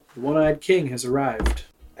The One-Eyed King has arrived.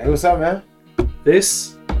 Hey, what's up, man?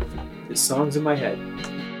 This is Songs in My Head.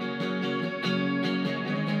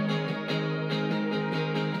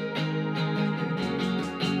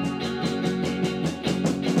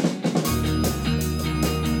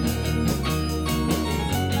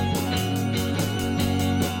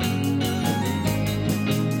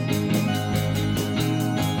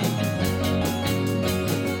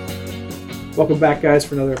 Welcome back, guys,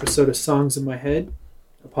 for another episode of Songs in My Head,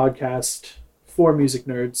 a podcast for music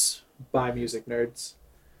nerds, by music nerds.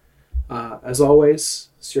 As always,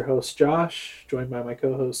 it's your host, Josh, joined by my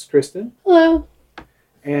co-host, Kristen. Hello.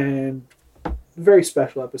 And a very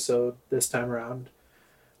special episode this time around.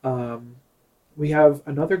 We have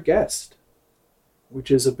another guest,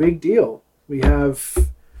 which is a big deal. We have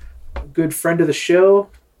a good friend of the show,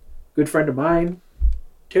 good friend of mine,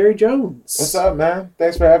 Terry Jones. What's up, man?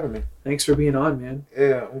 Thanks for having me. Thanks for being on, man.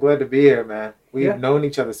 Yeah, I'm glad to be here, man. We've known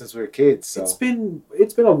each other since we were kids, so It's been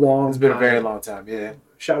a long it's been time. a very long time, yeah.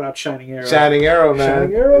 Shout out Shining Arrow. Shining Arrow, man.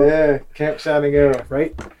 Shining Arrow? Yeah, Camp Shining Arrow.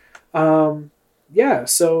 Right? Yeah,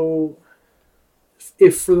 so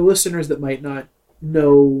if for the listeners that might not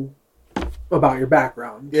know about your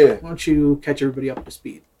background, Yeah. why don't you catch everybody up to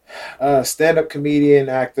speed? Stand-up comedian,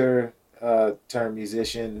 actor, turned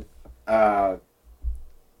musician.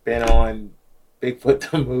 Been on Bigfoot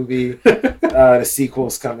the movie. The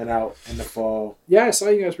sequel's coming out in the fall. Yeah, I saw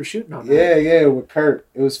you guys were shooting on that. Yeah, with Kurt.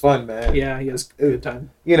 It was fun, man. Yeah, he has a good time.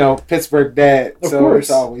 You know, Pittsburgh dad, Of so course,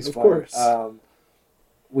 it's always of fun. course.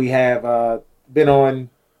 We have been on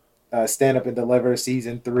Stand Up and Deliver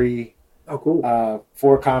season 3. Oh, cool.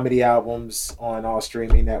 4 comedy albums on all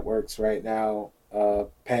streaming networks right now.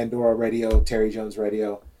 Pandora Radio, Terry Jones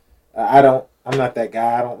Radio. I'm not that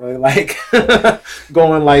guy. I don't really like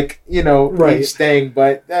going like, Right. each thing,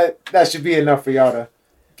 but that should be enough for y'all to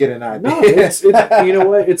get an idea. No, it's you know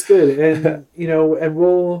what? It's good. And and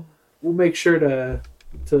we'll make sure to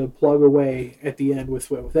plug away at the end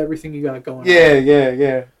with everything you got going on.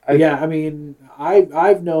 Yeah. I mean,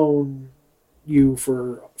 I've known you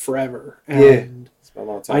for forever, and It's been a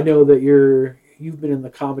long time. I know that you've been in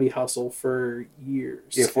the comedy hustle for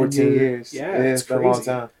years. Yeah, 14 And years. Yeah, It's been a long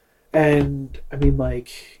time. And I mean,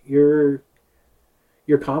 like your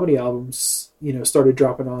comedy albums, started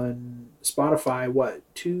dropping on Spotify. What,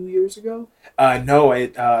 2 years ago? No,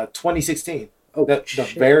 2016. Oh, The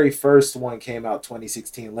shit. very first one came out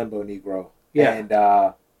 2016, Limbo Negro. Yeah.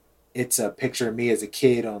 And it's a picture of me as a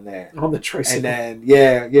kid on there. On the tricycle. And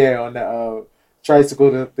then, on the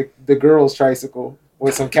tricycle, the girl's tricycle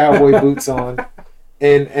with some cowboy boots on.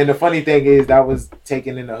 And the funny thing is that was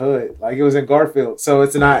taken in the hood. Like, it was in Garfield. So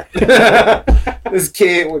it's not this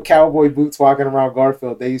kid with cowboy boots walking around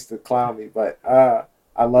Garfield. They used to clown me, but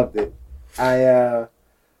I loved it.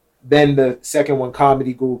 Then the second one,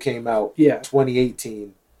 Comedy Ghoul, came out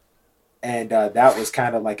 2018. And that was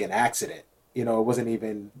kind of like an accident. It wasn't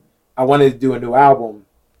even... I wanted to do a new album,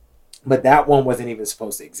 but that one wasn't even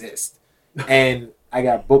supposed to exist. And I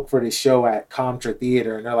got booked for this show at Comtra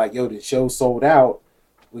Theater, and they're like, yo, the show sold out.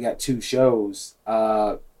 We got 2 shows.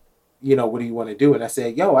 What do you want to do? And I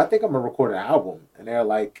said, yo, I think I'm going to record an album. And they're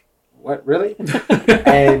like, what, really?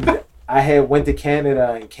 And I went to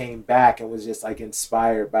Canada and came back and was just like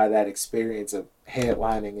inspired by that experience of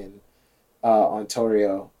headlining in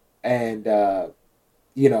Ontario. And, I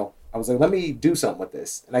was like, let me do something with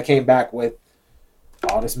this. And I came back with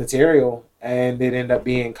all this material, and it ended up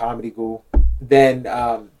being Comedy Ghoul. Then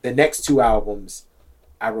the next 2 albums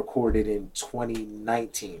I recorded in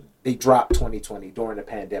 2019. They dropped 2020 during the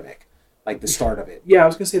pandemic, like the start of it. Yeah, I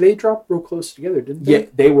was gonna say they dropped real close together, didn't they? Yeah,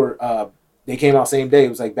 they were. They came out same day. It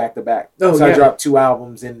was like back to back. Oh, so yeah. I dropped 2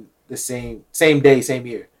 albums in the same day, same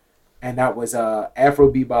year, and that was Afro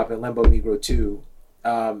Bebop and Limbo Negro 2,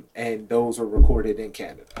 and those were recorded in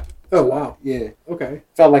Canada. Oh, wow. Yeah. Okay.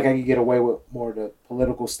 Felt like I could get away with more of the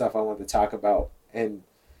political stuff I wanted to talk about, and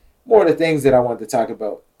more of the things that I wanted to talk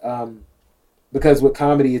about. Because with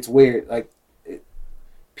comedy, it's weird. Like,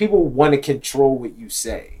 people want to control what you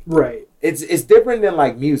say. Right. It's different than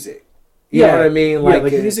like music. You know what I mean? Like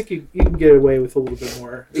music, you can get away with a little bit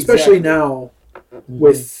more, especially now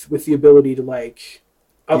with the ability to like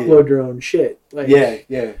upload your own shit. Like,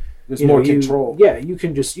 there's more control. You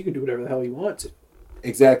can do whatever the hell you want to.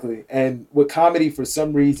 Exactly. And with comedy, for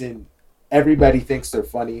some reason, everybody thinks they're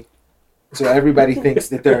funny. So everybody thinks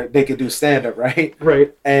that they could do stand-up, right?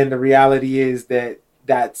 Right. And the reality is that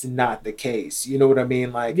that's not the case. You know what I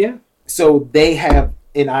mean? Like, yeah. So they have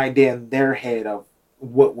an idea in their head of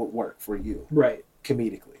what would work for you. Right.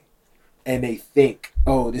 Comedically. And they think,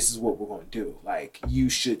 oh, this is what we're going to do. Like, you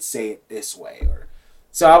should say it this way. Or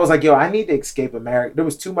So I was like, yo, I need to escape America. There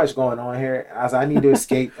was too much going on here. And I was like, I need to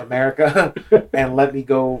escape America and let me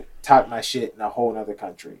go talk my shit in a whole other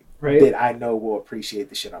country that I know will appreciate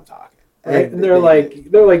the shit I'm talking. Right. And they're like,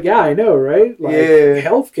 yeah, I know, right? Like,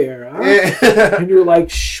 healthcare, huh? Yeah. And you're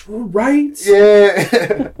like, right?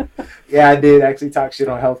 Yeah. Yeah, I did actually talk shit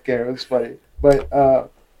on healthcare. It was funny.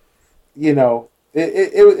 But, you know,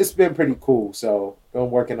 it's been pretty cool. So,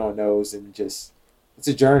 been working on those and just, it's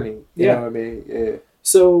a journey. You know what I mean? Yeah.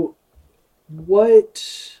 So,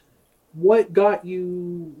 what got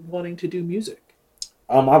you wanting to do music?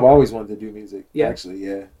 I've always wanted to do music. Yeah, actually,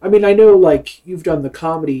 yeah. I mean, I know like you've done the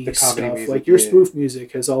comedy stuff. Music, like your spoof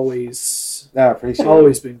music has always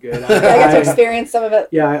been good. I got to experience some of it.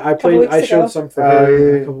 Yeah, I showed some for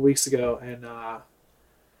her a couple weeks ago, and I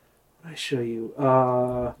show you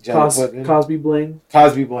Cosby Bling.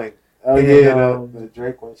 Cosby Bling. Oh and, the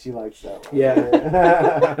Drake one. She likes that one. Yeah,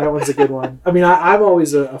 that one's a good one. I mean, I'm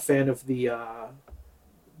always a fan of the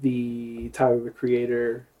Tyler the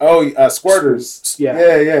Creator. Oh, Squirters. Yeah.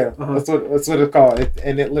 Uh-huh. That's what it's called.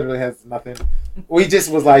 And it literally has nothing. We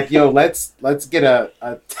just was like, yo, let's get a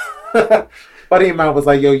buddy of mine was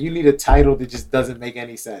like, yo, you need a title that just doesn't make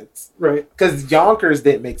any sense. Right. Because Yonkers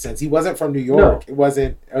didn't make sense. He wasn't from New York. No. It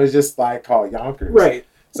was just like called Yonkers. Right.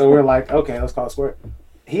 So we're like, okay, let's call it Squirt.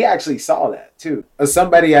 He actually saw that too.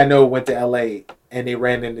 Somebody I know went to LA and they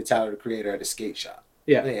ran into Tyler the Creator at a skate shop.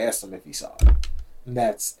 Yeah. And they asked him if he saw it.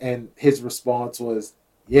 And his response was,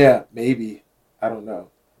 yeah, maybe. I don't know.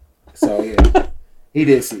 So yeah, he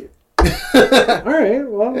did see it. All right,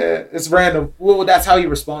 well, yeah, it's random. Well, that's how he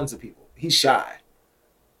responds to people. He's shy,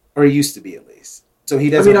 or he used to be at least. So he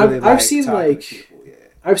doesn't. I mean, I've seen like people. Yeah.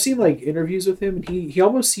 I've seen like interviews with him, and he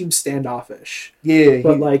almost seems standoffish. Yeah,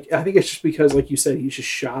 but like I think it's just because, like you said, he's just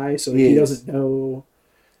shy, so he doesn't know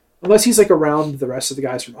unless he's like around the rest of the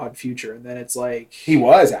guys from Odd Future, and then it's like he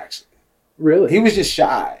was actually. Really? He was just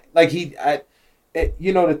shy. Like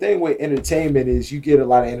you know, the thing with entertainment is you get a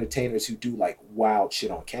lot of entertainers who do like wild shit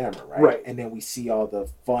on camera, right? Right. And then we see all the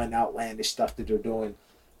fun, outlandish stuff that they're doing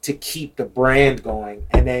to keep the brand going.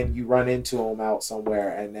 And then you run into them out somewhere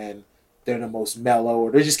and then they're the most mellow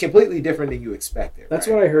or they're just completely different than you expected. That's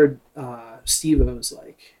what I heard Steve-O's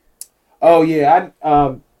like. Oh, yeah.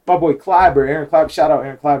 My boy Kleiber, Aaron Kleiber, shout out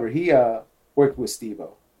Aaron Kleiber. He worked with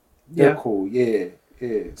Steve-O. They're cool, yeah.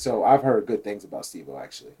 Yeah, so I've heard good things about Steve-O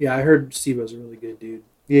actually. Yeah, I heard Steve-O's a really good dude.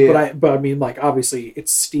 Yeah, but I mean, like obviously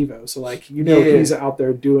it's Steve-O, so like he's out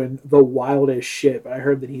there doing the wildest shit. But I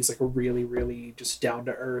heard that he's like a really, really just down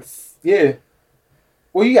to earth. Yeah.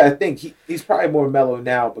 Well, you gotta think he's probably more mellow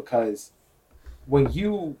now because when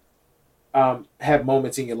you have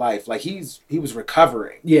moments in your life, like he was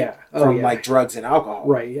recovering. Yeah. From like drugs and alcohol.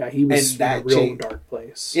 Right. Yeah. He was in a real dark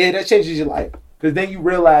place. Yeah, that changes your life. Because then you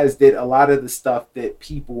realize that a lot of the stuff that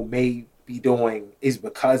people may be doing is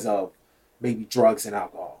because of maybe drugs and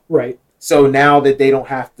alcohol. Right. So now that they don't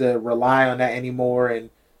have to rely on that anymore and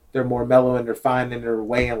they're more mellow and they're finding their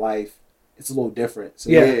way in life, it's a little different. So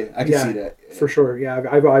yeah I can see that. Yeah. For sure. Yeah.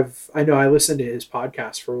 I know I listened to his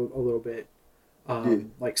podcast for a little bit.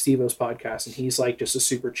 Like Steve-O's podcast, and he's like just a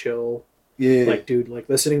super chill like dude, like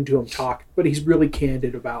listening to him talk, but he's really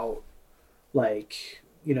candid about like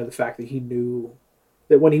the fact that he knew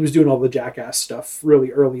that when he was doing all the jackass stuff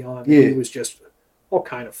really early on, he was just all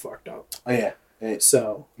kind of fucked up. Oh, yeah.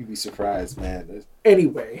 So you'd be surprised, man.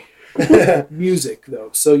 Anyway, music though.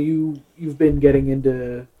 So you've been getting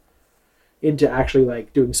into actually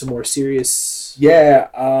like doing some more serious. Yeah.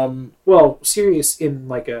 Serious in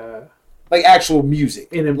like actual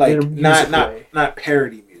music, in a music way. not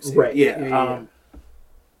parody music. Right. Yeah.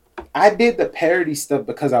 I did the parody stuff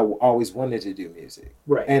because I always wanted to do music.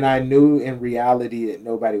 Right. And I knew in reality that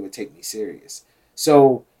nobody would take me serious.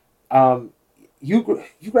 So, you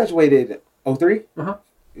graduated 03? Uh-huh.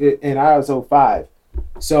 And I was 05.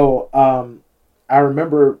 So, I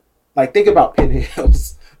remember, like, think about Penn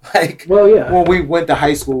Hills. Like, when we went to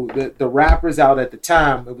high school, the rappers out at the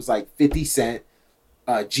time, it was like 50 Cent,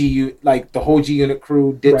 like the whole G Unit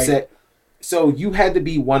crew, Dipset. Right. So you had to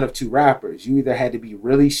be one of two rappers. You either had to be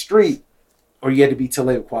really street or you had to be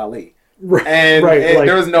Talib Kweli. Right. And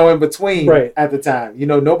there was no in between at the time.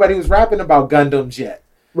 Nobody was rapping about Gundams yet.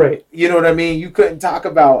 Right. You know what I mean? You couldn't talk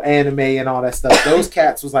about anime and all that stuff. Those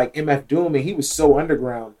cats was like MF Doom, and he was so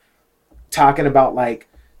underground talking about like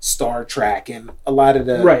Star Trek and a lot of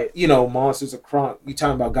the, Monsters of Kronk. You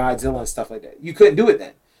talking about Godzilla and stuff like that. You couldn't do it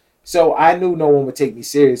then. So I knew no one would take me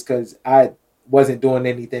serious because I wasn't doing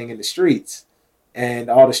anything in the streets, and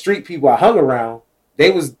all the street people I hung around, they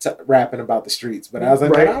was rapping about the streets, but I was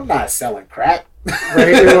like, man, I'm not selling crack.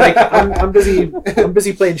 Right? They're like, I'm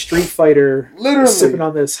busy playing Street Fighter, literally sipping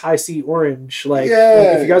on this High C orange. Like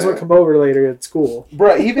if you guys want to come over later, it's cool.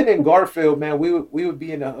 Bro, even in Garfield, man, we would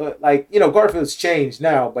be in the hood. Like, you know, Garfield's changed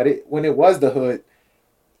now, but when it was the hood,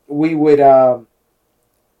 we would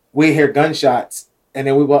we hear gunshots, and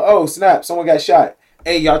then we go, oh snap, someone got shot.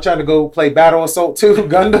 Hey, y'all trying to go play Battle Assault 2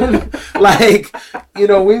 Gundam? Like, you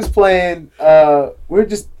know, we was playing. We're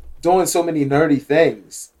just doing so many nerdy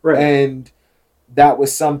things, right? And that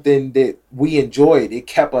was something that we enjoyed. It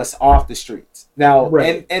kept us off the streets. Now,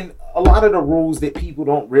 right. and a lot of the rules that people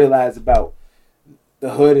don't realize about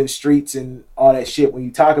the hood and streets and all that shit, when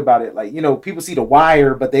you talk about it, like, you know, people see The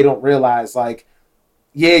Wire, but they don't realize, like,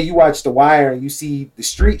 yeah, you watch The Wire and you see the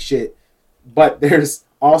street shit, but there's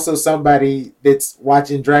also somebody that's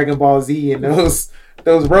watching Dragon Ball Z and those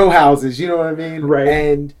row houses, you know what I mean? Right.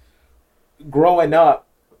 And growing up,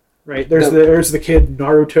 right, there's the kid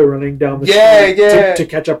Naruto running down the street to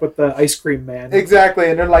catch up with the ice cream man. Exactly,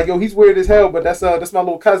 and they're like, "Yo, he's weird as hell," but that's my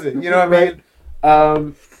little cousin. You know what I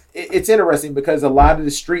mean? It's interesting because a lot of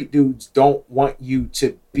the street dudes don't want you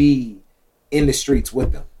to be in the streets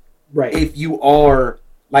with them. Right. If you are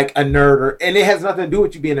like a nerd, and it has nothing to do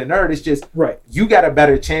with you being a nerd. It's just you got a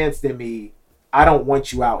better chance than me. I don't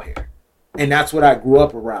want you out here. And that's what I grew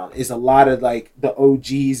up around. Is a lot of like the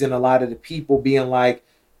OGs and a lot of the people being like,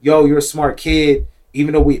 yo, you're a smart kid.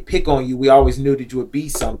 Even though we pick on you, we always knew that you would be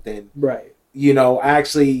something. Right. You know, I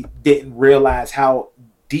actually didn't realize how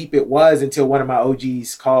deep it was until one of my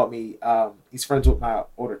OGs called me. He's friends with my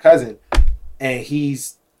older cousin, and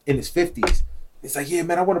he's in his 50s. It's like, yeah,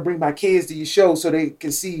 man, I want to bring my kids to your show so they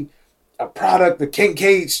can see a product of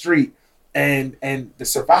Kincaid Street and the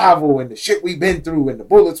survival and the shit we've been through and the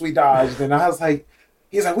bullets we dodged. And I was like,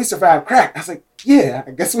 he's like, we survived crack. I was like, yeah,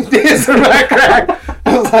 I guess we did survive crack.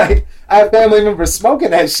 I was like, I have family members smoking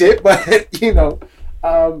that shit, but you know,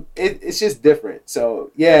 it's just different. So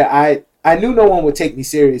yeah, I knew no one would take me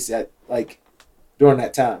serious at like during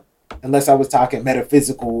that time, unless I was talking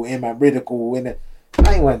metaphysical and my radical, and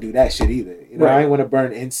I ain't want to do that shit either. You know, I ain't want to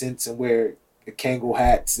burn incense and wear Kangol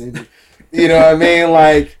hats and you know what I mean.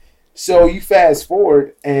 Like, so you fast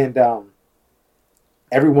forward and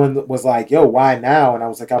everyone was like, yo, why now? And I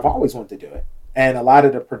was like, I've always wanted to do it. And a lot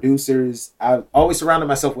of the producers, I've always surrounded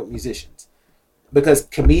myself with musicians because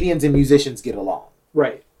comedians and musicians get along.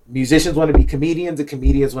 Right. Musicians want to be comedians and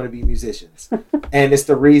comedians want to be musicians. And it's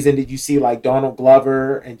the reason that you see like Donald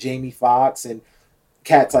Glover and Jamie Foxx and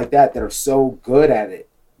cats like that are so good at it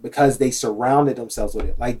because they surrounded themselves with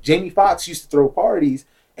it. Like Jamie Foxx used to throw parties,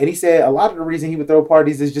 and he said a lot of the reason he would throw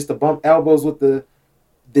parties is just to bump elbows with the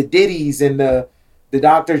Diddies and the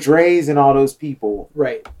Dr. Dre's and all those people.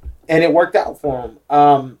 Right. And it worked out for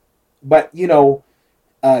him. But, you know,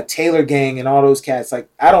 Taylor Gang and all those cats, like,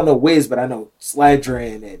 I don't know Wiz, but I know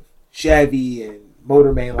Sledrin and Chevy and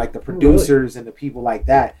Motorman, like the producers and the people like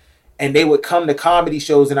that. And they would come to comedy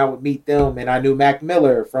shows and I would meet them. And I knew Mac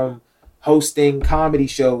Miller from hosting comedy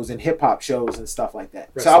shows and hip hop shows and stuff like that.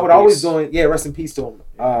 So I would always rest in peace to him.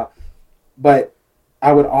 But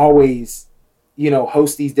I would always, you know,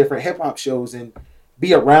 host these different hip hop shows and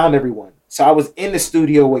be around everyone. So I was in the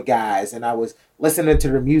studio with guys and I was listening to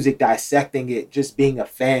their music, dissecting it, just being a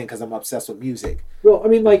fan because I'm obsessed with music. Well, I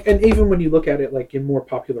mean, like, and even when you look at it, like, in more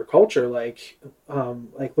popular culture, like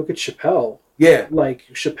look at Chappelle. Yeah. Like,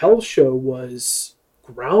 Chappelle's show was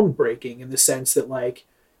groundbreaking in the sense that, like,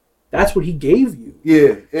 that's what he gave you.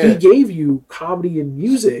 Yeah. He gave you comedy and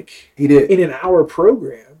music. He did. In an hour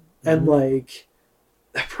program. Mm-hmm. And, like,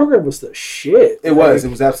 that program was the shit. It was.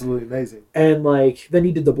 It was absolutely amazing. And, like, then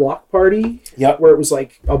he did the Block Party. Yep. Where it was,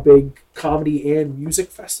 like, a big comedy and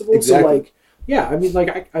music festival. Exactly. So, like, yeah, I mean,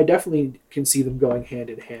 like, I definitely can see them going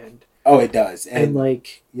hand in hand. Oh, it does. And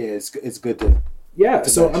like... Yeah, it's good to... Yeah,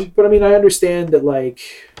 so, but I mean, I understand that, like,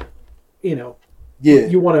 you know... Yeah.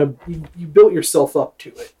 You want to... You built yourself up to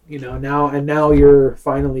it, you know, now you're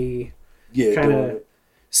finally... Yeah, kind of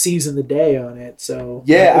seizing the day on it, so...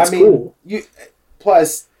 Yeah, it's I mean... cool.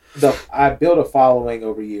 Plus, I built a following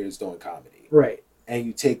over years doing comedy. Right. And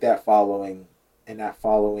you take that following, and that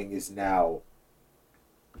following is now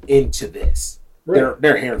into this. Right.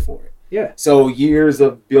 They're here for it. Yeah. So years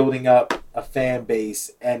of building up a fan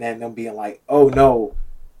base, and then them being like, "Oh no,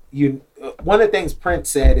 you." One of the things Prince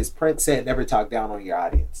said, never talk down on your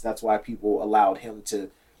audience. That's why people allowed him to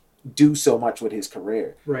do so much with his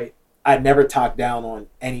career. Right. I never talked down on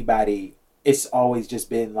anybody. It's always just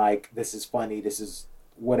been like, this is funny, this is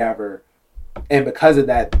whatever. And because of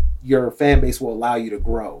that, your fan base will allow you to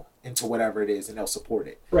grow into whatever it is, and they'll support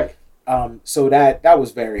it. Right. So that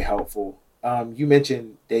was very helpful. You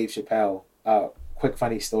mentioned Dave Chappelle. quick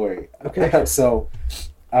funny story. Okay. So,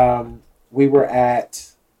 we were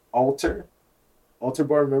at Altar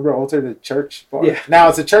Bar. Remember Altar, the church bar? Yeah. Now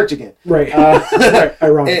it's a church again. Right. Right.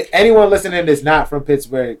 Ironic. Anyone listening is not from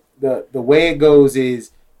Pittsburgh. The way it goes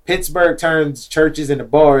is Pittsburgh turns churches into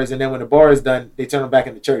bars, and then when the bar is done, they turn them back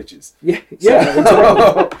into churches. Yeah. Yeah.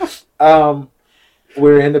 So,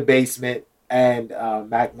 we're in the basement, and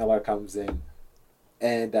Mac Miller comes in,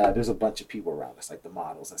 and there's a bunch of people around us, like the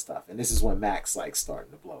models and stuff. And this is when Mac's like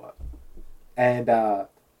starting to blow up, and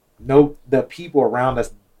the people around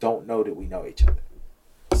us don't know that we know each other.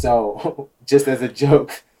 So just as a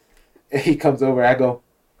joke, he comes over. I go,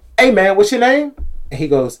 "Hey man, what's your name?" And he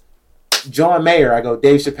goes, "John Mayer." I go,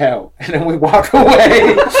 "Dave Chappelle," and then we walk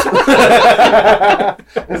away.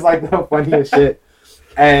 It's like the funniest shit.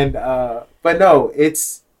 And but no,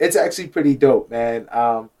 it's actually pretty dope, man.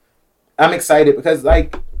 I'm excited because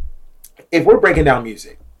like if we're breaking down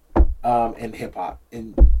music, and hip hop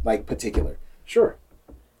in like particular, sure,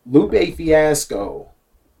 Lupe Fiasco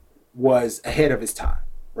was ahead of his time,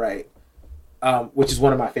 right? Which is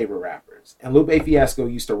one of my favorite rappers. And Lupe Fiasco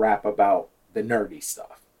used to rap about the nerdy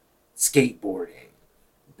stuff, skateboarding,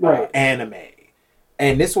 right, anime,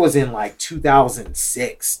 and this was in like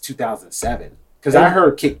 2006, 2007. Because I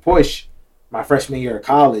heard Kick Push my freshman year of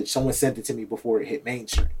college. Someone sent it to me before it hit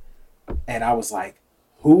mainstream. And I was like,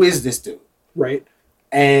 who is this dude? Right.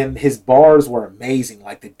 And his bars were amazing.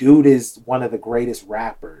 Like, the dude is one of the greatest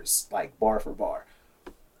rappers, like, bar for bar.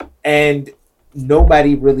 And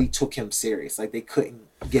nobody really took him serious. Like, they couldn't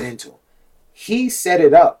get into him. He set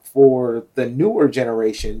it up for the newer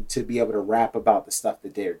generation to be able to rap about the stuff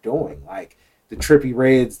that they're doing. Like, the Trippie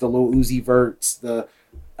Reds, the Lil Uzi Verts, the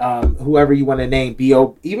whoever you want to name,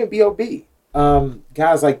 even B.O.B.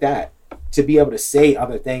 Guys like that, to be able to say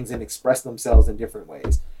other things and express themselves in different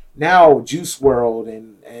ways. Now, Juice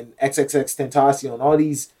WRLD and XXXTentacion, all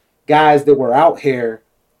these guys that were out here,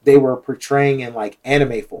 they were portraying in like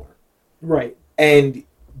anime form. Right. And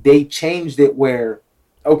they changed it where,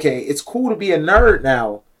 okay, it's cool to be a nerd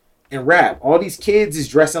now and rap. All these kids is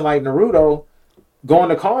dressing like Naruto, going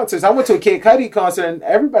to concerts. I went to a Kid Cudi concert and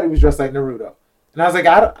everybody was dressed like Naruto. And I was like,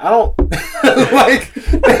 I don't like,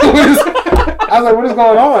 I was like, what is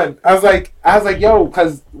going on? I was like, yo,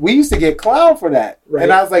 because we used to get clowned for that. Right.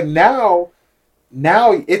 And I was like, now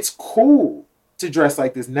it's cool to dress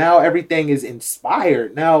like this. Now everything is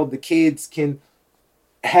inspired. Now the kids can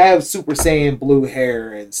have Super Saiyan blue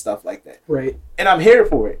hair and stuff like that. Right. And I'm here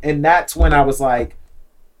for it. And that's when I was like,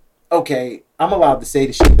 okay, I'm allowed to say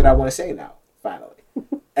the shit that I want to say now, finally.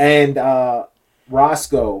 And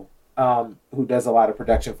Roscoe, who does a lot of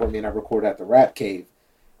production for me and I record at the Rap Cave,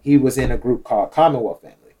 he was in a group called Commonwealth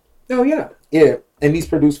Family. Oh, yeah. Yeah. And he's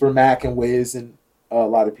produced for Mac and Wiz and a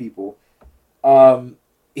lot of people.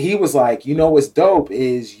 He was like, you know what's dope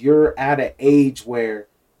is you're at an age where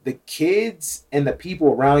the kids and the people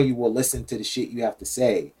around you will listen to the shit you have to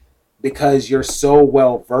say because you're so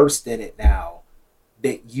well versed in it now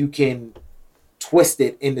that you can twist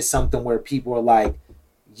it into something where people are like,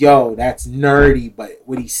 yo, that's nerdy, but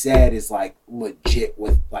what he said is like legit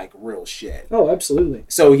with like real shit. Oh, absolutely.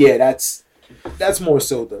 So yeah, that's more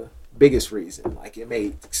so the biggest reason. Like, it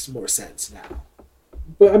makes more sense now.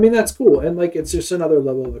 But I mean, that's cool, and like it's just another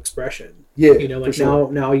level of expression. Yeah, you know, like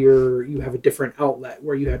now you have a different outlet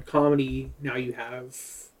where you had comedy, now you have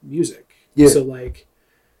music. Yeah. So like,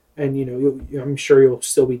 and you know, I'm sure you'll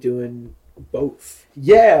still be doing both.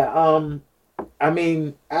 Yeah. I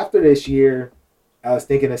mean, after this year, I was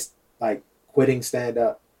thinking of like quitting stand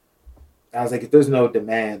up. I was like, if there's no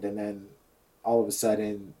demand, and then all of a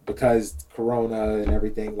sudden, because Corona and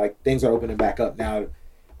everything, like things are opening back up now,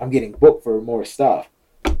 I'm getting booked for more stuff.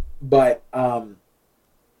 But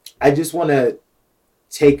I just want to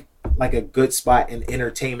take like a good spot in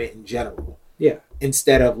entertainment in general. Yeah.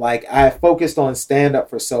 Instead of like, I focused on stand up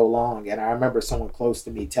for so long, and I remember someone close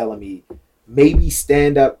to me telling me maybe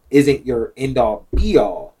stand up isn't your end all be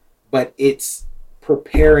all, but it's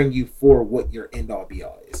preparing you for what your end all be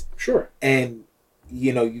all is. Sure. And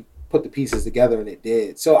you know, you put the pieces together and it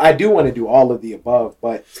did. So I do want to do all of the above,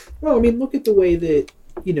 but well, I mean, look at the way that,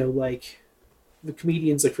 you know, like the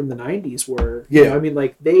comedians like from the 90s were. Yeah. You know, I mean,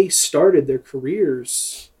 like they started their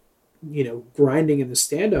careers, you know, grinding in the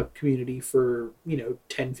stand-up community for, you know,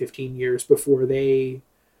 10, 15 years before they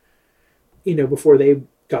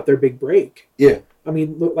got their big break. Yeah. I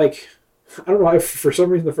mean, look, like, I don't know, for some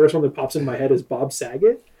reason the first one that pops in my head is Bob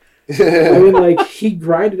Saget. I mean, like, he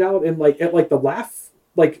grinded out in like at like the Laugh,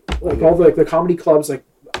 like all the like the comedy clubs like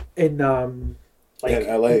in like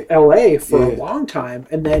LA for a long time,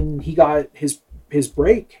 and then he got his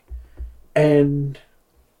break, and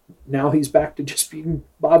now he's back to just being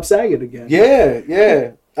Bob Saget again.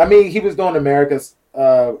 Yeah. I mean, he was doing America's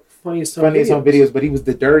funniest home videos, but he was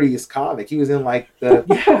the dirtiest comic. He was in like the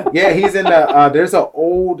he's in the there's an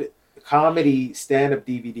old comedy stand-up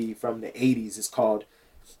DVD from the 80s. It's called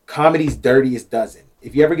Comedy's Dirtiest Dozen.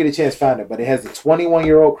 If you ever get a chance, find it. But it has a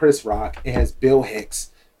 21-year-old Chris Rock. It has Bill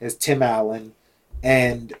Hicks. It has Tim Allen.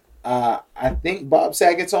 And I think Bob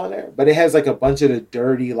Saget's on there. But it has like a bunch of the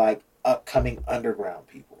dirty, like, upcoming underground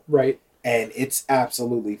people. Right. And it's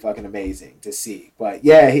absolutely fucking amazing to see. But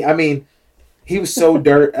yeah, he was so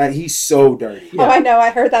dirty. He's so dirty. Yeah. Oh, I know.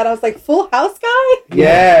 I heard that. I was like, Full House guy?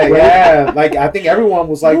 Yeah. Like, I think everyone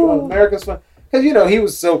was like, oh, America's Fun. Because, you know, he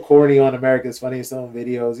was so corny on America's Funniest Home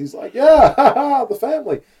Videos. He's like, yeah, the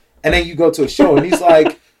family. And then you go to a show and he's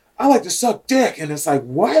like, I like to suck dick. And it's like,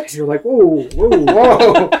 what? You're like, whoa.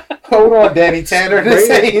 Hold on, Danny Tanner. This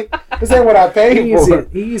ain't what I paid for.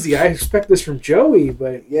 Easy. I expect this from Joey,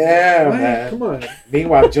 but... Yeah, man. Come on.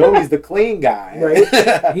 Meanwhile, Joey's the clean guy.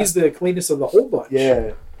 Right? He's the cleanest of the whole bunch.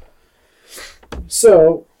 Yeah.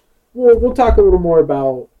 So, we'll talk a little more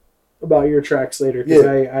about your tracks later, because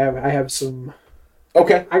I have some...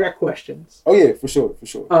 Okay. I got questions. Oh, yeah, for sure.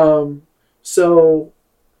 So,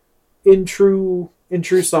 in true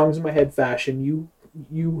Songs in My Head fashion,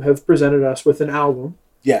 you have presented us with an album.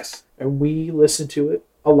 Yes. And we listen to it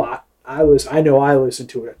a lot. I know I listen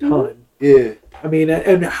to it a ton. Yeah. I mean,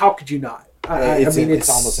 and how could you not? It's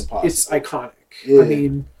almost impossible. It's iconic. Yeah. I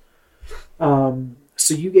mean,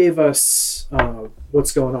 so you gave us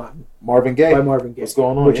What's Going On? Marvin Gaye. By Marvin Gaye. What's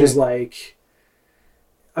Going On? Which is like,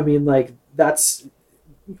 I mean, like, that's,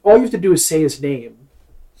 all you have to do is say his name.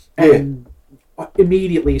 And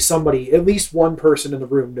immediately somebody, at least one person in the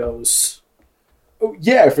room knows. Oh,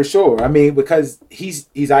 yeah, for sure. I mean, because he's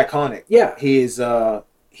iconic. Yeah.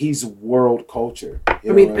 He's world culture. I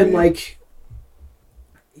mean, like,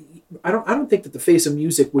 I don't think that the face of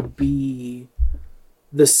music would be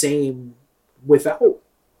the same without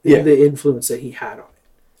the influence that he had on it.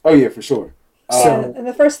 Oh yeah, for sure. And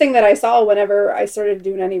the first thing that I saw whenever I started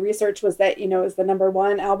doing any research was that, you know, is the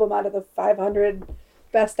 #1 album out of the 500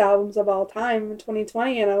 best albums of all time in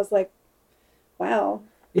 2020, and I was like, wow.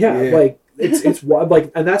 Yeah. Like it's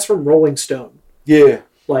like, and that's from Rolling Stone. Yeah.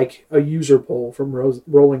 Like a user poll from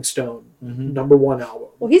Rolling Stone, #1 album.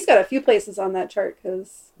 Well, he's got a few places on that chart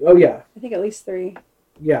because. Oh yeah. I think at least 3.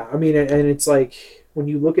 Yeah, I mean, and it's like when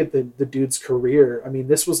you look at the dude's career. I mean,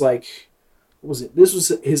 this was like, what was it? This was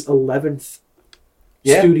his 11th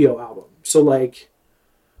studio album. So like,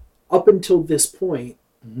 up until this point,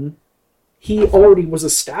 he already was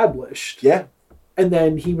established. Yeah. And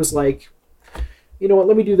then he was like, you know what?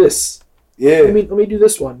 Let me do this. Yeah. Let me do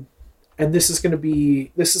this one, and this is gonna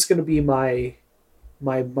be my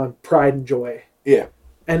pride and joy. Yeah.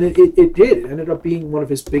 And it did. It ended up being one of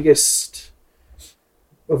his biggest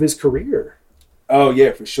of his career. Oh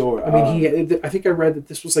yeah, for sure. I mean, I think I read that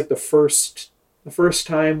this was like the first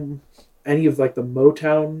time any of like the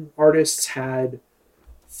Motown artists had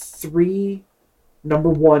 3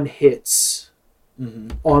 #1 hits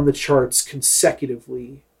on the charts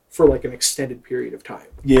consecutively for like an extended period of time.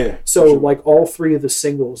 Yeah. So like all 3 of the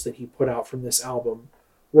singles that he put out from this album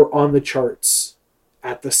were on the charts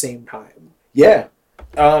at the same time. Yeah.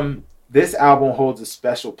 This album holds a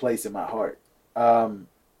special place in my heart.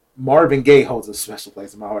 Marvin Gaye holds a special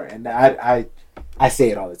place in my heart, and I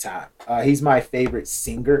say it all the time. He's my favorite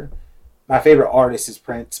singer. My favorite artist is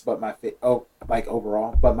Prince, but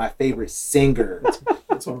overall, but my favorite singer.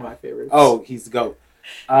 That's one of my favorites. Oh, he's the GOAT.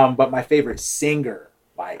 But my favorite singer,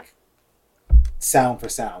 like sound for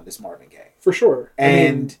sound, is Marvin Gaye for sure.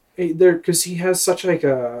 And because he has such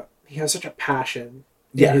a passion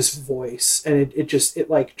in his voice, and it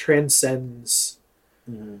like transcends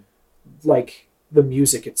like the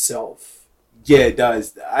music itself. Yeah, it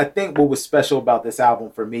does. I think what was special about this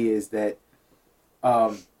album for me is that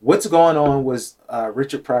What's Going On was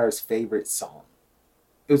Richard Pryor's favorite song.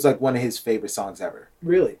 It was like one of his favorite songs ever.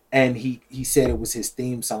 Really? And he said it was his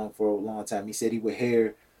theme song for a long time. He said he would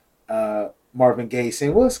hear Marvin Gaye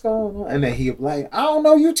sing, "What's going on?" And then he'd be like, "I don't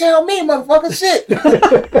know, you tell me, motherfucker, shit."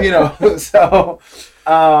 You know, so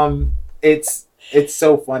it's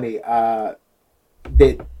so funny that,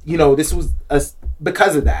 you know, this was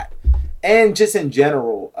because of that. And just in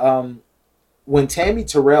general, when Tammy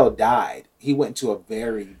Terrell died, he went to a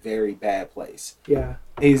very, very bad place. Yeah.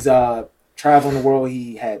 He's traveling the world.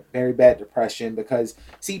 He had very bad depression because,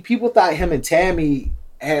 see, people thought him and Tammy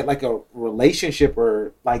had like a relationship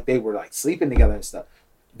or like they were like sleeping together and stuff.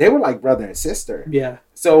 They were like brother and sister. Yeah.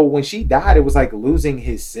 So when she died, it was like losing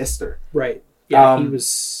his sister. Right. Yeah. It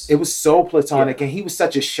was so platonic, and he was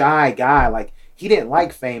such a shy guy. Like, he didn't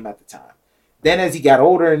like fame at the time. Then as he got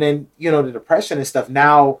older, and then the depression and stuff,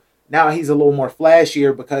 now he's a little more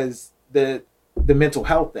flashier because the mental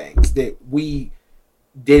health things that we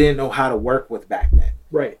didn't know how to work with back then.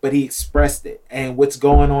 Right. But he expressed it. And what's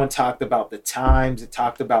going on talked about the times. It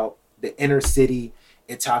talked about the inner city.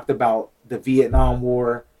 It talked about the Vietnam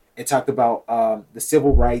War. It talked about the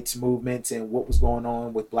civil rights movements and what was going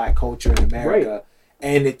on with black culture in America. Right.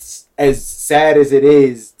 And it's as sad as it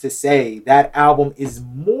is to say that album is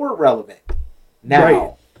more relevant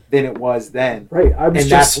now than it was then. Right.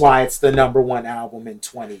 That's why it's the number one album in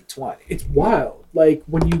 2020. It's wild. Like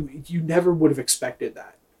when you never would have expected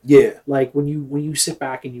that. Yeah. Like when you sit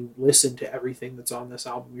back and you listen to everything that's on this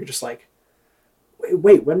album, you're just like,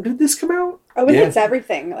 wait, when did this come out? Oh, it hits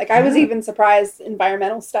everything. Like I was even surprised,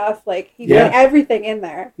 environmental stuff. Like he put everything in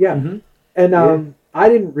there. Yeah. Mm-hmm. And I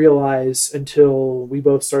didn't realize until we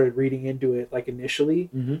both started reading into it, like initially,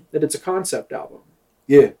 that it's a concept album.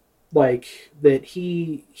 Yeah. Like that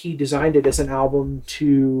he designed it as an album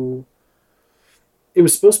it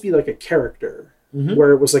was supposed to be like a character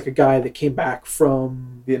where it was like a guy that came back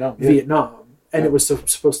from Vietnam and it was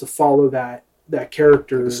supposed to follow that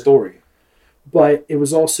character the story. But it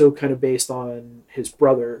was also kind of based on his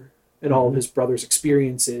brother and all of his brother's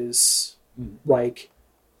experiences, like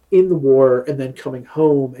in the war and then coming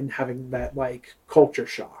home and having that like culture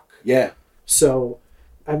shock. Yeah. So,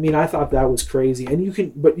 I mean, I thought that was crazy, and you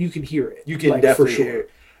can hear it. You can definitely hear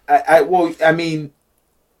it. I mean,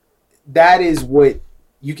 that is what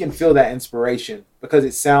you can feel, that inspiration, because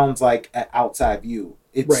it sounds like an outside view.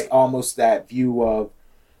 It's almost that view of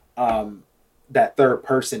that third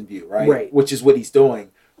person view, right? Which is what he's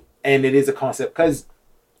doing, and it is a concept because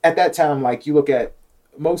at that time, like you look at,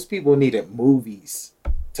 most people needed movies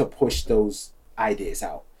to push those ideas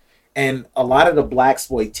out. And a lot of the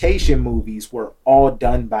blaxploitation movies were all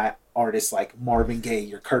done by artists like Marvin Gaye,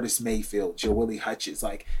 your Curtis Mayfield, your Willie Hutchins.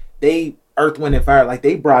 Like they, Earth, Wind and Fire, like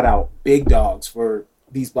they brought out big dogs for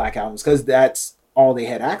these black albums because that's all they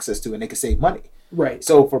had access to and they could save money. Right.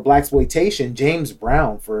 So for blaxploitation, James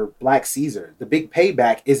Brown for Black Caesar, The Big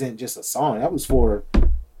Payback isn't just a song. That was for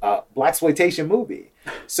a blaxploitation movie.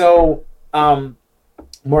 So Marvin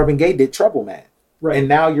Gaye did Trouble Man. Right. And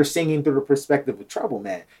now you're singing through the perspective of Trouble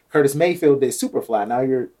Man. Curtis Mayfield did Superfly. Now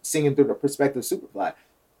you're singing through the perspective of Superfly.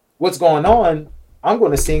 What's going on? I'm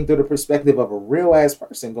going to sing through the perspective of a real ass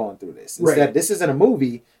person going through this. Instead, this isn't a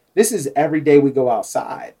movie. This is every day we go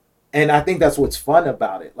outside. And I think that's what's fun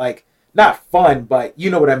about it. Like, not fun, but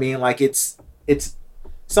you know what I mean? Like it's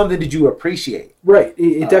something that you appreciate. Right.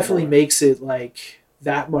 It definitely makes it like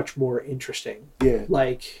that much more interesting. Yeah.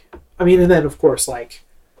 Like, I mean, and then of course, like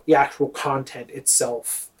the actual content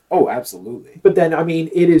itself. Oh, absolutely. But then, I mean,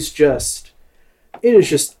 it is just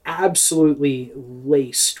absolutely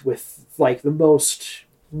laced with like the most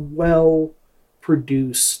well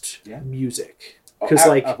produced music. Because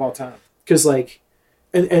of all time. Because like,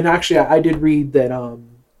 and actually, I did read that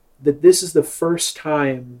that this is the first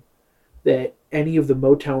time that any of the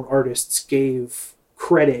Motown artists gave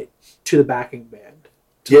credit to the backing band,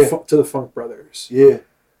 to the Funk Brothers. Yeah.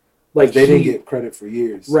 Like they didn't get credit for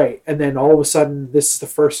years. Right. And then all of a sudden, this is the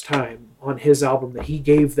first time on his album that he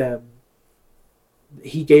gave them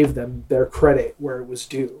their credit where it was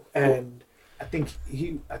due. And I think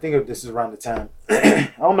this is around the time.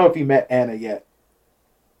 I don't know if he met Anna yet.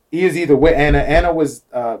 He is either with Anna. Anna was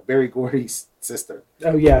Berry Gordy's sister.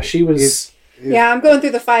 Oh yeah, she was. Yeah, I'm going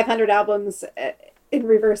through the 500 albums in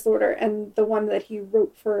reverse order, and the one that he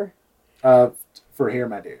wrote for Here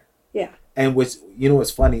My Dear. Yeah. And what's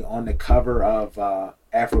funny, on the cover of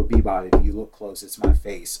Afro Bebop, if you look close, it's my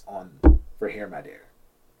face on For Here My Dear.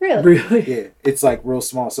 Really? Yeah, it's like real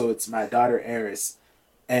small. So it's my daughter Eris,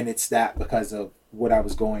 and it's that because of what I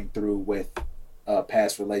was going through with a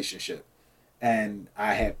past relationship. And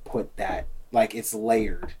I had put that, like, it's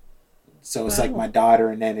layered. So it's like my daughter,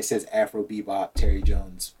 and then it says Afro Bebop, Terry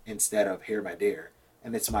Jones, instead of Here My Dear.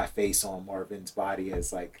 And it's my face on Marvin's body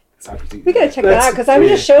as, like, Socrates. We gotta check that out, because I was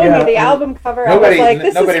just showing you the album cover. Nobody, I was like,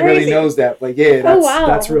 this nobody is crazy. really knows that, but yeah,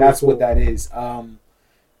 that's really cool. What that is.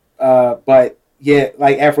 But yeah,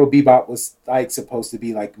 like Afro Bebop was like supposed to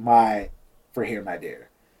be like my For Here My Dear.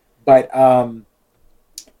 But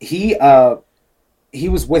he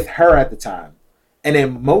was with her at the time. And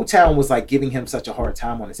then Motown was like giving him such a hard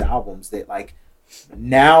time on his albums that like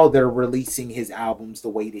now they're releasing his albums the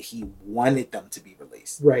way that he wanted them to be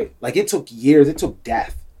released. Right. Like it took years, it took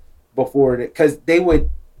death before it, because they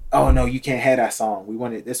would, oh no, you can't have that song. We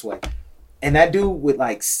want it this way. And that dude would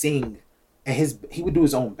like sing, and he would do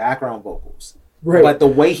his own background vocals. Right. But the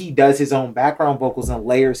way he does his own background vocals and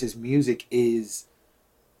layers his music is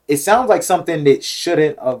it sounds like something that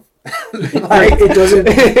shouldn't have. Like, it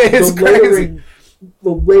doesn't.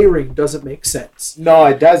 The layering doesn't make sense. No,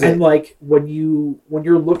 it doesn't. And like when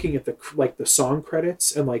you're looking at the song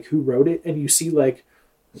credits and like who wrote it, and you see like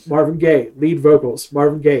Marvin Gaye lead vocals,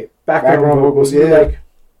 Marvin Gaye background vocals, you're like,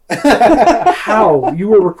 how you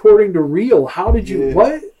were recording to reel? How did you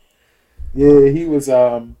what? Yeah, he was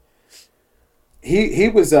he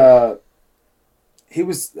was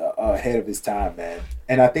ahead of his time, man,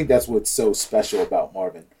 and I think that's what's so special about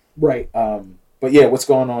Marvin. Right. But yeah, what's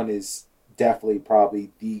going on is definitely probably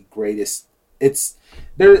the greatest. It's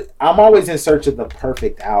there. I'm always in search of the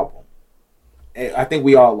perfect album. I think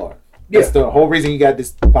we all are. That's the whole reason you got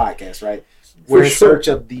this podcast, right? We're in search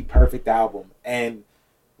of the perfect album, and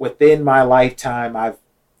within my lifetime, I've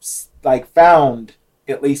like found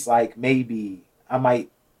at least like maybe I might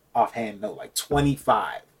offhand know like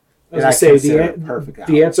 25. As I say,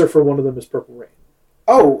 the answer for one of them is Purple Rain.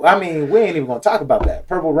 Oh, I mean, we ain't even gonna talk about that.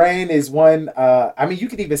 Purple Rain is one. I mean, you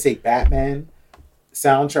could even say Batman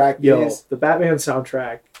soundtrack. The Batman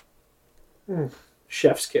soundtrack.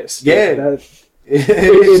 Chef's kiss. Yeah,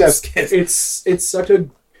 Chef's kiss. It's such a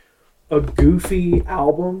goofy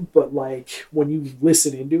album, but like when you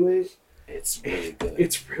listen into it, it's really good.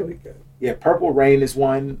 It's really good. Yeah, Purple Rain is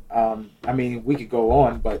one. I mean, we could go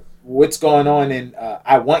on, but what's going on in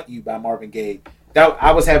 "I Want You" by Marvin Gaye? That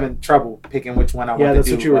I was having trouble picking which one I wanted to do. Yeah,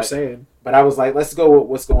 that's what you were saying. But I was like, let's go with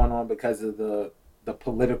what's going on because of the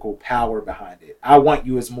political power behind it. "I Want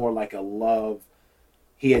You" is more like a love.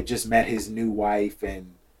 He had just met his new wife,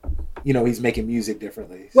 and he's making music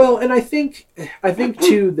differently. So. Well, and I think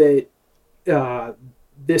too that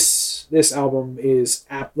this album is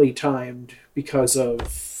aptly timed because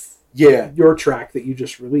of your track that you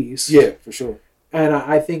just released. Yeah, for sure. And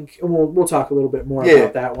I think we'll talk a little bit more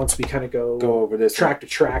about that once we kind of go over this track to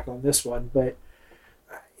track on this one. But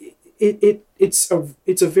it's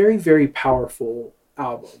a very, very powerful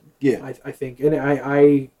album. Yeah, I think, and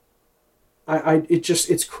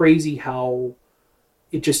it's crazy how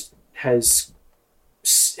it just has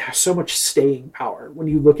so much staying power when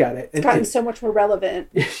you look at it. It's gotten so much more relevant.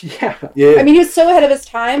 Yeah. I mean, he was so ahead of his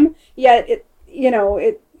time, yet it's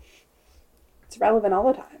relevant all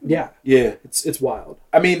the time. Yeah. It's wild.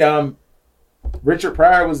 I mean, Richard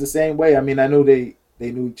Pryor was the same way. I mean, I know they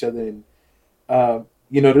knew each other, and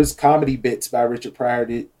there's comedy bits by Richard Pryor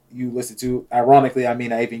that you listen to. Ironically, I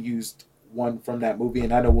mean, I even used one from that movie,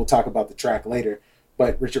 and I know we'll talk about the track later.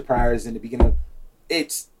 But Richard Pryor is in the beginning.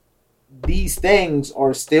 These things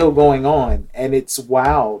are still going on, and it's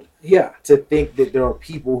wild. Yeah. To think that there are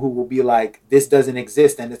people who will be like, this doesn't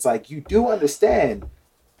exist, and it's like you do understand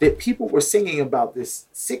that people were singing about this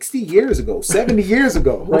 60 years ago, 70 years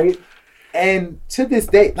ago. Right. And to this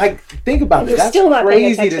day, like, think about it. That's still not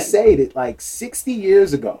crazy to say that, like, 60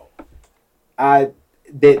 years ago,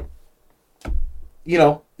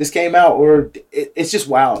 this came out, or it's just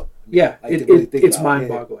wild. Yeah, like, it's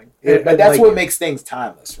mind-boggling. But that's what makes things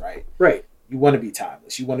timeless, right? Right. You want to be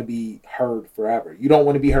timeless. You want to be heard forever. You don't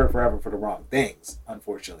want to be heard forever for the wrong things,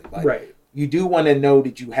 unfortunately. But right. You do want to know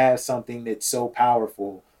that you have something that's so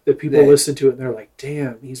powerful that people listen to it and they're like,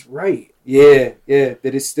 "Damn, he's right." Yeah.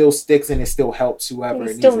 That it still sticks and it still helps whoever.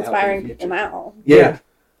 It's still inspiring people now. Yeah.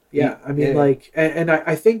 I mean, like, and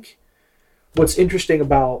I think what's interesting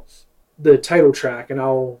about the title track, and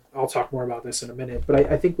I'll talk more about this in a minute, but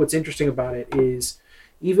I think what's interesting about it is,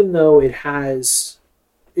 even though it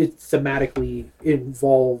thematically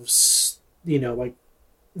involves, like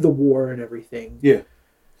the war and everything. Yeah.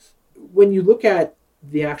 When you look at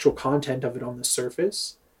the actual content of it on the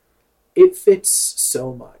surface, it fits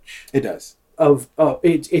so much. It does.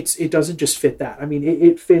 It doesn't just fit that. I mean,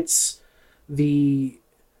 it fits the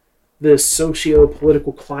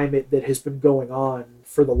socio-political climate that has been going on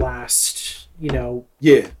for the last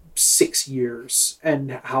 6 years,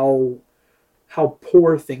 and how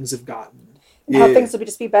poor things have gotten. And how things would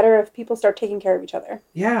just be better if people start taking care of each other.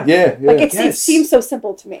 Yeah. Like it seems so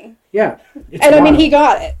simple to me. Yeah. And wild. I mean, he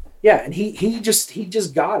got it. Yeah, and he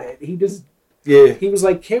just got it. He just he was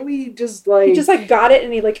like, can we just like... He just like got it,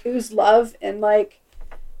 and he like oozed love, and like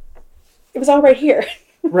it was all right here.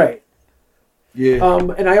 Right. Yeah.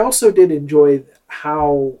 And I also did enjoy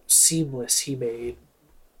how seamless he made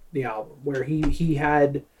the album, where he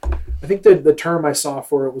had, I think the term I saw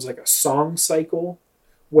for it was like a song cycle,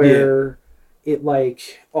 where it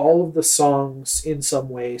like all of the songs in some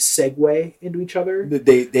way segue into each other.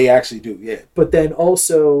 They actually do, yeah. But then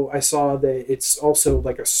also I saw that it's also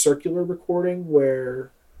like a circular recording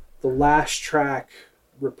where the last track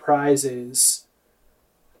reprises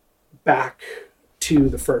back to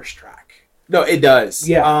the first track. No, it does.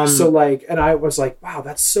 Yeah. So like, and I was like, wow,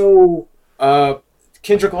 that's so.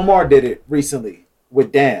 Kendrick Lamar did it recently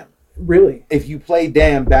with Damn. Really? If you play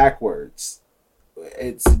Damn backwards,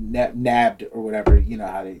 it's nabbed or whatever. You know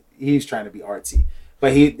how he's trying to be artsy,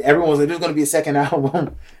 but everyone was like, "There's going to be a second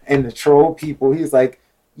album," and the troll people, he's like,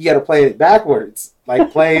 "You got to play it backwards,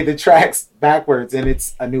 like play the tracks backwards, and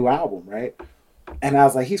it's a new album, right?" And I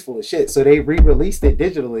was like, "He's full of shit." So they re-released it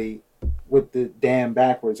digitally with the Damn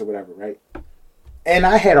backwards or whatever, right? And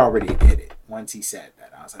I had already did it once he said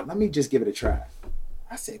that. I was like, "Let me just give it a try."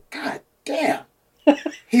 I said, "God damn."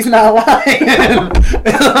 He's not lying.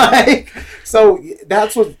 Like, so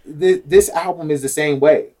that's what this album is the same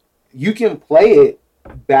way. You can play it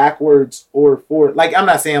backwards or forward. Like, I'm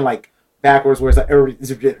not saying like backwards where it's like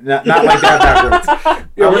not like that backwards.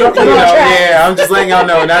 I'm just letting y'all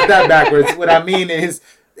know, not that backwards. What I mean is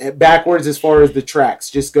backwards as far as the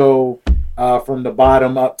tracks. Just go from the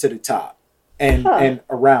bottom up to the top and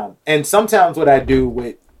around. And sometimes what I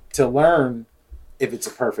do to learn if it's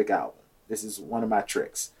a perfect album. This is one of my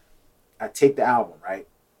tricks. I take the album, right?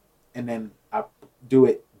 And then I do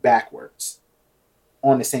it backwards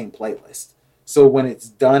on the same playlist. So when it's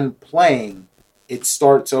done playing, it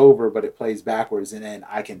starts over, but it plays backwards. And then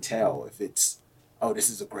I can tell if this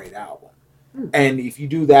is a great album. And if you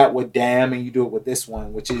do that with Damn and you do it with this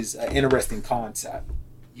one, which is an interesting concept,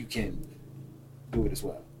 you can do it as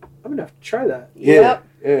well. I'm going to have to try that. Yeah.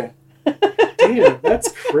 Yeah. Damn,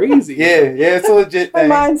 that's crazy. Yeah, it's a legit thing.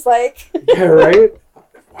 My mind's like... Yeah, right?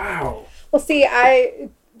 Wow. Well, see,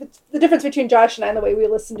 the difference between Josh and I and the way we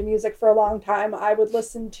listened to music for a long time, I would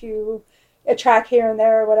listen to a track here and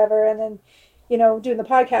there or whatever, and then, doing the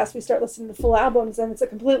podcast, we start listening to full albums, and it's a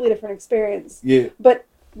completely different experience. Yeah. But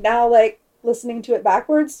now, like, listening to it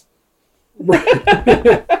backwards...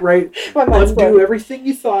 Right. My mind's Undo everything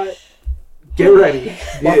you thought. Get ready.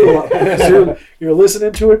 Buckle up. You're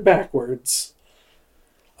listening to it backwards.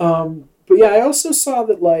 But yeah, I also saw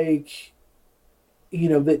that like,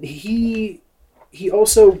 that he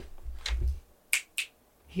also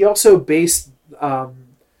based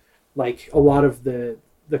like a lot of the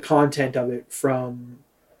content of it from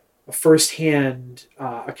firsthand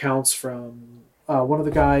accounts from one of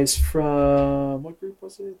the guys from what group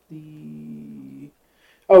was it? It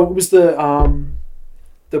was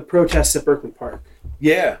the protests at Berkeley Park.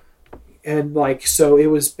 Yeah. And like, so it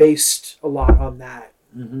was based a lot on that.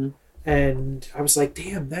 Mm-hmm. And I was like,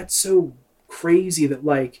 damn, that's so crazy that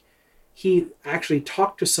like he actually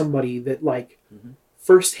talked to somebody that like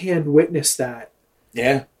firsthand witnessed that.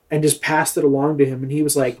 Yeah. And just passed it along to him. And he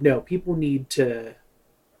was like, no, people need to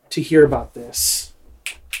hear about this.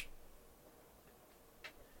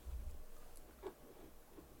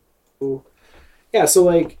 Yeah. So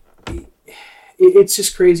like, it's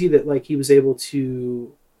just crazy that like he was able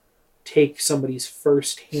to take somebody's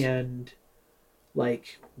firsthand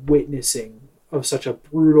like witnessing of such a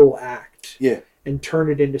brutal act, and turn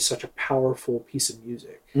it into such a powerful piece of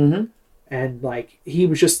music. Mm-hmm. And like he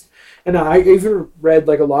was just, and I even read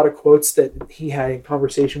like a lot of quotes that he had in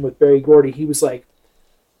conversation with Berry Gordy. He was like,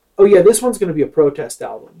 "Oh yeah, this one's going to be a protest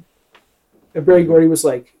album," and Berry Gordy was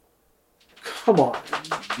like, "Come on,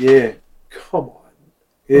 come on,"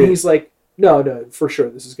 and he's like, No, for sure,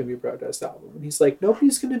 this is going to be a protest album. And he's like,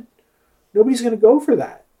 nobody's going to go for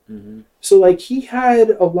that. Mm-hmm. So like he had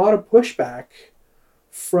a lot of pushback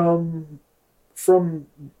from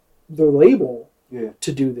the label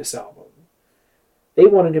to do this album. They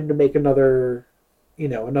wanted him to make another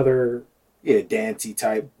dancey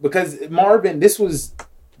type, because Marvin, this was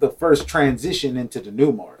the first transition into the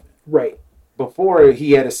new Marvin. Right. Before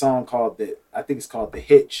he had a song called The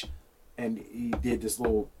Hitch, and he did this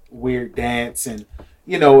little weird dance, and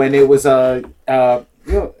and it was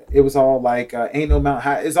it was all like Ain't No Mount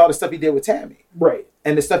High. It's all the stuff he did with Tammy, right?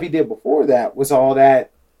 And the stuff he did before that was all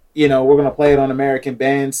that we're gonna play it on American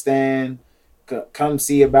Bandstand, Come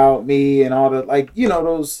See About Me, and all the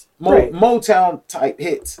those Motown type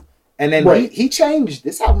hits. And then he changed.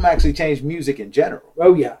 This album actually changed music in general.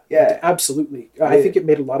 Oh yeah, yeah, absolutely. I think it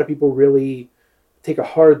made a lot of people really take a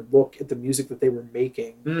hard look at the music that they were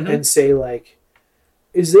making and say like,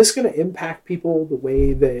 is this going to impact people the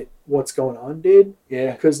way that What's Going On did?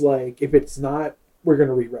 Yeah. Because, like, if it's not, we're going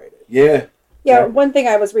to rewrite it. Yeah. Yeah, one thing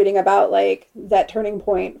I was reading about, like, that turning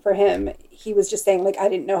point for him, he was just saying, like, I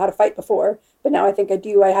didn't know how to fight before, but now I think I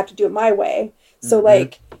do. I have to do it my way. So,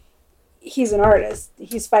 like, he's an artist.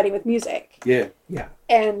 He's fighting with music. Yeah. Yeah.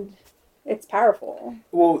 And it's powerful.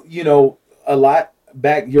 Well, a lot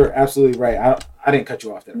back, you're absolutely right. I didn't cut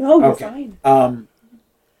you off there. No, you're fine.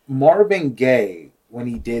 Marvin Gaye, when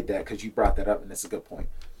he did that, because you brought that up, and that's a good point.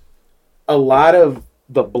 A lot of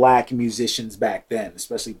the black musicians back then,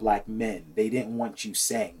 especially black men, they didn't want you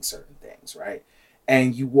saying certain things, right?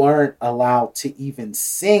 And you weren't allowed to even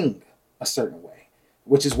sing a certain way,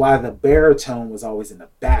 which is why the baritone was always in the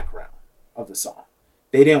background of the song.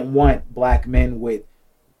 They didn't want black men with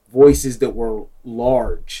voices that were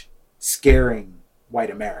large, scaring white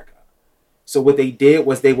America. So what they did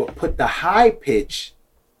was they would put the high pitch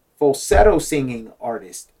falsetto singing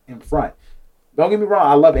artist in front. Don't get me wrong,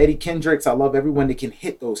 I love Eddie Kendricks. I love everyone that can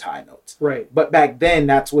hit those high notes. Right. But back then,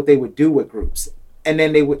 that's what they would do with groups. And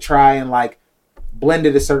then they would try and like blend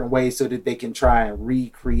it a certain way so that they can try and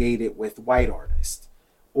recreate it with white artists.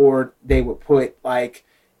 Or they would put like,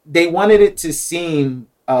 they wanted it to seem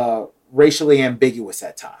racially ambiguous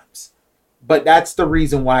at times. But that's the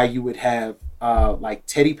reason why you would have like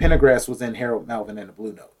Teddy Pendergrass was in Harold Melvin and the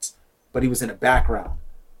Blue Notes, but he was in the background.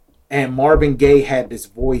 And Marvin Gaye had this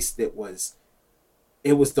voice that was,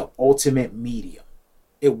 it was the ultimate medium.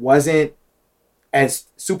 It wasn't as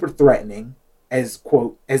super threatening as,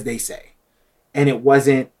 quote, as they say. And it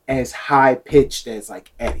wasn't as high pitched as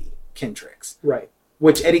like Eddie Kendricks. Right.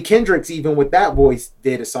 Which Eddie Kendricks, even with that voice,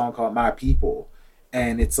 did a song called My People.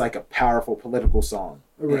 And it's like a powerful political song.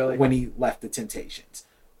 Really? When he left the Temptations.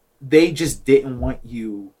 They just didn't want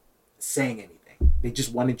you saying anything. They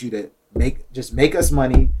just wanted you to make us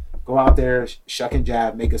money, go out there, shuck and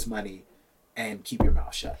jab, make us money, and keep your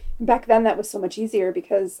mouth shut. Back then, that was so much easier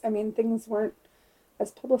because, I mean, things weren't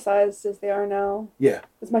as publicized as they are now. Yeah. It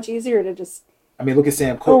was much easier to just... I mean, look at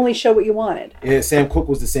Sam Cooke. Only show what you wanted. Yeah, Sam Cooke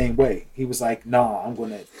was the same way. He was like, "Nah, I'm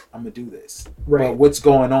gonna do this." Right. But what's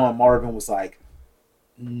going on? Marvin was like,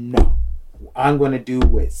 "No, I'm gonna do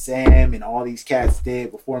what Sam and all these cats did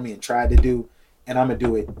before me and tried to do, and I'm gonna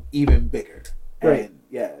do it even bigger." Right. And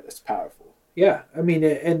yeah, that's powerful. Yeah, I mean,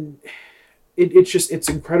 and it's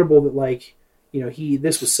incredible that like, you know,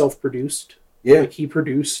 this was self-produced. Yeah. Like he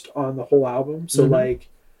produced on the whole album, so like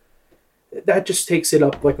that just takes it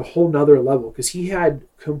up like a whole nother level because he had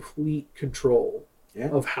complete control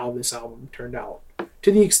of how this album turned out,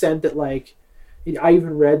 to the extent that like I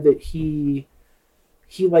even read that he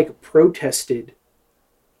like protested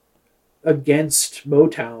against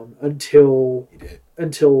Motown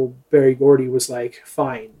until Berry Gordy was like,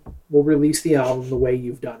 fine, we'll release the album the way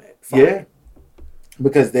you've done it. Fine. Yeah,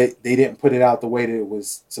 because they didn't put it out the way that it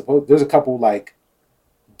was supposed. There's a couple like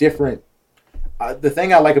different. The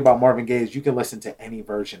thing I like about Marvin Gaye is you can listen to any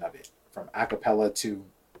version of it, from a cappella to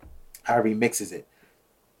however he mixes it,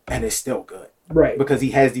 and it's still good. Right. Because he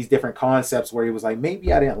has these different concepts where he was like,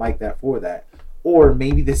 maybe I didn't like that for that. Or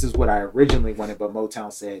maybe this is what I originally wanted, but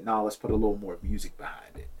Motown said, no, let's put a little more music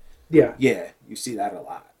behind it. Yeah. Yeah, you see that a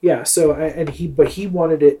lot. Yeah, so, but he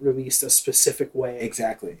wanted it released a specific way.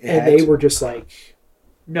 Exactly. And they were just like,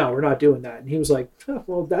 no, we're not doing that. And he was like, oh,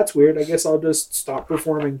 well, that's weird. I guess I'll just stop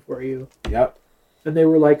performing for you. Yep. And they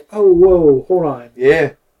were like, oh, whoa, hold on.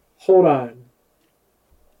 Yeah. Hold on.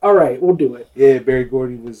 All right, we'll do it. Yeah, Berry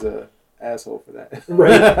Gordy was a asshole for that.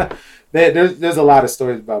 Right. There's a lot of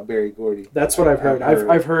stories about Berry Gordy. That's what I've heard.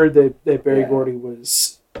 I've heard that Berry Gordy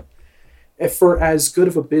was, for as good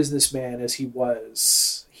of a businessman as he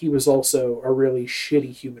was also a really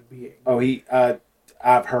shitty human being. Oh,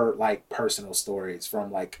 I've heard like personal stories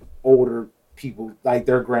from like older people, like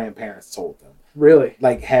their grandparents told them. Really?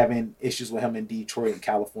 Like having issues with him in Detroit and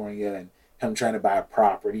California, and him trying to buy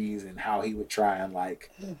properties, and how he would try and like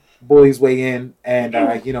bully his way in. And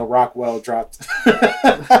Rockwell dropped.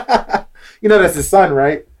 That's his son,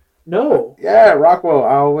 right? No. Yeah, Rockwell.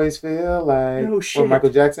 I always feel like shit.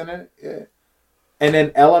 Michael Jackson in it. Yeah. And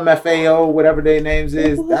then LMFAO, whatever their names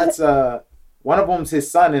is, that's one of them's his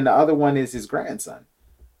son, and the other one is his grandson.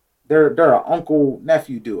 They're an uncle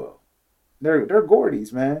nephew duo. They're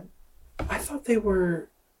Gordys, man. I thought they were.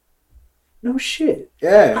 No shit.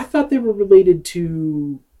 Yeah. I thought they were related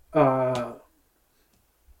to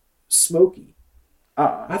Smokey.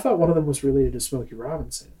 I thought one of them was related to Smokey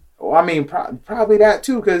Robinson. Well, I mean, probably that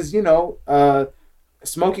too, because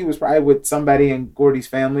Smokey was probably with somebody in Gordy's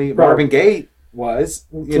family. Probably. Marvin Gaye was,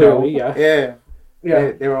 Clearly, yeah.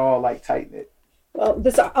 They were all like tight knit. Well,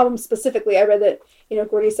 this album specifically, I read that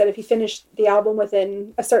Gordy said if he finished the album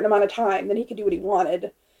within a certain amount of time, then he could do what he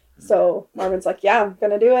wanted. So Marvin's like, yeah, I'm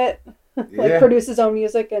gonna do it. Like produce his own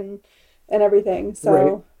music and everything.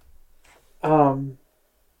 So, right.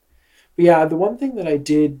 But yeah, the one thing that I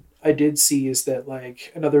did see is that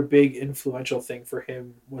like another big influential thing for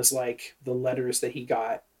him was like the letters that he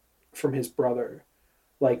got from his brother.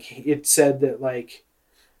 Like it said that like,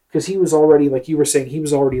 because he was already, like you were saying, he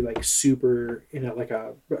was already like super in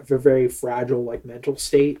a very fragile like mental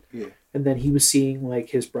state. Yeah. And then he was seeing like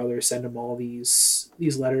his brother send him all these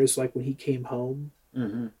letters like when he came home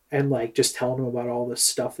Mm-hmm. And like just telling him about all the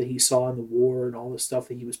stuff that he saw in the war and all the stuff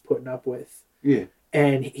that he was putting up with. Yeah.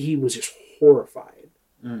 And he was just horrified.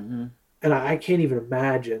 Mm-hmm. And I can't even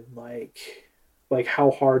imagine like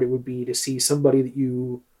how hard it would be to see somebody that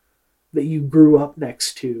you grew up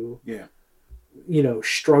next to, yeah, you know,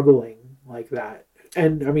 struggling like that.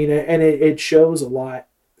 And I mean, and it shows a lot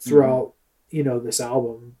throughout, mm-hmm. you know, this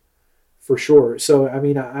album for sure. So I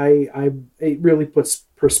mean, it really puts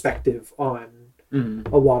perspective on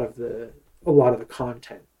mm-hmm. a lot of the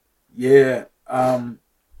content. Yeah,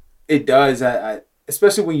 it does. I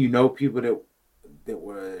especially when you know people that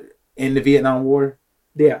were in the Vietnam War.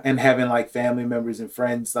 Yeah. And having like family members and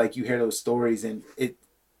friends, like you hear those stories and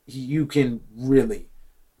you can really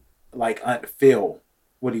like feel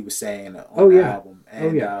what he was saying on the album.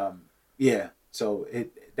 And yeah. So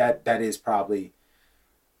that is probably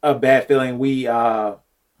a bad feeling.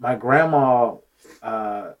 My grandma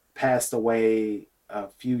passed away a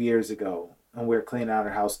few years ago and we were cleaning out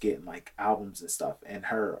her house getting like albums and stuff. And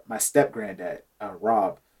my step granddad,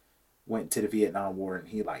 Rob, went to the Vietnam War and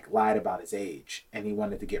he like lied about his age and he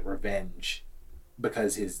wanted to get revenge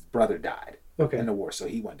because his brother died in the war. So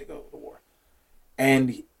he wanted to go to the war.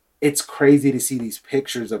 And it's crazy to see these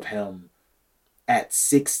pictures of him at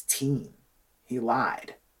 16. He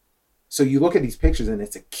lied. So you look at these pictures and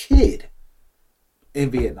it's a kid in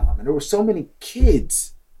Vietnam. And there were so many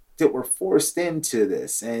kids that were forced into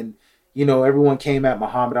this. And, you know, everyone came at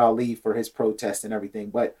Muhammad Ali for his protest and everything.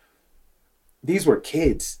 But these were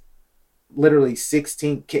kids. Literally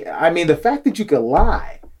 16 kids. I mean, the fact that you could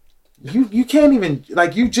lie, you can't even,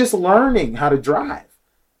 like, you just learning how to drive.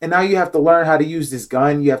 And now you have to learn how to use this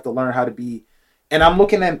gun. You have to learn how to be, and I'm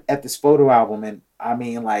looking at this photo album and I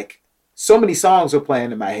mean, like, so many songs are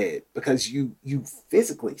playing in my head because you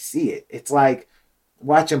physically see it. It's like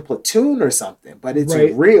watching Platoon or something, but it's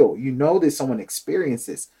real. You know that someone experienced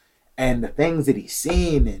this and the things that he's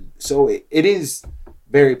seen. And so it is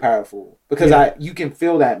very powerful because you can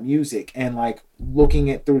feel that music and like looking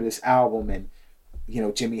it through this album and, you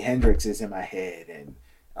know, Jimi Hendrix is in my head and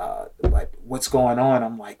like what's going on.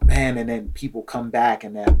 I'm like, man. And then people come back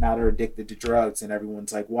and now they're addicted to drugs and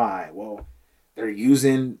everyone's like, why? Well, they're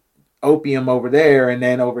using opium over there. And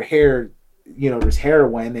then over here, you know, there's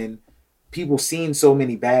heroin and people seen so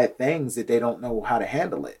many bad things that they don't know how to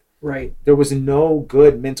handle it. Right. There was no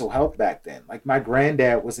good mental health back then. Like my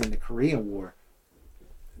granddad was in the Korean War.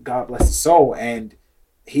 God bless his soul. And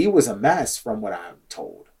he was a mess from what I'm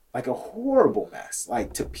told. Like a horrible mess,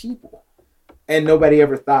 like to people. And nobody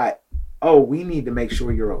ever thought, oh, we need to make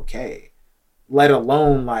sure you're okay. Let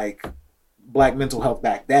alone like black mental health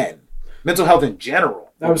back then. Mental health in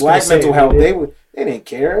general. Black mental health, they didn't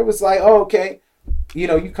care. It was like, oh, okay. You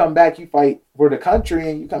know, you come back, you fight for the country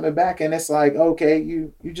and you coming back and it's like, okay,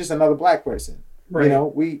 you just another black person. Right. You know,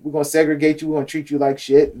 we're going to segregate you. We're going to treat you like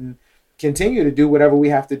shit and continue to do whatever we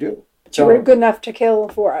have to do. You were good enough to kill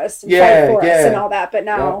for us and fight for us and all that, but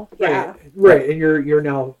now, right, and you're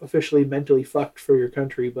now officially mentally fucked for your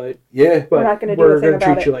country, but we're not going to do anything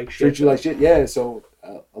about it. Treat you like shit. Treat you like shit, yeah. So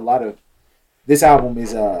a lot of this album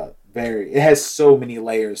is it has so many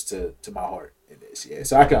layers to my heart in this,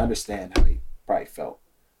 So I can understand how he probably felt,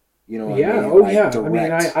 you know. What I mean? Direct. I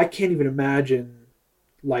mean, I can't even imagine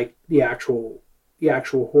like the actual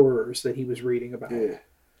horrors that he was reading about. Yeah.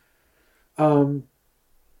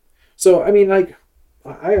 So, I mean, like,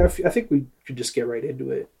 I think we should just get right into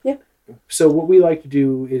it. Yeah. So what we like to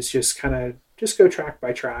do is just kind of just go track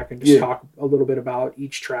by track and just talk a little bit about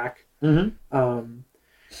each track. Mm-hmm.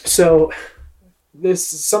 So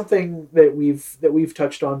this is something that we've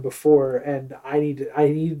touched on before, and I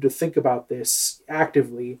needed to think about this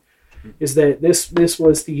actively, is that this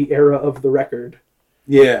was the era of the record.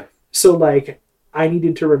 Yeah. So, like, I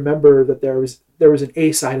needed to remember that there was an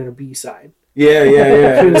A side and a B side.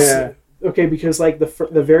 Yeah. Okay, because like the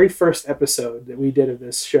very first episode that we did of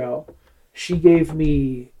this show, she gave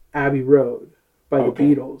me Abbey Road by the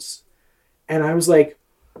Beatles, and I was like,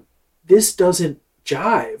 this doesn't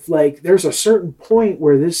jive. Like, there's a certain point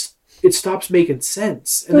where it stops making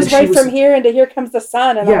sense. And it goes right from here into Here Comes the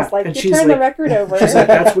Sun, and I was like, you turn the record over. She's like,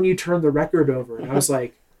 that's when you turn the record over, and I was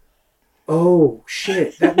like, oh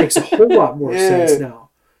shit, that makes a whole lot more sense now.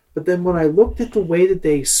 But then when I looked at the way that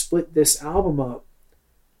they split this album up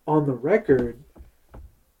on the record,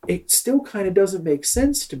 it still kind of doesn't make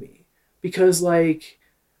sense to me. Because, like,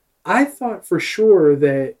 I thought for sure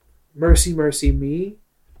that Mercy, Mercy Me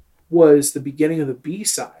was the beginning of the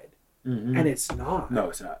B-side. Mm-hmm. And it's not. No,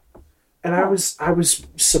 it's not. And I was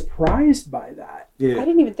surprised by that. Yeah. I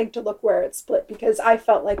didn't even think to look where it split because I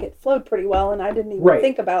felt like it flowed pretty well and I didn't even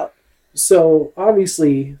think about So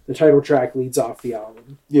obviously the title track leads off the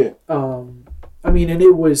album. Yeah. I mean, and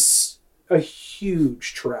it was a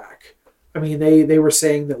huge track. I mean, they were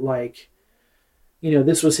saying that, like, you know,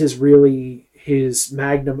 this was his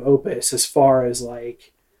magnum opus as far as,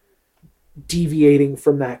 like, deviating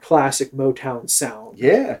from that classic Motown sound.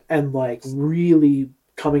 Yeah. And, like, really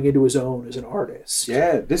coming into his own as an artist.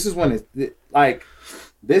 Yeah. This is when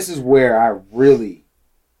this is where I really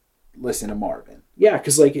listen to Marvin. Yeah,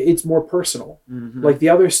 because, like, it's more personal. Mm-hmm. Like, the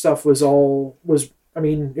other stuff it was all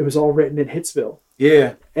written in Hitsville.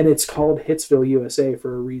 Yeah. And it's called Hitsville, USA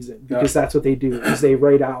for a reason. Because that's what they do. Is they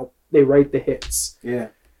write the hits. Yeah.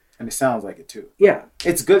 And it sounds like it too. Yeah.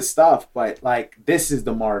 It's good stuff, but, like, this is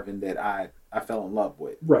the Marvin that I fell in love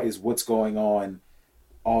with. Right. Is what's going on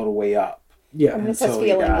all the way up. Yeah. And this has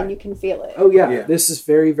feeling and you can feel it. Oh yeah. This is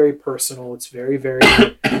very, very personal. It's very, very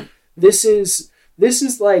this is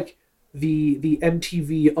like the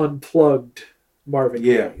MTV Unplugged Marvin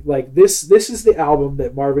Gaye. Like this is the album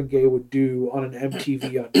that Marvin Gaye would do on an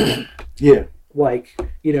MTV Unplugged. Yeah. Like,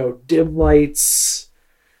 you know, dim lights,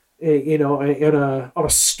 you know, on a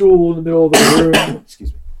stool in the middle of the room.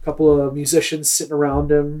 Excuse me. A couple of musicians sitting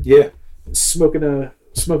around him. Yeah. Smoking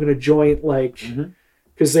a joint, like,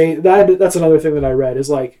 because that's another thing that I read is,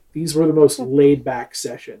 like, these were the most laid back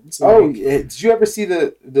sessions. Like, did you ever see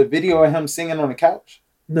the video of him singing on the couch?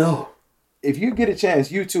 No. If you get a chance,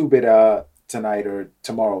 YouTube it tonight or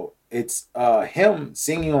tomorrow. It's him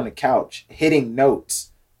singing on the couch, hitting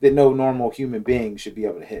notes that no normal human being should be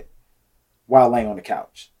able to hit while laying on the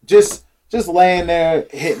couch. Just laying there,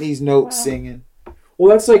 hitting these notes, singing. Well,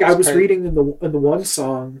 that's like I was crazy. Reading in the one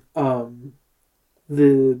song,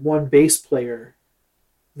 the one bass player,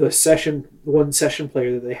 one session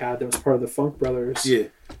player that they had that was part of the Funk Brothers,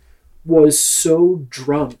 was so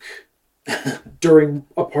drunk during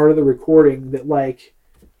a part of the recording that, like,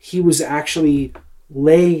 he was actually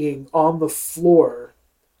laying on the floor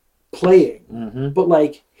playing, but,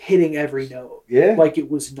 like, hitting every note, like it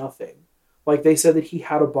was nothing. Like, they said that he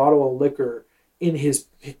had a bottle of liquor in his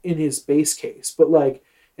bass case, but, like,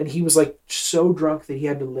 and he was, like, so drunk that he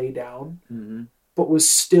had to lay down, but was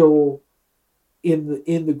still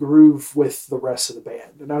in the groove with the rest of the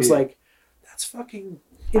band. And I was like, that's fucking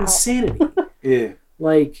insanity. Yeah.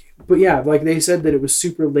 Like, but yeah, like, they said that it was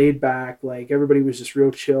super laid back. Like, everybody was just real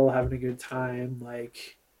chill, having a good time.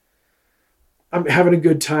 Like, I'm having a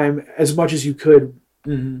good time as much as you could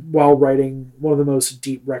while writing one of the most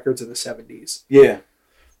deep records of the 70s. Yeah.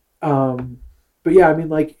 But yeah, I mean,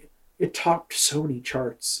 like, it topped so many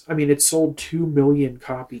charts. I mean, it sold 2 million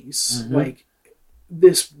copies. Like,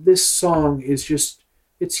 this song is just,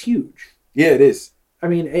 it's huge. Yeah, it is. I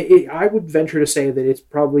mean, I would venture to say that it's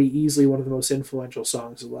probably easily one of the most influential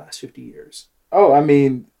songs of the last 50 years. Oh, I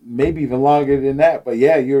mean, maybe even longer than that. But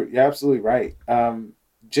yeah, you're absolutely right.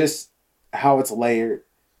 Just how it's layered,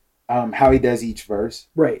 how he does each verse.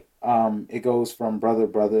 Right. It goes from brother,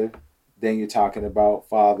 brother. Then you're talking about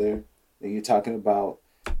father. Then you're talking about,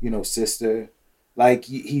 you know, sister. Like,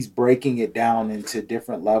 he's breaking it down into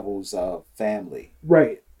different levels of family.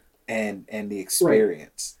 Right. And the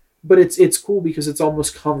experience. Right. But it's cool because it's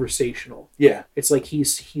almost conversational. Yeah. It's like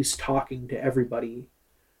he's talking to everybody.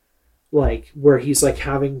 Like, where he's, like,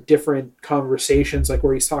 having different conversations, like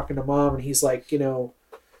where he's talking to mom and he's like, you know,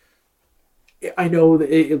 I know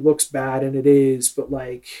that it looks bad and it is, but,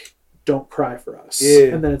 like, don't cry for us. Yeah.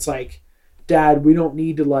 And then it's like, Dad, we don't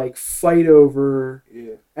need to, like, fight over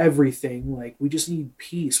everything. Like, we just need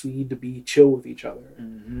peace. We need to be chill with each other.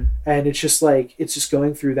 And it's just like, it's just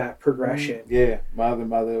going through that progression. Yeah.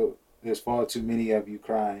 Mother, there's far too many of you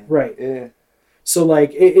crying. Right. Yeah. So,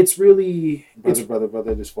 like, it's really... Brother,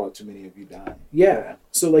 there's far too many of you dying. Yeah.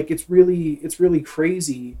 So, like, it's really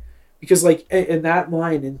crazy. Because, like, in that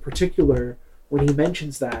line in particular, when he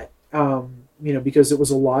mentions that, you know, because it was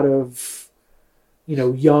a lot of, you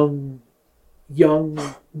know, young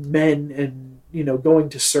men and, you know, going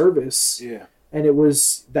to service. Yeah. And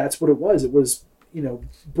that's what it was. It was, you know,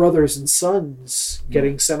 brothers and sons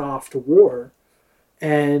getting sent off to war.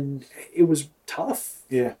 And it was tough.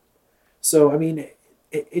 Yeah. So, I mean,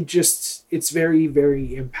 it's very, very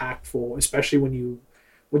impactful, especially when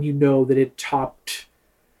you know that it topped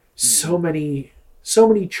so many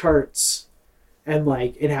charts, and,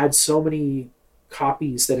 like, it had so many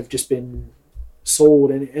copies that have just been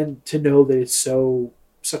sold, and to know that it's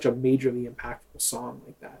such a majorly impactful song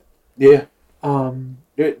like that. Yeah.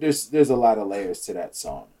 There's a lot of layers to that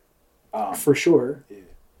song. For sure. Yeah.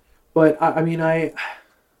 But I mean, I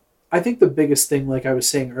think the biggest thing, like I was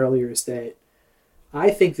saying earlier, is that I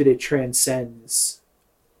think that it transcends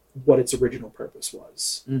what its original purpose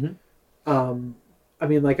was. I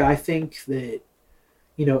mean, like, I think that,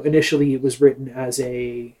 initially it was written as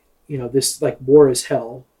a, this like war is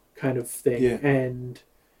hell kind of thing. Yeah.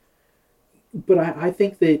 But I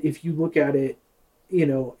think that if you look at it,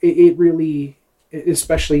 it really,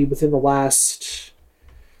 especially within the last,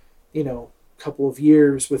 couple of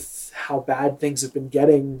years with how bad things have been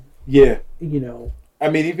getting. Yeah. I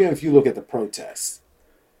mean, even if you look at the protests,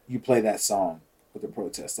 you play that song with the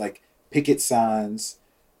protests, like picket signs,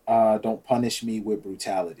 don't punish me with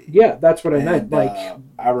brutality. Yeah, that's what I meant. Like,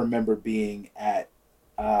 I remember being at,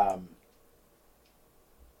 it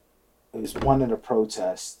was one of the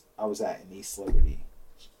protests I was at in East Liberty,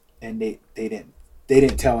 and they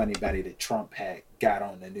didn't tell anybody that Trump had got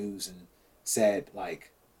on the news and said,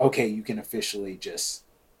 like, okay, you can officially just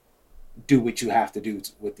do what you have to do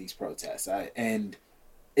with these protests. And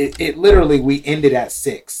it literally, we ended at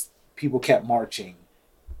 6. People kept marching.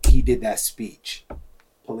 He did that speech.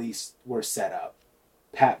 Police were set up.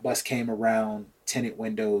 Pat bus came around, tinted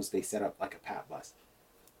windows. They set up like a Pat bus.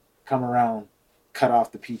 Come around, cut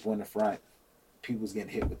off the people in the front. People was getting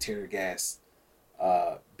hit with tear gas,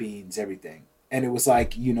 beans, everything. And it was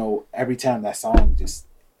like, every time that song just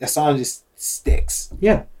sticks.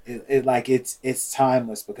 Yeah. It's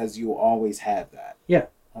timeless because you will always have that. Yeah.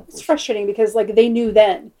 It's frustrating because like they knew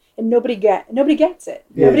then and nobody gets it.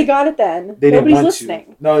 Yeah. Nobody got it then. Nobody's listening.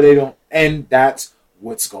 To. No, they don't. And that's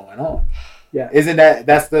what's going on. Yeah. Isn't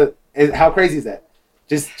how crazy is that?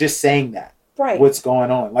 Just saying that. Right. What's going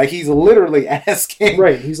on? Like he's literally asking.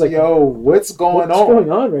 Right. He's like, yo, what's going on? What's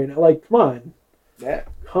going on right now? Like, come on. Yeah.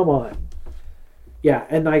 Come on. Yeah,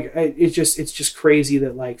 and like it's just crazy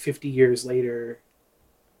that like 50 years later,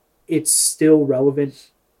 it's still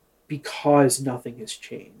relevant because nothing has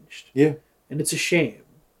changed. Yeah, and it's a shame,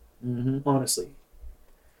 honestly.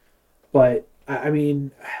 But I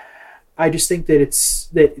mean, I just think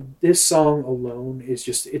that this song alone is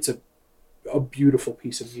it's a beautiful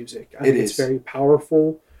piece of music. I think it's very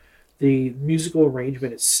powerful. The musical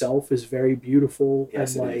arrangement itself is very beautiful,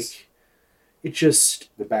 yes, and like. Is. It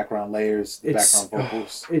just the background layers, the background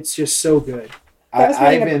vocals. It's just so good. I'm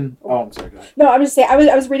sorry. Go ahead. No, I'm just saying.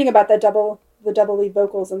 I was reading about the double lead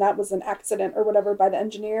vocals, and that was an accident or whatever by the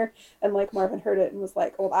engineer, and like Marvin heard it and was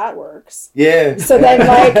like, "Well, that works." Yeah. So then,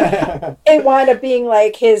 like, it wound up being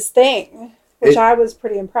like his thing, which I was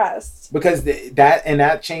pretty impressed because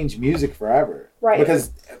that changed music forever. Right.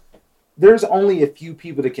 Because there's only a few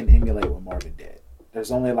people that can emulate what Marvin did.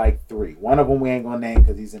 There's only like 3. One of them we ain't gonna name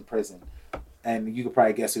because he's in prison. And you could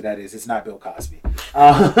probably guess who that is. It's not Bill Cosby.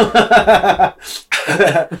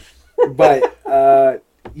 But,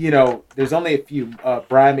 there's only a few.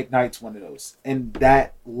 Brian McKnight's one of those. And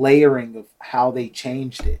that layering of how they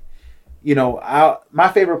changed it.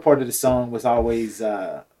 My favorite part of the song was always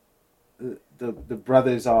the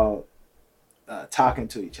brothers all talking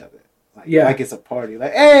to each other. Like it's a party.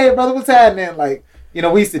 Like, hey, brother, what's happening? Like, we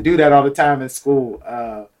used to do that all the time in school.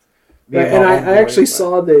 Right, and I actually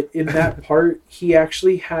saw that in that part, he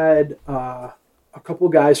actually had a couple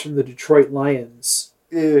guys from the Detroit Lions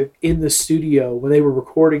in the studio when they were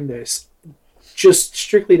recording this, just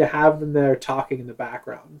strictly to have them there talking in the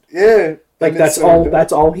background. Yeah, like that's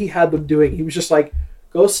all he had them doing. He was just like,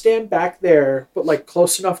 go stand back there, but like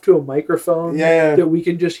close enough to a microphone that we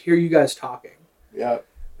can just hear you guys talking. Yeah,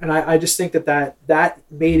 and I just think that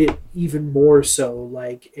made it even more so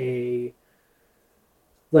like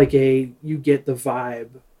you get the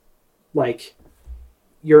vibe, like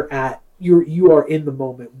you are in the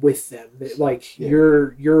moment with them. Like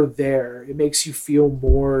you're there. It makes you feel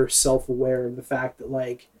more self-aware of the fact that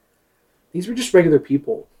like these were just regular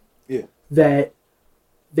people. Yeah. That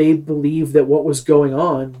they believe that what was going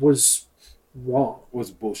on was wrong.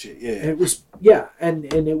 Was bullshit. Yeah. And it was and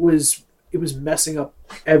it was messing up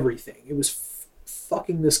everything. It was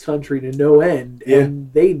fucking this country to no end,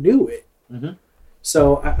 and they knew it. Mm-hmm.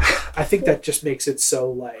 So I think that just makes it so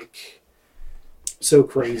like so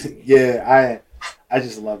crazy. Yeah, I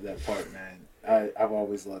just love that part, man. I've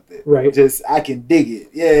always loved it. Right. Just I can dig it.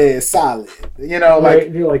 Yeah, it's solid.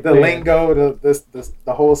 Like, like the lingo,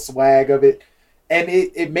 the whole swag of it, and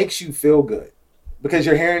it makes you feel good because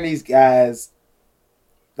you're hearing these guys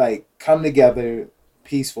like come together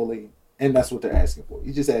peacefully, and that's what they're asking for.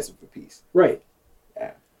 You just asking for peace. Right.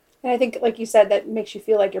 Yeah. And I think, like you said, that makes you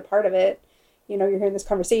feel like you're part of it. You're hearing this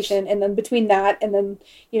conversation, and then between that and then,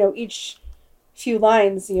 each few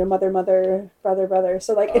lines, mother, mother, brother, brother.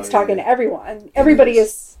 So, like, it's talking to everyone. Everybody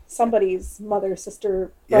is somebody's mother,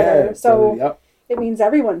 sister, brother. Yeah, so it means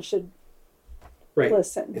everyone should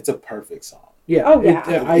listen. It's a perfect song. Yeah. Oh,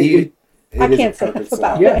 yeah. I can't say enough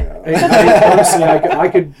about it.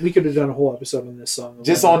 Honestly, we could have done a whole episode on this song alone.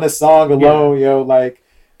 Just on the song alone, yo, like,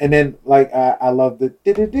 and then like I love the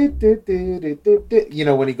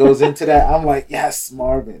when he goes into that, I'm like, yes,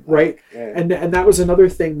 Marvin, like, right? Yeah. And that was another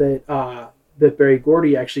thing that that Berry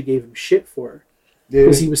Gordy actually gave him shit for,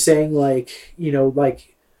 because he was saying like,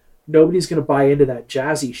 like nobody's gonna buy into that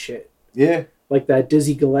jazzy shit, like that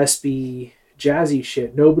Dizzy Gillespie jazzy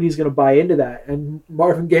shit. Nobody's gonna buy into that, and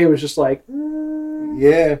Marvin Gaye was just like,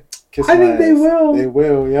 I think they will. They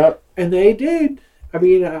will, yep. And they did. I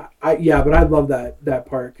mean, but I love that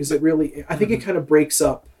part, because it really, I think it kind of breaks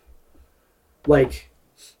up, like,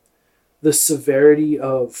 the severity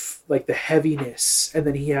of like the heaviness, and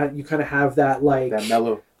then you kind of have that like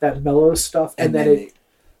that mellow stuff, and then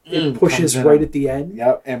it pushes right at the end.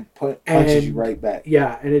 Yep, and punches you right back.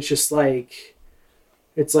 Yeah, and it's just like,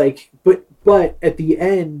 but at the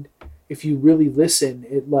end, if you really listen,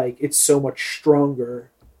 it's so much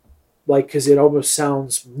stronger, like, because it almost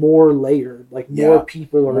sounds more layered, like more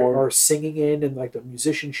people are singing in, and like the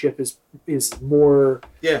musicianship is more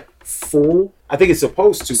full. I think it's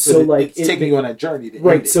supposed to, so like it's taking you on a journey,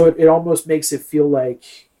 right? So it almost makes it feel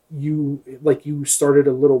like you started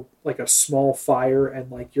a little, like a small fire, and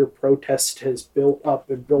like your protest has built up,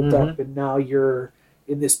 and now you're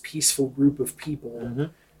in this peaceful group of people,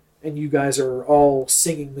 and you guys are all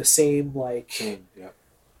singing the same, like.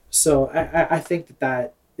 So I think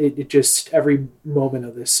that it just, every moment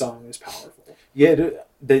of this song is powerful. Yeah,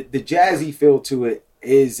 the jazzy feel to it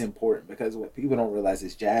is important, because what people don't realize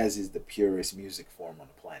is jazz is the purest music form on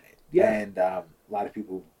the planet. Yeah. And a lot of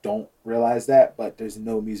people don't realize that, but there's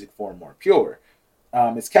no music form more pure.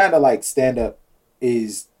 It's kind of like stand-up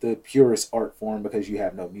is the purest art form, because you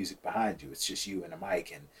have no music behind you. It's just you and a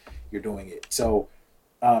mic, and you're doing it. So,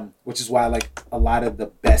 which is why like a lot of the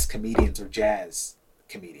best comedians are jazz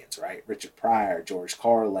comedians, right? Richard Pryor, George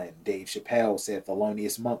Carlin, Dave Chappelle said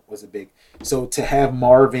Thelonious Monk was a big. So to have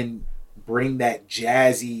Marvin bring that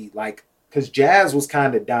jazzy, like, because jazz was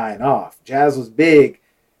kind of dying off. Jazz was big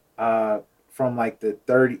from like the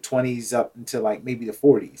 20s up until like maybe the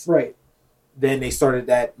 40s. Right. Then they started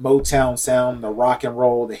that Motown sound, the rock and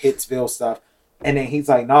roll, the Hitsville stuff. And then he's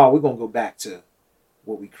like, no, we're going to go back to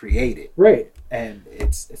what we created. Right. And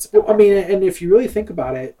it's I mean, and if you really think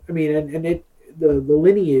about it, I mean, and it, the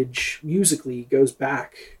lineage musically goes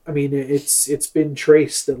back. I mean, it's been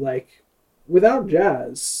traced that like without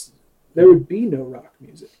jazz, there would be no rock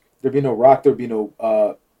music. There'd be no rock. There'd be no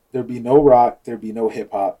rock. There'd be no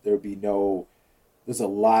hip hop. There's a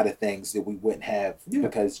lot of things that we wouldn't have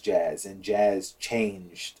because jazz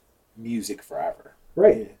changed music forever.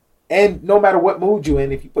 Right. Yeah. And no matter what mood you're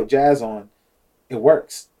in, if you put jazz on, it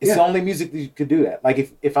works. It's the only music that you could do that.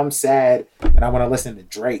 Like if I'm sad and I want to listen to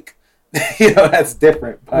Drake, that's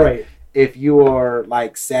different. But if you are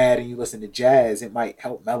like sad and you listen to jazz, it might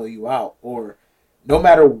help mellow you out. Or no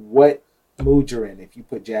matter what mood you're in, if you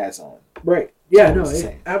put jazz on, right? Yeah, no,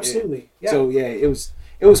 absolutely. Yeah. So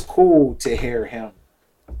it was cool to hear him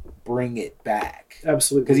bring it back.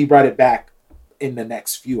 Absolutely, because he brought it back in the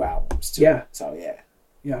next few albums too. Yeah. So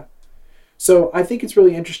yeah. So I think it's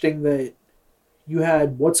really interesting that you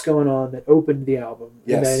had What's Going On that opened the album,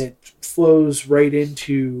 and then it flows right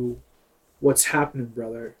into What's Happening,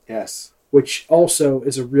 Brother. Yes. Which also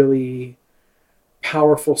is a really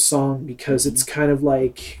powerful song, because it's kind of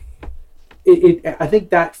like I think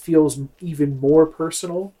that feels even more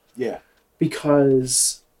personal. Yeah.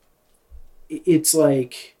 Because it's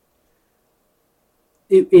like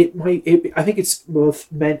I think it's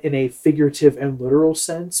both meant in a figurative and literal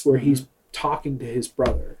sense, where he's talking to his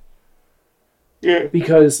brother. Yeah.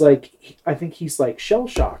 Because like I think he's like shell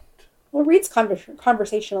shocked. Well, it reads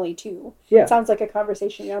conversationally too. Yeah. It sounds like a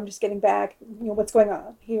conversation. I'm just getting back. What's going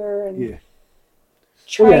on here, and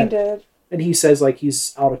trying to. And he says like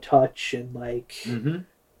he's out of touch, and like and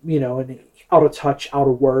out of touch, out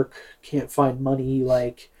of work, can't find money,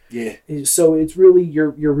 like So it's really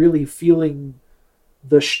you're really feeling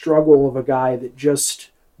the struggle of a guy that just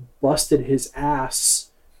busted his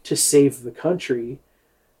ass to save the country,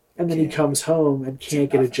 and then he comes home and can't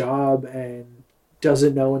get a job and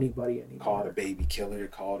doesn't know anybody anymore. Called a baby killer,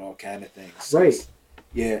 called all kind of things. Right.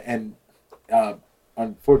 Yeah, and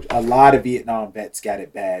unfortunately, a lot of Vietnam vets got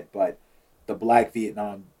it bad, but the black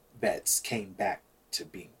Vietnam vets came back to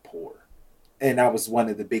being poor. And that was one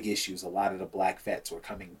of the big issues. A lot of the black vets were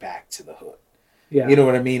coming back to the hood. Yeah. You know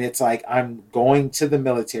what I mean? It's like, I'm going to the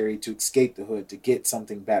military to escape the hood, to get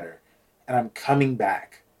something better. And I'm coming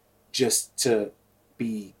back just to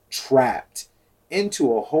be trapped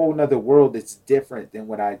into a whole nother world that's different than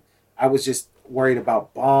what I was just worried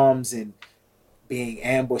about bombs and being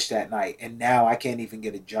ambushed at night, and now I can't even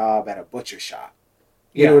get a job at a butcher shop.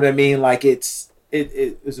 You know what I mean? Like it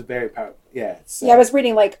was a very powerful. Yeah. I was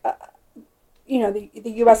reading like, the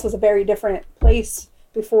U.S. was a very different place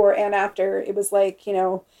before and after. It was like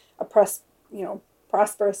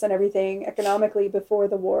prosperous and everything economically before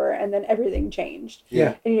the war, and then everything changed.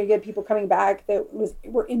 Yeah. And you get people coming back that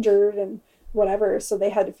were injured and whatever, so they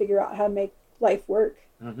had to figure out how to make life work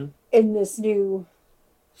in this new,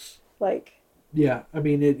 like. Yeah, I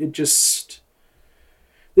mean, it just.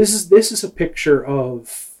 This is a picture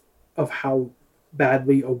of how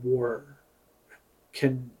badly a war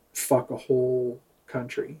can fuck a whole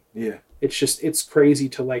country. Yeah. It's crazy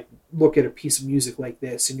to like look at a piece of music like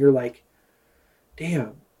this and you're like,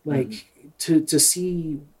 damn, like to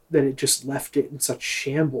see that it just left it in such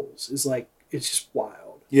shambles is like, it's just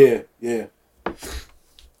wild. Yeah, yeah.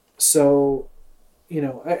 So,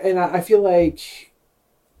 I feel like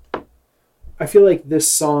this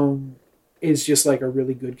song is just like a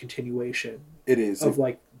really good continuation. It is of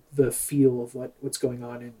like the feel of what's going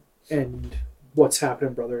on and what's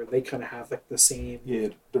happening, brother. They kind of have like the same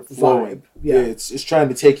they're flowing. Vibe. Yeah, it's trying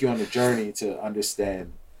to take you on a journey to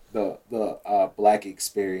understand the Black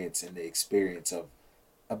experience and the experience of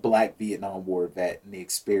a Black Vietnam War vet and the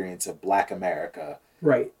experience of Black America,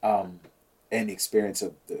 right? And the experience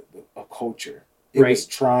of the culture. It was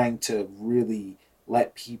trying to really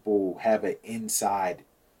let people have an inside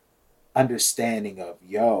understanding of,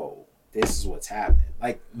 this is what's happening.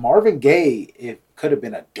 Like Marvin Gaye, it could have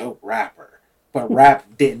been a dope rapper, but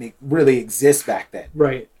rap didn't really exist back then.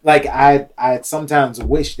 Right. Like I sometimes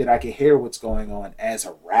wish that I could hear what's going on as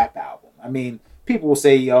a rap album. I mean, people will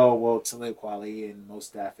say, Talib Kweli and Mos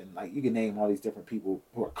Def, and like you can name all these different people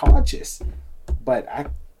who are conscious, but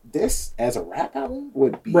this as a rap album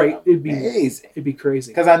would be amazing. It'd be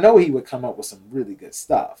crazy because I know he would come up with some really good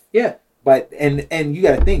stuff. Yeah. But and you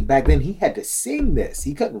got to think back then he had to sing this.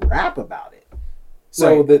 He couldn't rap about it.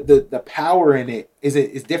 So the power in it is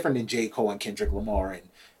different than J. Cole and Kendrick Lamar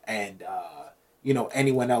and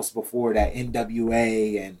anyone else before that,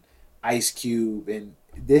 NWA and Ice Cube, and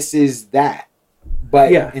this is that,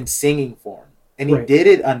 but in singing form. And he did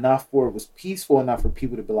it enough where it was peaceful enough for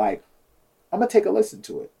people to be like, I'm gonna take a listen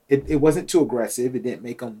to it. It wasn't too aggressive. It didn't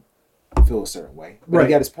make them feel a certain way, but he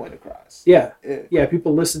got his point across. Yeah.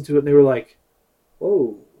 People listened to it and they were like,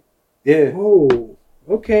 "Whoa, yeah, whoa,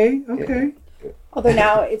 okay." Yeah. Although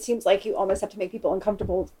now it seems like you almost have to make people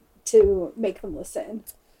uncomfortable to make them listen.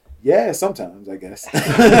 Yeah, sometimes I guess.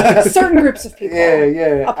 Certain groups of people.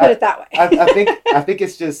 Yeah. I'll put it that way. I think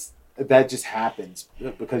it's just that just happens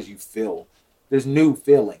because you feel there's new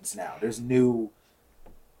feelings now. There's new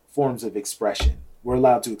forms of expression. We're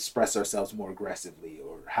allowed to express ourselves more aggressively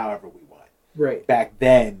or however we want. Right. Back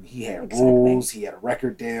then, he had rules. He had a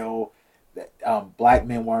record deal. That Black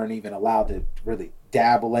men weren't even allowed to really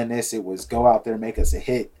dabble in this. It was go out there, make us a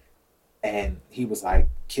hit. And he was like,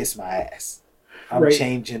 kiss my ass. I'm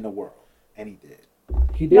changing the world. And he did.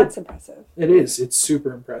 He did. That's impressive. It is. It's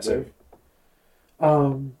super impressive.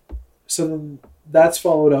 Right. So then that's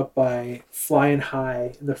followed up by Flying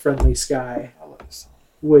High in the Friendly Sky. I love this song.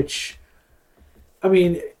 Which, I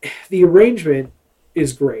mean, the arrangement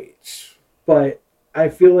is great, but I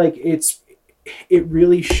feel like it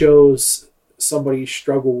really shows somebody's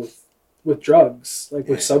struggle with drugs, like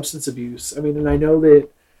with substance abuse. I mean, and I know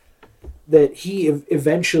that he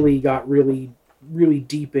eventually got really, really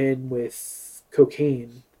deep in with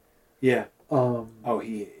cocaine. Yeah. He had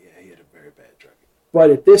a very bad drug.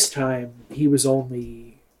 But at this time, he was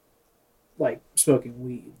only like smoking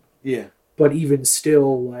weed. Yeah. But even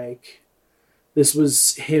still, like, this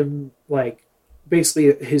was him, like,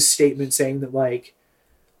 basically his statement saying that, like,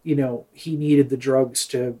 he needed the drugs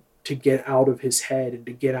to get out of his head and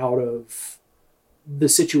to get out of the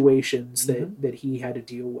situations that he had to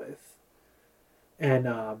deal with. And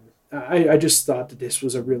I just thought that this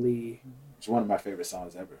was it's one of my favorite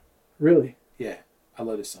songs ever. Really? Yeah, I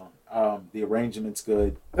love this song. The arrangement's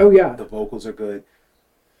good. Oh, yeah. The vocals are good.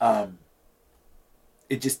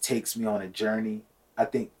 It just takes me on a journey. I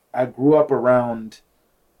think I grew up around...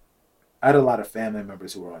 I had a lot of family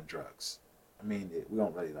members who were on drugs. I mean, we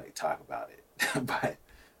don't really talk about it. But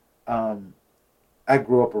I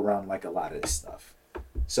grew up around a lot of this stuff.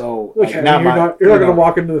 So you're not going to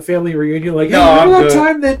walk into the family reunion like, no, hey, remember that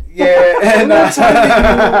time that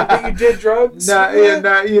that you did drugs?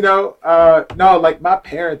 No, my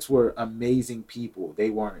parents were amazing people. They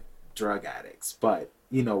weren't drug addicts, but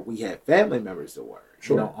we had family members that were,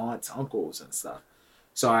 aunts, uncles, and stuff.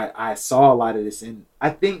 So I saw a lot of this, and I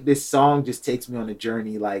think this song just takes me on a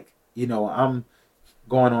journey. I'm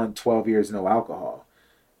going on 12 years no alcohol,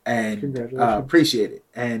 and appreciate it.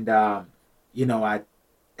 And you know, I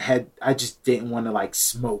just didn't want to like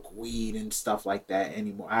smoke weed and stuff like that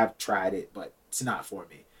anymore. I've tried it, but it's not for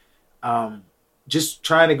me. Just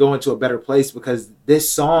trying to go into a better place, because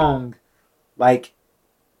this song, like,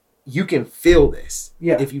 you can feel this.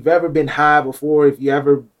 Yeah. If you've ever been high before, if you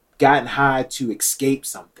ever gotten high to escape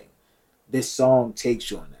something, this song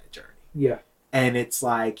takes you on that journey. Yeah. And it's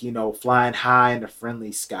like, you know, flying high in the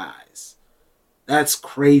friendly skies. That's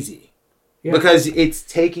crazy. Yeah. Because it's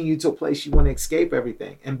taking you to a place you want to escape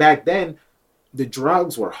everything. And back then, the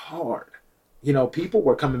drugs were hard. You know, people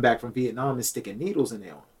were coming back from Vietnam and sticking needles in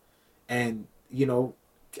their arm. And, you know,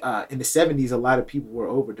 in the 70s, a lot of people were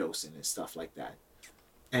overdosing and stuff like that.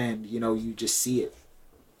 And, you know, you just see it.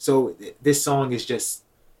 So this song is just,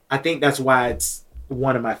 I think that's why it's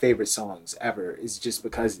one of my favorite songs ever, is just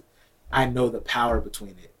because I know the power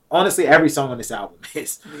between it. Honestly, every song on this album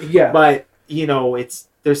is. Yeah. But, you know,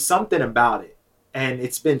 there's something about it. And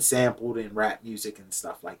it's been sampled in rap music and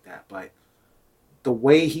stuff like that. But the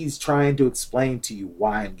way he's trying to explain to you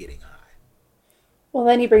why I'm getting high. Well,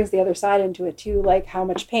 then he brings the other side into it too, like how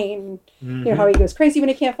much pain, you know, how he goes crazy when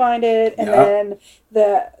he can't find it. And then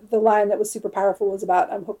the line that was super powerful was about,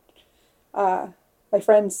 I'm hooked, my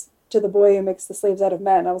friends to the boy who makes the slaves out of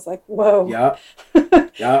men. I was like, whoa. Yeah.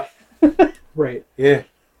 Yeah. Right. Yeah.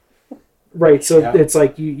 Right. So it's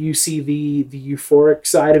like you see the euphoric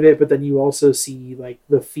side of it, but then you also see like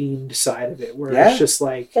the fiend side of it, where it's just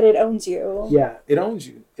like that it owns you. Yeah. It owns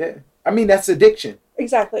you. Yeah. I mean, that's addiction.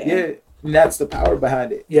 Exactly. Yeah. And that's the power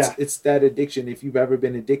behind it. Yeah. It's that addiction. If you've ever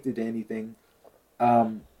been addicted to anything,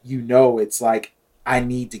 you know, it's like, I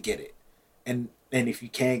need to get it. And if you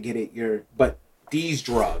can't get it, but these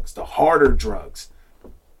drugs, the harder drugs,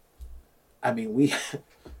 I mean, we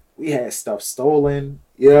had stuff stolen,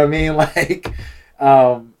 you know what I mean? Like,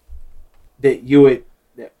 that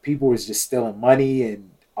people was just stealing money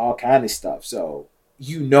and all kind of stuff. So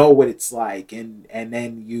you know what it's like. And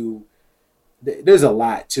then there's a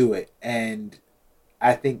lot to it. And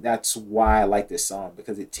I think that's why I like this song,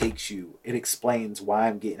 because it explains why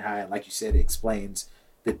I'm getting high. And like you said, it explains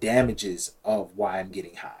the damages of why I'm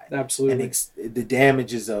getting high. Absolutely. And the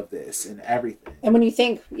damages of this and everything. And when you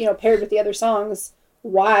think, you know, paired with the other songs,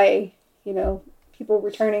 why, you know, people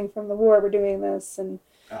returning from the war were doing this, and,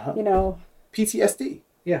 you know. PTSD.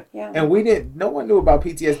 Yeah. And no one knew about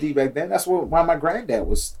PTSD back then. That's why my granddad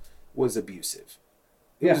was abusive.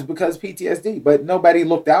 It was because PTSD, but nobody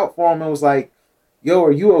looked out for him and was like, yo,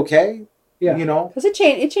 are you okay? Yeah. You know? Because it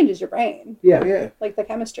changes your brain. Yeah. Yeah. Like the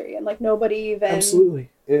chemistry, and like nobody even.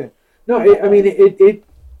 Absolutely. Yeah. No, I mean, it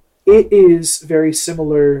is very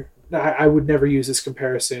similar. I would never use this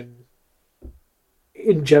comparison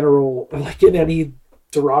in general, like in any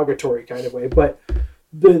derogatory kind of way, but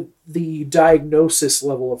the diagnosis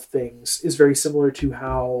level of things is very similar to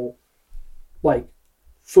how, like,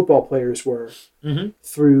 football players were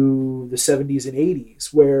through the 70s and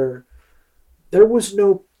 80s, where there was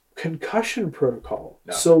no concussion protocol.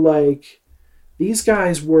 No. So, like, these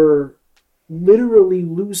guys were literally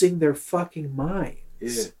losing their fucking minds.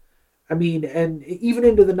 Yeah. I mean, and even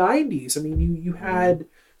into the 90s, I mean, you had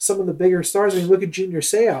some of the bigger stars. I mean, look at Junior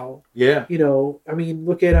Seau. Yeah. You know, I mean,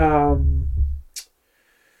 look at,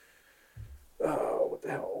 what the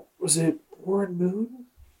hell? Was it Warren Moon?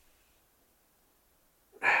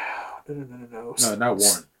 No. No, not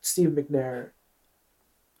Warren. Steve McNair.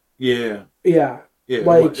 Yeah. Yeah. Yeah,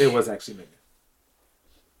 like, it was actually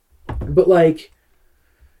McNair. But, like,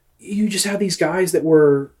 you just had these guys that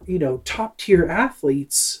were, you know, top tier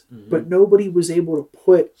athletes, but nobody was able to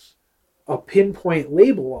put a pinpoint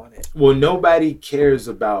label on it. Well, nobody cares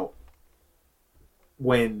about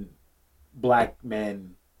when black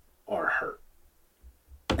men are hurt.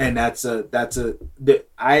 And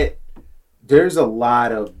there's a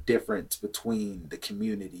lot of difference between the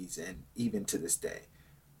communities, and even to this day.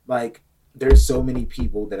 Like, there's so many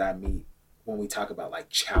people that I meet when we talk about, like,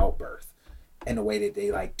 childbirth and the way that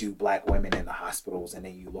they, like, do black women in the hospitals, and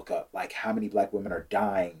then you look up, like, how many black women are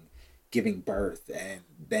dying giving birth, and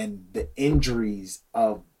then the injuries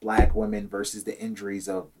of black women versus the injuries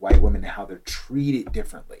of white women and how they're treated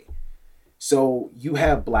differently. So you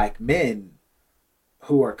have black men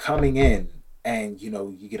who are coming in, and, you know,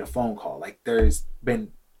 you get a phone call. Like, there's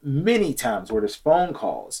been many times where there's phone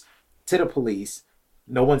calls to the police.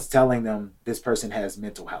 No one's telling them this person has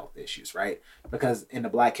mental health issues, right? Because in the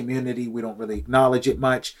black community, we don't really acknowledge it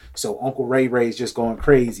much. So Uncle Ray Ray's just going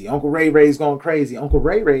crazy. Uncle Ray Ray's going crazy. Uncle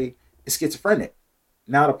Ray Ray is schizophrenic.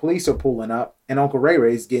 Now the police are pulling up, and Uncle Ray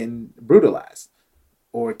Ray's getting brutalized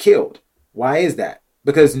or killed. Why is that?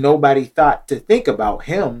 Because nobody thought to think about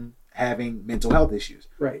him having mental health issues.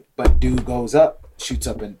 Right. But dude goes up, shoots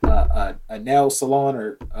up a nail salon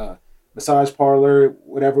or a massage parlor,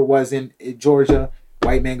 whatever it was in Georgia.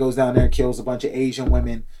 White man goes down there, kills a bunch of Asian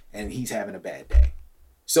women, and he's having a bad day.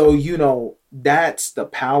 So, you know, that's the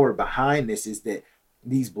power behind this, is that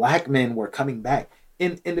these black men were coming back.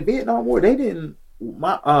 In the Vietnam War, they didn't,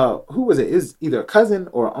 who was it? It was either a cousin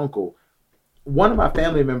or an uncle. One of my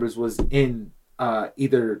family members was in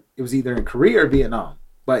either in Korea or Vietnam,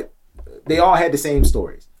 but they all had the same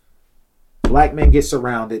stories. Black men get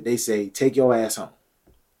surrounded. They say, take your ass home.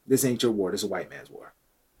 This ain't your war. This is a white man's war.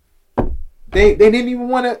 They didn't even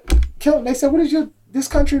want to kill him. They said, this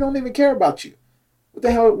country don't even care about you. What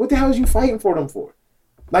the hell is you fighting for them for?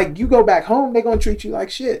 Like, you go back home, they're going to treat you like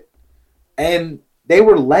shit. And they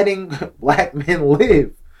were letting black men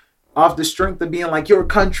live off the strength of being like, your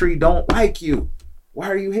country don't like you. Why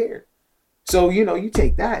are you here? So, you know, you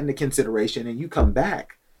take that into consideration and you come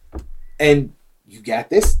back and you got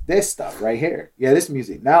this stuff right here. Yeah, this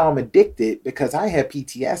music. Now I'm addicted because I have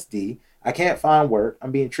PTSD. I can't find work.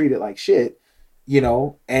 I'm being treated like shit, you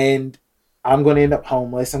know, and I'm going to end up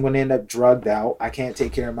homeless. I'm going to end up drugged out. I can't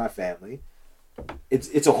take care of my family.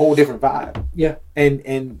 It's a whole different vibe. Yeah.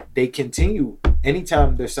 And they continue.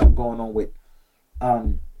 Anytime there's something going on with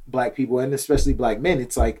black people, and especially black men,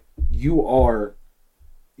 it's like, you are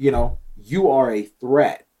a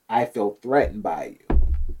threat. I feel threatened by you.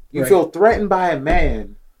 You feel threatened by a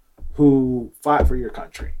man who fought for your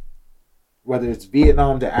country. Whether it's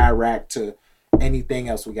Vietnam to Iraq to anything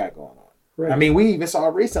else we got going on. Right. I mean, we even saw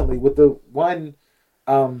recently with the one,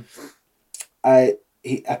 I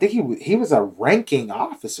think he was a ranking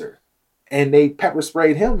officer, and they pepper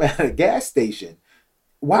sprayed him at a gas station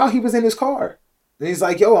while he was in his car. And he's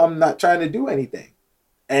like, yo, I'm not trying to do anything.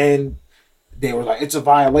 And they were like, it's a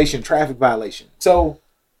violation, traffic violation. So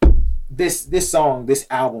this song, this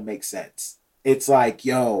album makes sense. It's like,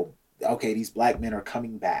 yo, okay, these black men are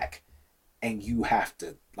coming back, and you have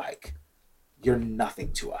to, like, you're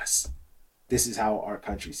nothing to us. This is how our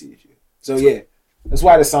country sees you. So yeah, that's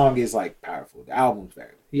why the song is like powerful. The album's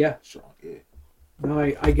very strong. Yeah. No,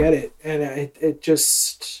 I get it, and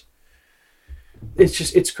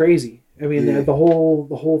it's crazy. I mean, the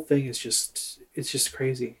whole thing is just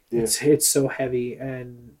crazy. Yeah. It's so heavy,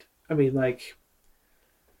 and I mean, like,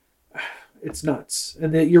 it's nuts.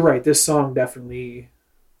 And you're right. This song definitely,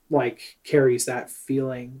 like, carries that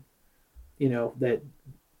feeling, you know, that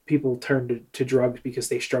people turn to drugs because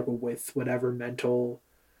they struggle with whatever mental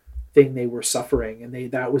thing they were suffering,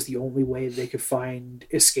 and that was the only way they could find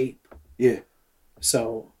escape. Yeah.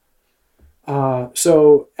 So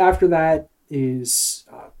after that is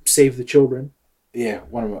Save the Children. Yeah,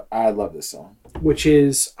 I love this song. Which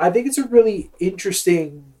is, I think it's a really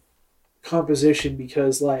interesting composition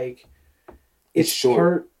because, like, it's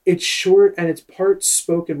short and it's part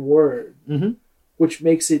spoken word. Mm-hmm. Which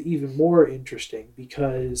makes it even more interesting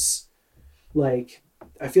because, like,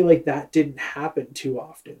 I feel like that didn't happen too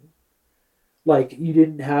often. Like, you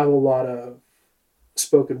didn't have a lot of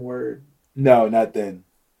spoken word. No, not then.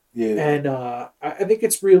 Yeah. And I think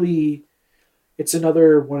it's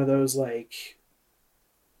another one of those, like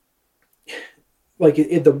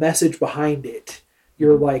the message behind it.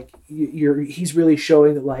 You're like, he's really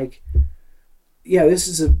showing that, like, yeah, this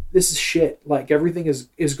is shit. Like, everything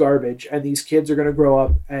is garbage, and these kids are going to grow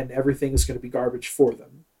up, and everything is going to be garbage for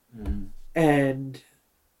them. Mm-hmm. And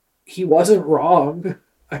he wasn't wrong.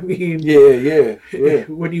 I mean, yeah.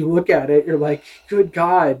 When you look at it, you're like, good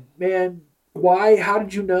God, man, why? How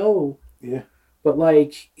did you know? Yeah. But,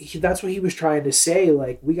 like, that's what he was trying to say.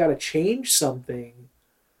 Like, we got to change something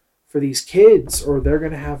for these kids, or they're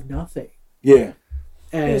going to have nothing. Yeah.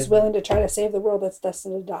 And he was willing to try to save the world that's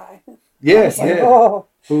destined to die. Yes, like, oh,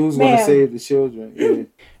 who's going to save the children? Yeah.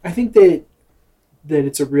 I think that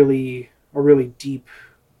it's a really deep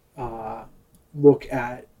look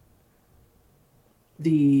at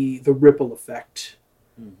the ripple effect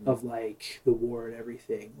of, like, the war and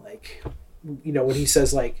everything. Like, you know, when he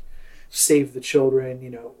says, like, save the children,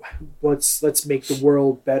 you know, let's make the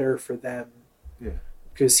world better for them. Yeah.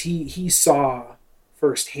 Because he saw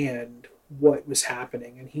firsthand what was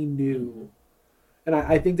happening, and he knew. And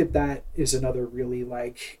I think that is another really,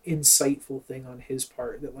 like, insightful thing on his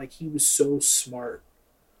part, that, like, he was so smart.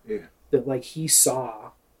 Yeah. That, like, he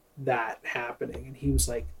saw that happening, and he was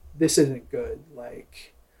like, this isn't good.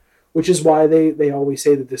 Like, which is why they always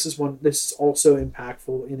say that this is also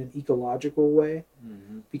impactful in an ecological way,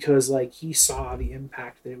 because, like, he saw the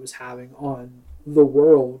impact that it was having on the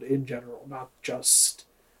world in general, not just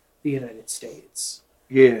the United States.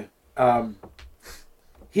 Yeah.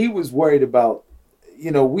 He was worried about,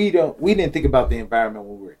 we didn't think about the environment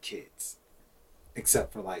when we were kids,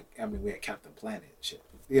 except for we had Captain Planet and shit.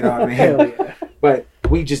 You know what I mean? Hell yeah. But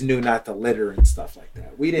we just knew not to litter and stuff like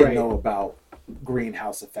that. We didn't know about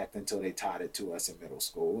greenhouse effect until they taught it to us in middle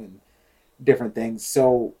school and different things.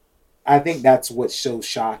 So I think that's what's so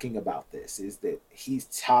shocking about this is that he's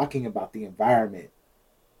talking about the environment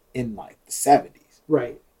in the 70s.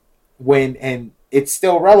 Right. And it's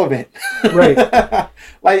still relevant. Right.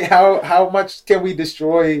 How much can we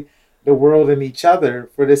destroy the world and each other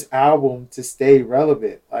for this album to stay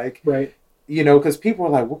relevant? Right. Because people are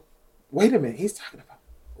like, well, wait a minute, he's talking about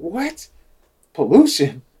what?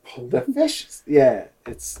 Pollution. The fishes. Yeah,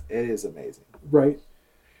 it is amazing. Right.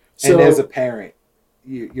 So, and as a parent,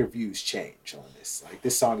 your views change on this.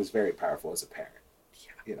 This song is very powerful as a parent.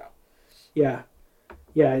 Yeah.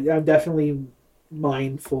 Yeah, I'm definitely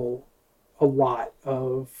mindful a lot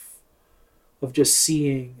of just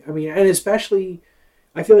seeing. I mean, and especially,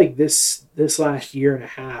 I feel like this last year and a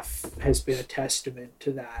half has been a testament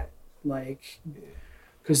to that.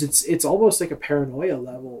 Because it's almost like a paranoia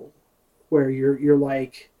level where you're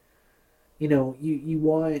like, you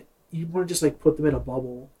want to just put them in a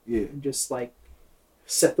bubble, and just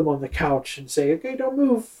set them on the couch and say, okay, don't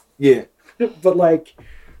move. Yeah. But that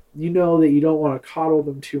you don't want to coddle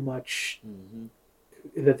them too much,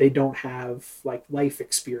 that they don't have life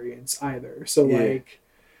experience either. So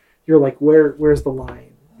you're where's the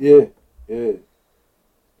line? Yeah. Yeah.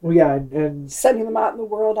 Well, yeah, and sending them out in the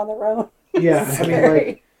world on their own. Yeah, I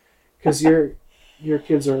mean, because your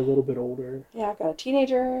kids are a little bit older. Yeah, I've got a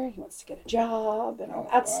teenager. He wants to get a job and all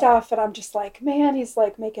that stuff, and I'm just man, he's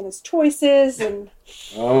making his choices, and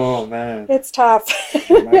oh man, it's tough.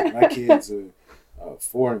 my kids are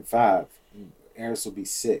 4 and 5. Eris will be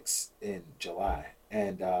 6 in July,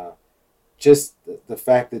 and just the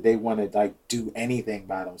fact that they want to do anything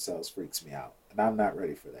by themselves freaks me out. And I'm not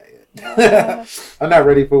ready for that yet. I'm not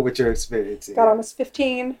ready for what you're experiencing. Got almost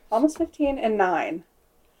 15 and 9.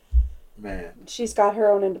 Man. She's got her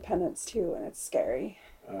own independence too, and it's scary.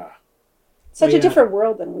 Such a different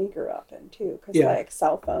world than we grew up in too, because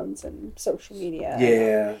cell phones and social media.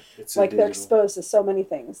 Yeah. It's they're exposed to so many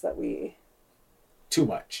things that we... Too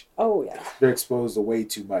much. Oh, yeah. They're exposed to way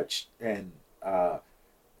too much. And,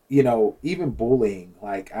 even bullying.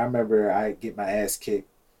 I remember I get my ass kicked,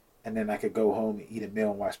 and then I could go home and eat a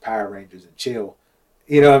meal and watch Power Rangers and chill.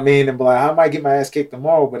 You know what I mean? And be like, I might get my ass kicked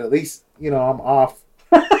tomorrow, but at least, I'm off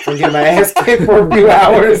from getting my ass kicked for a few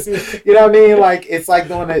hours. You know what I mean? It's like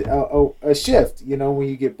doing a shift, when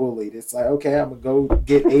you get bullied. It's okay, I'm going to go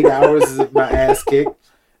get 8 hours of my ass kicked,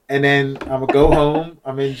 and then I'm going to go home.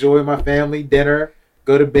 I'm going to enjoy my family, dinner,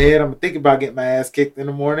 go to bed. I'm going to think about getting my ass kicked in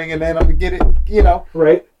the morning, and then I'm going to get it,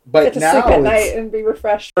 Right. But get to now sleep at night and be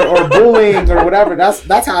refreshed. Or bullying or whatever.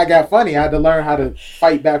 That's how I got funny. I had to learn how to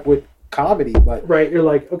fight back with comedy. But right, you're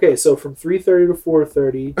okay, so from 3:30 to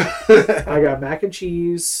 4:30, I got mac and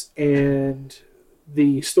cheese and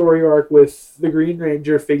the story arc with the Green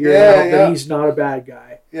Ranger figuring out that he's not a bad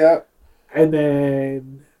guy. Yeah. And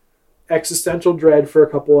then existential dread for a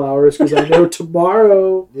couple hours because I know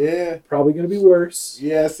tomorrow probably going to be worse.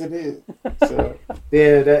 Yes, it is. So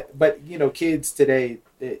but kids today,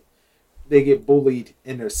 they get bullied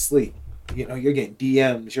in their sleep. You're getting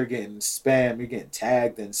DMs, you're getting spam, you're getting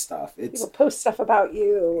tagged and stuff. People post stuff about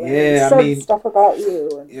you. And stuff about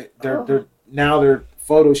you. And, they're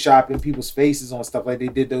photoshopping people's faces on stuff like they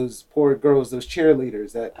did those poor girls, those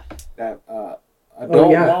cheerleaders that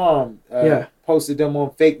adult mom posted them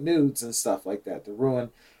on fake nudes and stuff like that to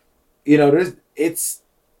ruin. It's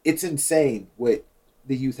insane what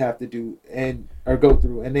the youth have to do or go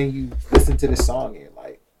through, and then you listen to this song and you're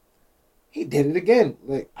like, he did it again.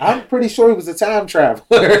 I'm pretty sure he was a time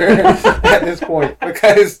traveler at this point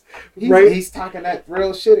because he's talking that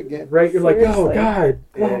real shit again. Right? You're Seriously.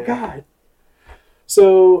 Oh God.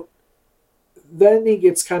 So then he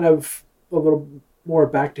gets kind of a little more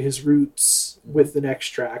back to his roots with the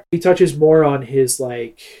next track. He touches more on his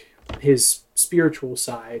spiritual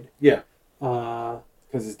side. Yeah. Because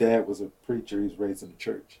his dad was a preacher. He was raised in the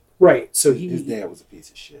church. Right. So his dad was a piece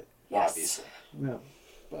of shit. Yes. Obviously. Yeah.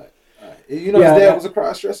 But his dad was a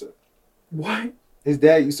cross-dresser. What? His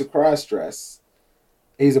dad used to cross-dress.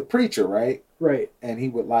 He's a preacher, right? Right. And he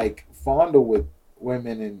would fondle with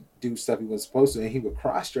women and do stuff he wasn't supposed to, and he would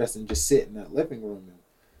cross-dress and just sit in the living room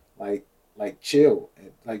and chill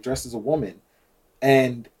and dress as a woman.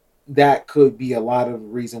 And that could be a lot of the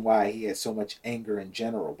reason why he had so much anger in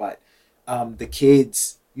general. But the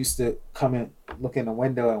kids used to come and look in the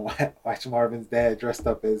window and watch Marvin's dad dressed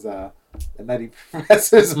up as the Nutty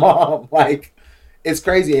Professor's mom. It's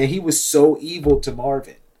crazy. And he was so evil to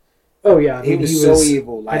Marvin. Oh yeah, he was so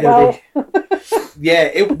evil. Like,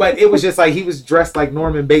 but it was just like he was dressed like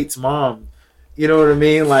Norman Bates' mom. You know what I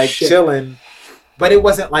mean? Like chilling, but it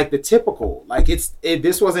wasn't like the typical. Like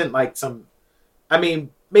this wasn't like some. I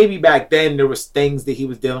mean, maybe back then there was things that he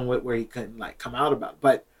was dealing with where he couldn't like come out about,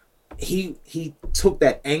 but he took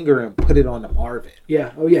that anger and put it on to Marvin.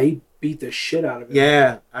 Yeah. Oh yeah, he beat the shit out of him.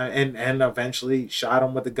 Yeah, and eventually shot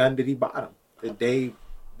him with the gun that he bought him the day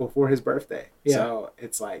before his birthday. Yeah. So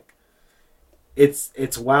it's like,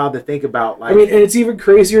 it's wild to think about. Like, I mean, and it's even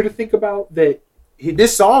crazier to think about that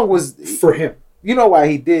this song was for him. You know why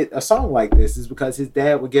he did a song like this is because his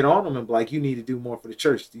dad would get on him and be like, "You need to do more for the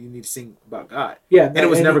church. You need to sing about God." Yeah, and it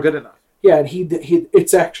was never good enough. Yeah, and he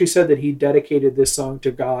it's actually said that he dedicated this song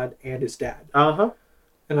to God and his dad. Uh-huh.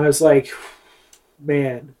 And I was like,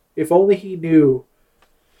 man, if only he knew.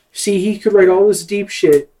 See, he could write all this deep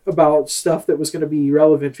shit about stuff that was going to be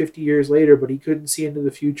relevant 50 years later, but he couldn't see into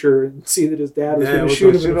the future and see that his dad was going to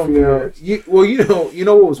shoot him in a few years. You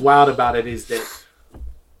know what was wild about it is that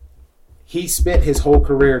he spent his whole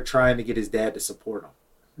career trying to get his dad to support him.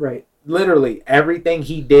 Right. Literally, everything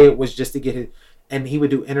he did was just to get his... And he would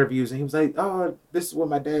do interviews, and he was like, "Oh, this is what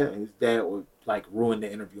my dad..." And his dad would, like, ruin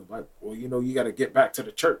the interview. Like, well, you got to get back to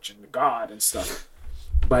the church and the God and stuff.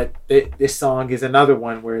 But this song is another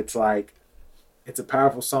one where it's like, it's a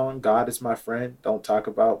powerful song. God is my friend. Don't talk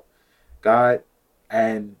about God.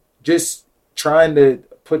 And just trying to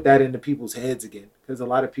put that into people's heads again. Because a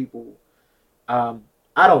lot of people...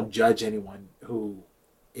 I don't judge anyone who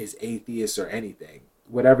is atheist or anything.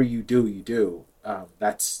 Whatever you do, you do.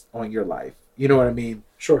 That's on your life. You know what I mean?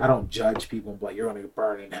 Sure. I don't judge people and be like, you're going to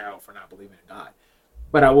burn in hell for not believing in God.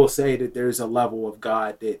 But I will say that there's a level of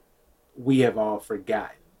God that we have all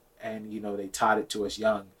forgotten. And, they taught it to us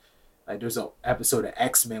young. Like, there's an episode of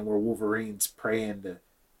X-Men where Wolverine's praying to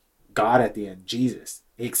God at the end, Jesus.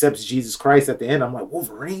 He accepts Jesus Christ at the end. I'm like,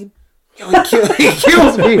 Wolverine? Yo, he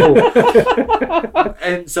kills people.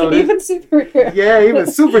 And so even superheroes. Yeah, even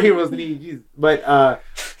superheroes need Jesus. But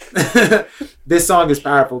this song is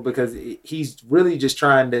powerful because he's really just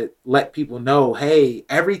trying to let people know, hey,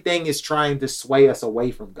 everything is trying to sway us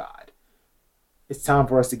away from God. It's time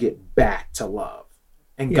for us to get back to love.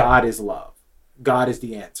 And God is love. God is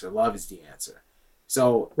the answer. Love is the answer.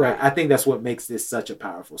 So I think that's what makes this such a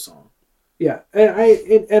powerful song. Yeah,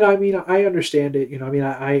 and I mean, I understand it.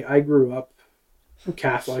 I grew up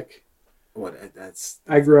Catholic.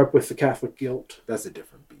 I grew up with the Catholic guilt. That's a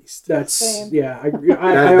different beast. That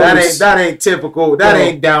ain't typical. That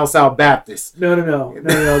ain't down South Baptist. No.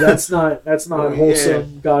 That's not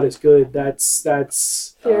wholesome. Yeah. God is good. That's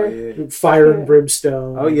fire and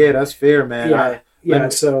brimstone. Oh yeah, that's fair, man. Let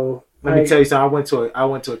me tell you something. I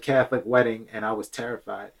went to a Catholic wedding and I was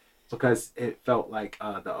terrified because it felt like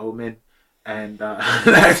The Omen. And all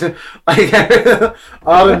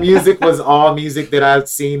the music was all music that I've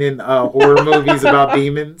seen in horror movies about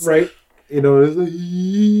demons. Right. It's like,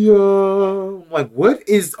 I'm like,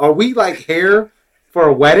 are we like here for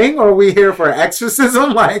a wedding or are we here for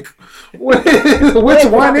exorcism? Like, which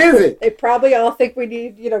one is it? They probably all think we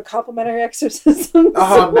need, complimentary exorcisms.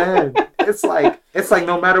 Oh man. It's like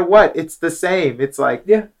no matter what, it's the same. It's like,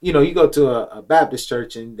 you go to a Baptist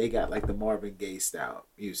church and they got like the Marvin Gaye style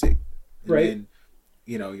music. And then,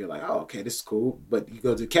 you're like, oh, okay, this is cool. But you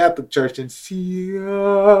go to Catholic church and see...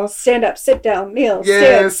 stand up, sit down, kneel,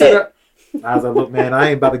 sit up. I was like, look, man, I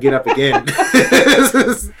ain't about to get up again.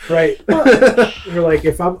 Right. You're like,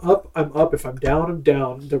 if I'm up, I'm up. If I'm down, I'm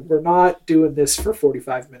down. We're not doing this for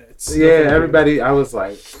 45 minutes. Yeah, everybody, I was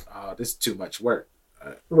like, oh, this is too much work.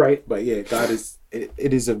 Right. But yeah, God is... It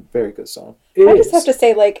is a very good song. I just have to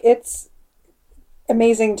say, it's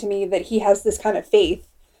amazing to me that he has this kind of faith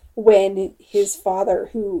when his father,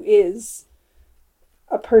 who is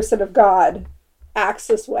a person of God, acts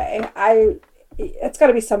this way. It's got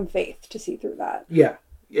to be some faith to see through that. Yeah.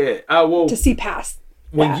 To see past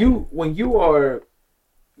when you are,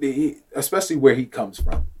 especially where he comes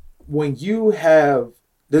from, when you have,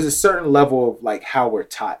 there's a certain level of like how we're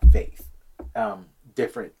taught faith,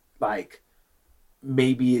 different, like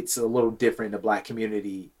maybe it's a little different in the Black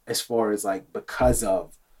community as far as like because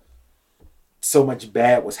of so much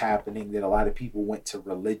bad was happening that a lot of people went to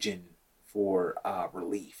religion for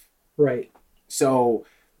relief. Right. So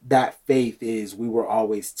that faith is, we were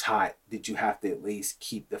always taught that you have to at least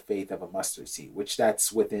keep the faith of a mustard seed, which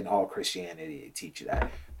that's within all Christianity, they teach you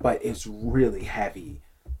that. But it's really heavy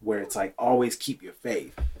where it's like, always keep your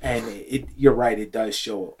faith. And you're right, it does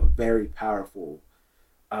show a very powerful,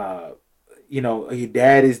 your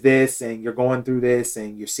dad is this and you're going through this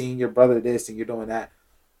and you're seeing your brother this and you're doing that.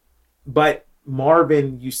 But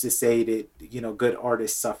Marvin used to say that, you know, good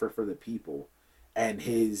artists suffer for the people. And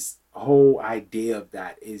his whole idea of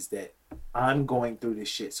that is that I'm going through this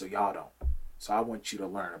shit so y'all don't. So I want you to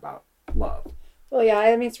learn about love. Well, yeah,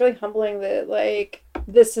 I mean, it's really humbling that, like,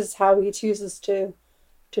 this is how he chooses to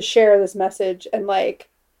share this message, and, like,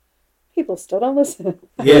 people still don't listen.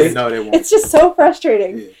 Yeah, no, they won't. It's just so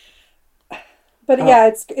frustrating. Yeah. But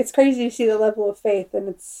yeah, it's crazy to see the level of faith, and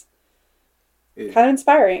it's kind of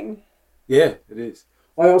inspiring. Yeah, it is.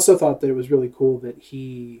 Well, I also thought that it was really cool that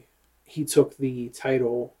he took the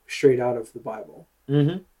title straight out of the Bible.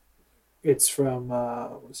 Mm-hmm. It's from,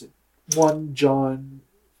 what was it, 1 John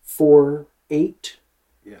 4:8.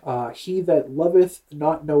 Yeah. He that loveth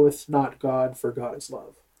not knoweth not God, for God is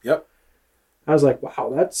love. Yep. I was like,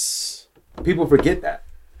 wow, that's... People forget that.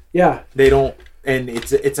 Yeah. They don't, and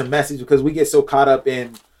it's a message because we get so caught up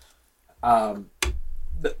in...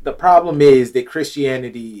 The problem is that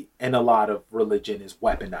Christianity and a lot of religion is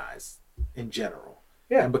weaponized in general.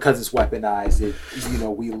 Yeah. And because it's weaponized,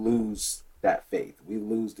 we lose that faith. We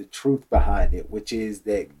lose the truth behind it, which is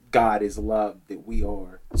that God is love, that we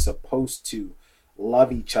are supposed to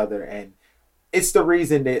love each other. And it's the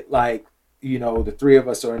reason that, like, you know, the three of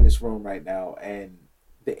us are in this room right now and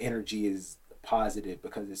the energy is positive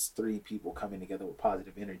because it's three people coming together with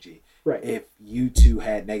positive energy. Right. If you two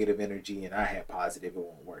had negative energy and I had positive, it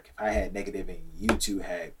won't work. If I had negative and you two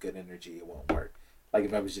had good energy, it won't work. Like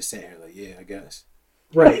if I was just saying here, like, yeah, I guess.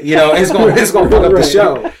 Right. You know, it's gonna fuck up the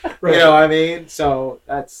show. Right. You know what I mean? So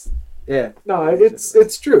that's No,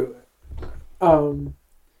 it's true.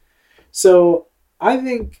 So I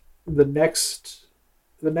think the next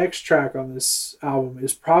track on this album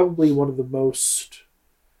is probably one of the most,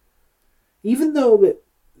 even though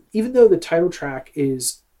the title track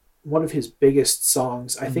is one of his biggest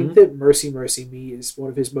songs, I think that Mercy Mercy Me is one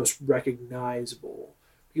of his most recognizable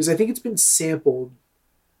because I think it's been sampled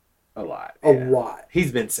a lot.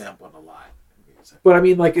 He's been sampling a lot. But I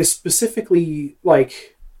mean, like, it's specifically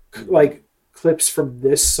like clips from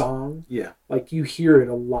this song. Yeah. Like, you hear it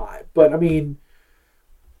a lot. But I mean,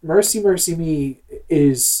 Mercy Mercy Me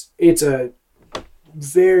it's a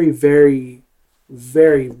very, very,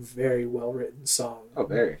 very, very well written song. Oh,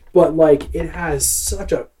 very. But like, it has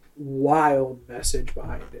such a wild message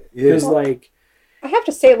behind it. Yeah. Because like, I have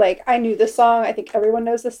to say, like, I knew this song. I think everyone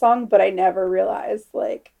knows this song, but I never realized,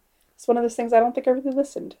 like, it's one of those things I don't think I really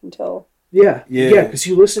listened until. Yeah, because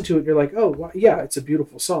you listen to it and you're like, oh, well, yeah, it's a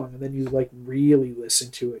beautiful song. And then you, like, really listen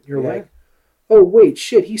to it and you're like, oh, wait,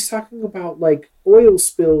 shit, he's talking about, like, oil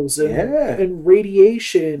spills and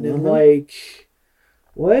radiation and, like,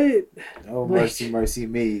 what? Oh, like, mercy, mercy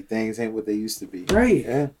me. Things ain't what they used to be. Right.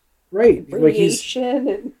 Yeah. Right. Radiation.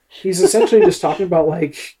 Like he's essentially just talking about,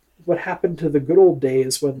 like, what happened to the good old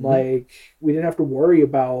days when, like, we didn't have to worry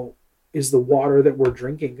about, is the water that we're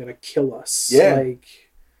drinking going to kill us? Yeah. Like...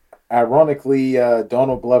 Ironically,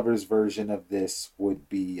 Donald Glover's version of this would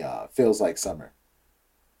be Feels Like Summer.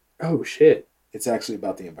 Oh, shit. It's actually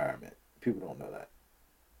about the environment. People don't know that.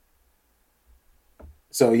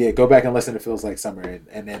 So, yeah, go back and listen to Feels Like Summer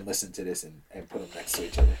and then listen to this and put them next to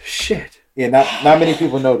each other. Shit. Yeah, not many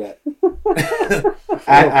people know that.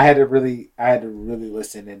 I had to really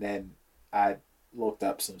listen, and then I looked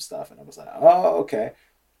up some stuff, and I was like, oh, okay.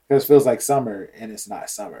 Because it feels like summer, and it's not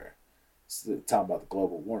summer. It's talking about the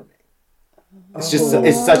global warming. It's just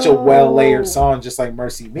it's such a well layered song, just like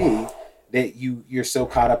Mercy Me, that you're so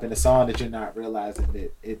caught up in the song that you're not realizing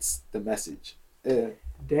that it's the message. Yeah.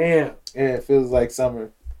 Damn. Yeah, it feels like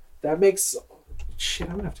summer. That makes shit.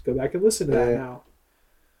 I'm gonna have to go back and listen to that now.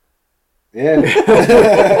 Yeah.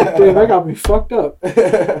 Damn, that got me fucked up.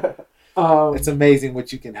 It's amazing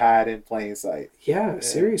what you can hide in plain sight. Yeah,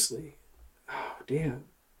 seriously. Oh, damn.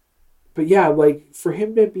 But yeah, like, for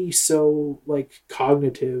him to be so, like,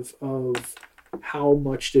 cognitive of how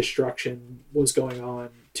much destruction was going on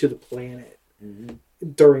to the planet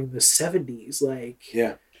during the 70s, like,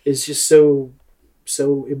 is just so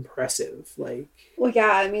impressive. Like, well,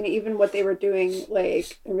 yeah, I mean, even what they were doing,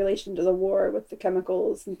 like, in relation to the war with the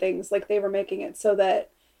chemicals and things, like, they were making it so that,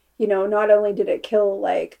 you know, not only did it kill,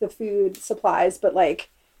 like, the food supplies, but, like,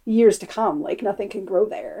 years to come, like, nothing can grow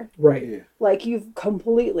there. Right. Yeah. Like, you've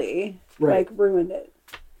completely, like, ruined it.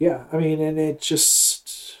 Yeah, I mean, and it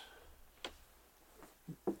just...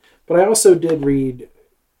 But I also did read,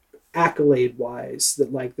 accolade-wise,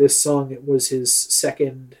 that, like, this song, it was his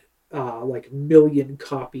second, like, million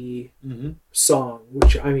copy song,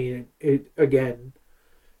 which, I mean, it, again,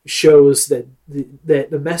 shows that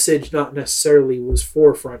the message not necessarily was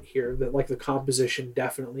forefront here, that, like, the composition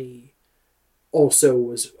definitely also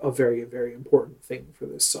was a very, very important thing for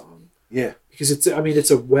this song. Yeah. Because it's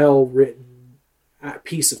a well-written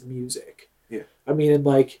piece of music. Yeah. I mean, and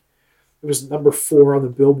like, it was number 4 on the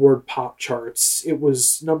Billboard pop charts. It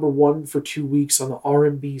was number 1 for 2 weeks on the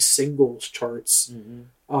R&B singles charts.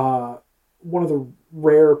 Mm-hmm. One of the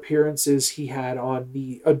rare appearances he had on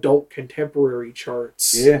the adult contemporary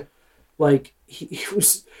charts. Yeah. Like, he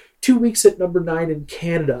was 2 weeks at number 9 in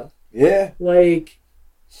Canada. Yeah. Like,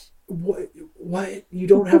 what? You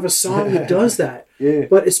don't have a song that does that. Yeah.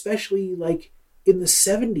 But especially, like, in the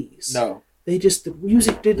 70s. No. The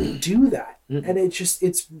music didn't do that. Mm-mm. And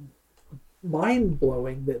it's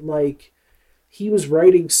mind-blowing that, like, he was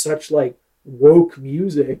writing such, like, woke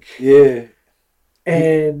music. Yeah.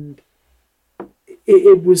 And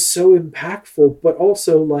it was so impactful, but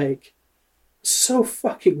also, like, so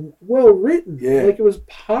fucking well written. Yeah. Like, it was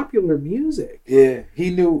popular music. Yeah. He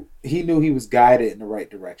knew he was guided in the right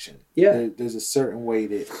direction. Yeah. There's a certain way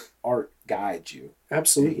that art guides you.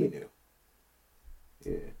 Absolutely. He knew.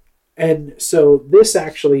 Yeah. And so this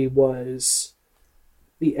actually was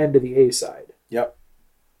the end of the A-side. Yep.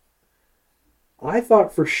 I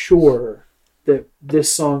thought for sure that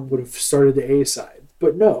this song would have started the A-side,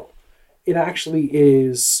 but no. It actually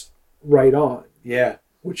is Right On. Yeah.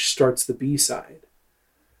 Which starts the B-side.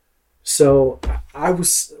 So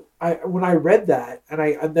when I read that,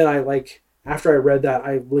 and then I like, after I read that,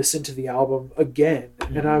 I listened to the album again,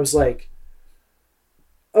 and I was like,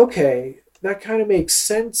 okay, that kind of makes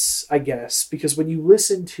sense, I guess, because when you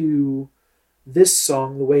listen to this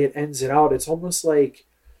song, the way it ends it out, it's almost like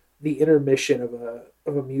the intermission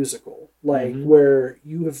of a musical, like where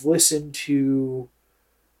you have listened to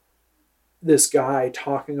this guy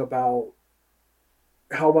talking about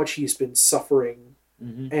how much he's been suffering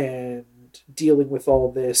and dealing with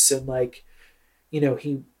all this, and like, you know,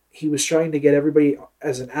 he was trying to get everybody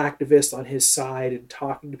as an activist on his side and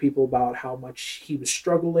talking to people about how much he was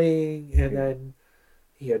struggling, and then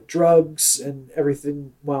he had drugs and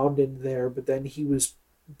everything wound in there, but then he was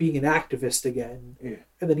being an activist again,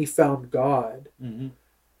 and then he found God, and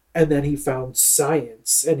then he found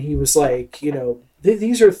science, and he was like, you know,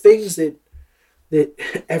 these are things that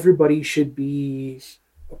everybody should be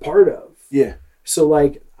a part of. Yeah. So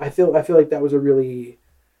like, I feel like that was a really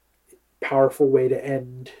powerful way to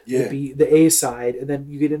end the A side, and then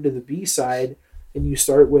you get into the B side and you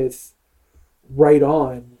start with Right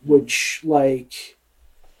On, which like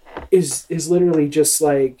is literally just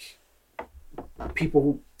like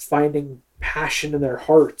people finding passion in their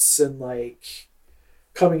hearts and like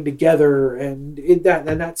coming together, and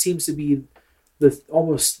that seems to be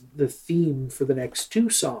almost the theme for the next 2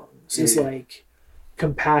 songs is like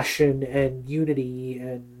compassion and unity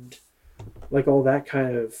and like all that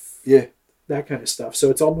kind of stuff. So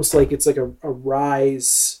it's almost like it's like a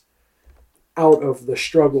rise out of the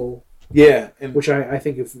struggle, and which I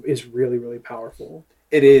think is really, really powerful.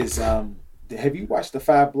 It is. Have you watched The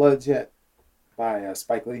Five Bloods yet by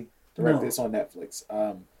Spike Lee? Directed. It's on Netflix.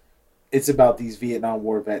 It's about these Vietnam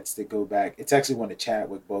War vets that go back. It's actually one of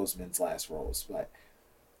Chadwick Boseman's last roles, but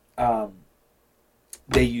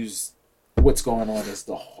they use What's Going On as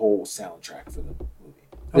the whole soundtrack for the movie.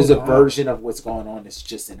 There's a version of What's Going On that's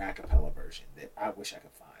just an a cappella version that I wish I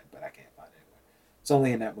could find, but I can't find it anywhere. It's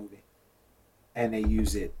only in that movie. And they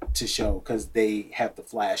use it to show, because they have the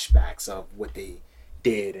flashbacks of what they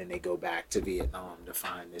did, and they go back to Vietnam to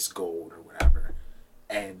find this gold or whatever.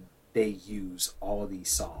 And they use all these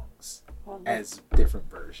songs as different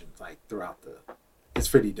versions, like throughout the... It's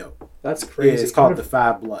pretty dope. That's crazy. Yeah, it's called The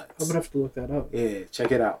Five Bloods. I'm going to have to look that up. Yeah,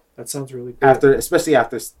 check it out. That sounds really cool. Especially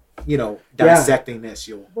after, you know, dissecting this,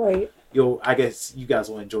 you'll, I guess you guys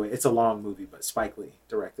will enjoy it. It's a long movie, but Spike Lee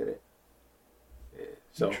directed it. Yeah,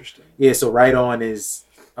 so, interesting. Yeah, so Right On is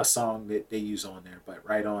a song that they use on there, but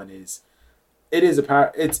Right On is a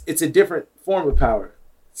power. It's a different form of power.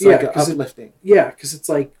 It's like uplifting. Because it's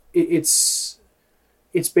like it's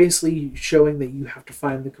basically showing that you have to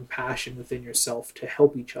find the compassion within yourself to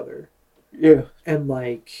help each other. Yeah. And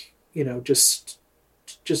like, you know, just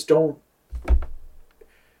don't.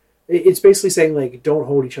 It's basically saying like, don't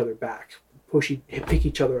hold each other back, pick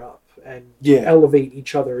each other up, and elevate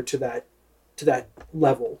each other to that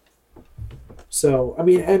level. So I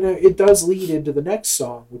mean, and it does lead into the next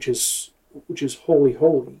song, which is Holy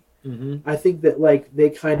Holy. I think that like they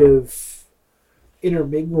kind of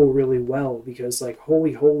intermingle really well, because like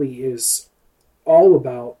Holy Holy is all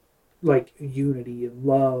about like unity and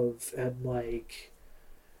love and like,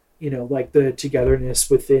 you know, like the togetherness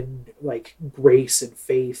within like grace and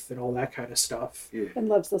faith and all that kind of stuff. And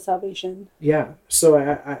love's the salvation. Yeah. So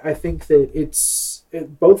I think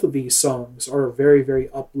that both of these songs are very,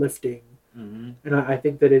 very uplifting. And I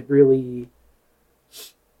think that it really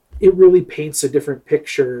paints a different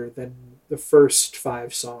picture than the first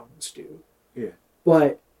 5 songs do. Yeah.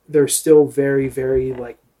 But they're still very, very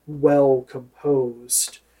like well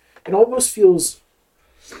composed. It almost feels,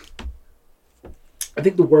 I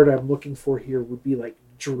think the word I'm looking for here would be like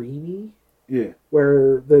dreamy. Yeah.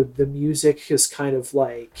 Where the music is kind of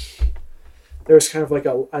like, there's kind of like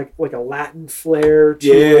a Latin flair to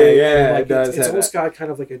it. Yeah. Like it's almost got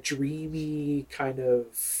kind of like a dreamy kind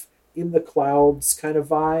of in the clouds kind of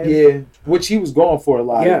vibe. Yeah, which he was going for a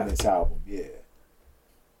lot in this album. Yeah.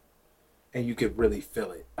 And you could really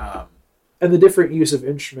feel it. And the different use of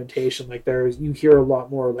instrumentation, like you hear a lot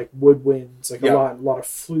more like woodwinds, like a lot of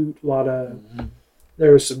flute, a lot of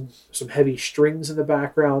there's some heavy strings in the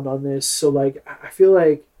background on this. So like I feel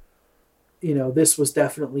like, you know, this was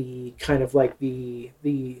definitely kind of like the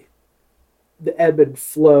ebb and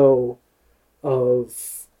flow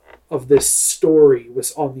of this story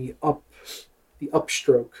was on the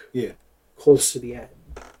upstroke. Yeah. Close to the end.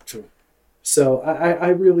 True. So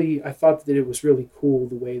I thought that it was really cool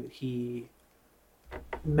the way that he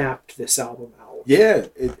mapped this album out. Yeah,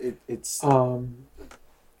 it's.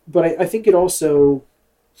 But I think it also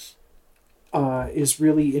is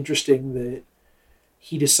really interesting that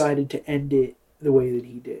he decided to end it the way that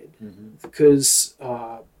he did, because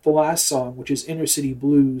the last song, which is Inner City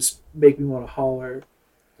Blues, Make Me Want to Holler.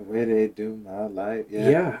 The way they do my life. Yeah.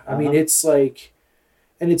 Yeah. I mean, it's like,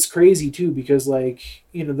 and it's crazy too, because like,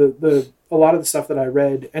 you know, the a lot of the stuff that I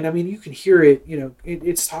read, and I mean, you can hear it, you know,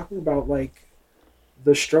 it's talking about like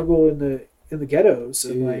the struggle in the ghettos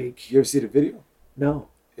and like. You ever see the video? No.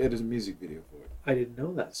 Yeah, there's a music video for it. I didn't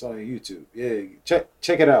know that. It's on YouTube. Yeah,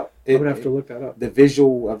 check it out. I'm gonna have to look that up. The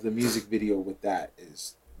visual of the music video with that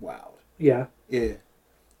is wild. Yeah. Yeah.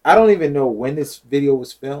 I don't even know when this video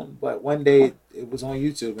was filmed, but one day it was on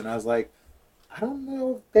YouTube, and I was like, I don't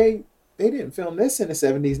know if they didn't film this in the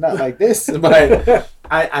 70s, not like this. But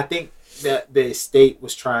I think that the estate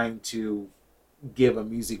was trying to give a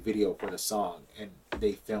music video for the song, and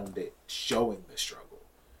they filmed it showing the struggle.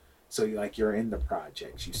 So you're in the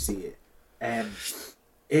projects, you see it. And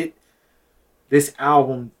this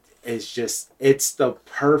album is just, it's the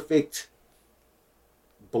perfect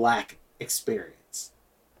Black experience.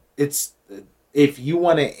 It's, if you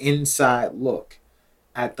want an inside look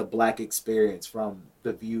at the Black experience from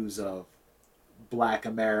the views of Black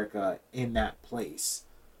America in that place,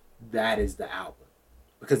 that is the album.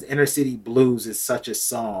 Because Inner City Blues is such a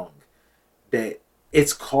song that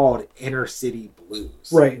it's called Inner City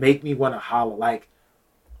Blues. Right. Make Me Want to Holler. Like,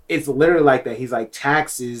 it's literally like that. He's like,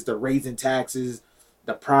 taxes, the raising taxes,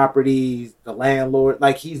 the properties, the landlord.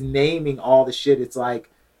 Like, he's naming all the shit. It's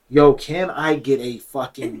like, yo, can I get a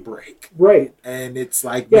fucking break? Right. And it's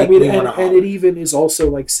like, yeah, I mean, and it even is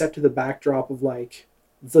also like set to the backdrop of like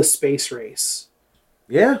the space race.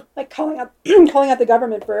 Yeah. Like calling out the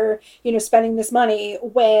government for, you know, spending this money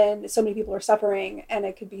when so many people are suffering, and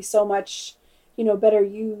it could be so much, you know, better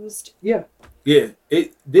used. Yeah. Yeah.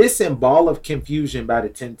 This and Ball of Confusion by the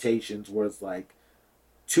Temptations was like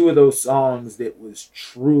two of those songs that was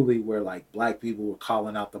truly where like Black people were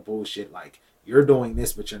calling out the bullshit, like, you're doing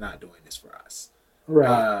this, but you're not doing this for us.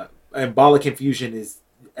 Right. And Ball of Confusion is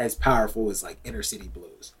as powerful as like Inner City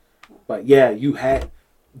Blues. But yeah,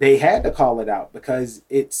 they had to call it out, because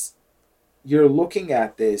you're looking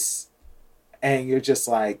at this and you're just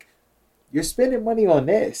like, you're spending money on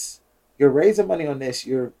this. You're raising money on this.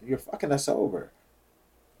 You're fucking us over,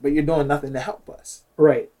 but you're doing nothing to help us.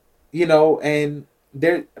 Right. You know, and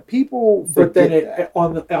there people. But then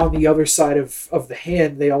on the other side of the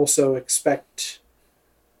hand, they also expect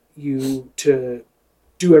you to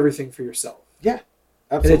do everything for yourself. Yeah,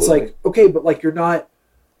 absolutely. And it's like, okay, but like you're not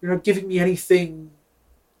giving me anything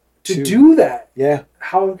to do that. Yeah.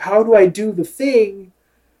 How do I do the thing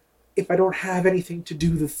if I don't have anything to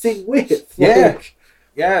do the thing with? Yeah. Like,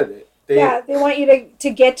 yeah. They want you to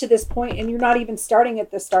get to this point, and you're not even starting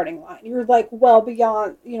at the starting line. You're like well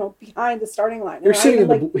beyond, you know, behind the starting line. You're sitting in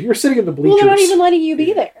the bleachers. Well, they're not even letting you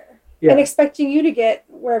be there, yeah, and expecting you to get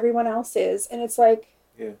where everyone else is. And it's like,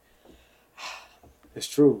 yeah, it's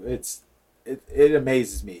true. It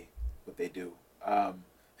amazes me what they do.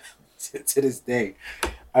 To this day,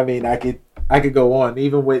 I mean, I could go on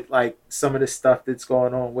even with like some of the stuff that's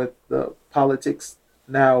going on with the politics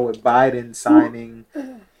now with Biden signing.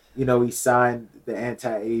 You know, he signed the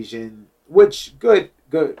anti-Asian, which good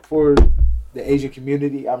for the Asian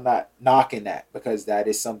community. I'm not knocking that, because that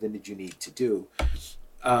is something that you need to do.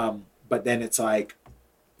 But then it's like,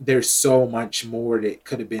 there's so much more that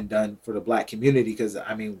could have been done for the Black community. Because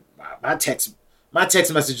I mean, my text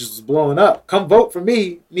messages was blowing up. Come vote for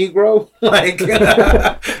me, Negro. Like,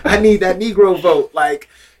 I need that Negro vote. Like,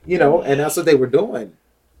 you know, and that's what they were doing.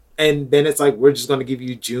 And then it's like, we're just going to give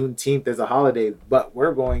you Juneteenth as a holiday, but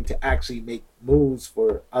we're going to actually make moves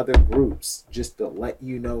for other groups just to let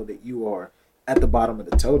you know that you are at the bottom of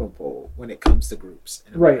the totem pole when it comes to groups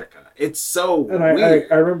in America. Right. It's so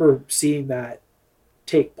weird. I remember seeing that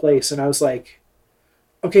take place, and I was like,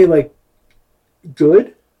 okay, like,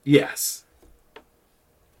 good? Yes.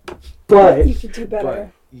 But you could do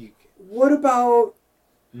better. What about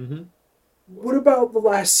what about the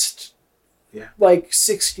last like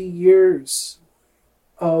 60 years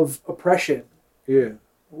of oppression? Yeah.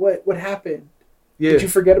 What happened? Yeah. Did you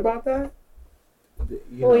forget about that?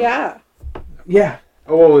 Yeah. Yeah.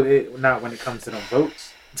 Oh, not when it comes to them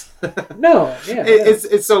votes. No. Yeah.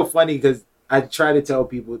 It's so funny because I try to tell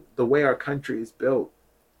people the way our country is built,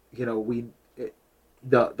 you know,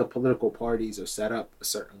 the political parties are set up a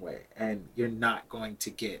certain way, and you're not going to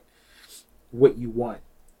get what you want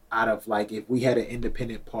out of, like, if we had an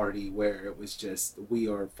independent party where it was just, we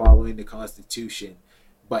are following the Constitution,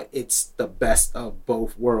 but it's the best of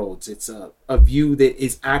both worlds. It's a view that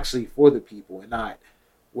is actually for the people and not,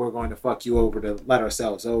 we're going to fuck you over to let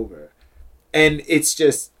ourselves over. And it's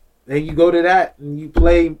just, then you go to that and you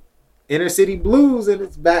play Inner City Blues and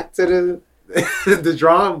it's back to the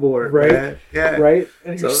drawing board, right? Man. Yeah, right.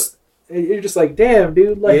 And you're just like, damn,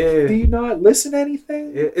 dude. Like, do you not listen to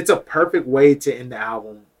anything? It's a perfect way to end the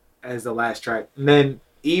album as the last track, and then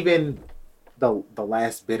even the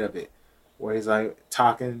last bit of it, where he's like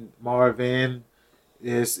talking Marvin,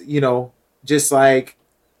 is, you know, just like,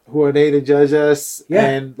 who are they to judge us? Yeah.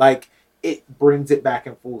 And like, it brings it back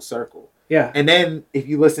in full circle. Yeah. And then if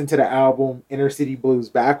you listen to the album Inner City Blues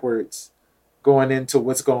backwards, going into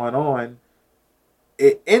what's going on,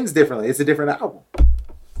 it ends differently. It's a different album.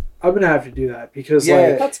 I'm gonna have to do that because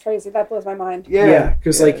like, that's crazy. That blows my mind. Yeah,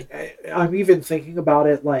 because like, I'm even thinking about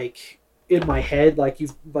it like in my head, like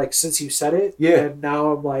you've like since you said it, and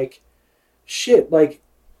now I'm like, shit, like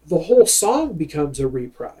the whole song becomes a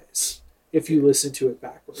reprise if you listen to it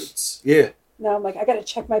backwards. Yeah. Now I'm like, I gotta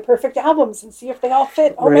check my perfect albums and see if they all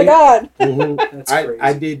fit. Oh my god. Mm-hmm. That's crazy.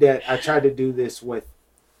 I did that. I tried to do this with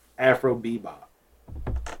Afro Bebop,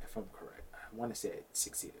 if I'm correct. I want to say it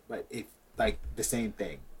succeeded, but if like the same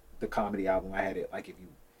thing. The comedy album, I had it like, if you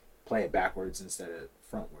play it backwards instead of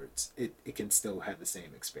frontwards, it can still have the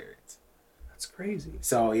same experience. That's crazy.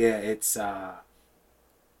 So yeah, it's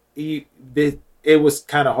it was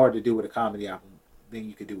kind of hard to do with a comedy album than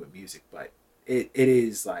you could do with music, but it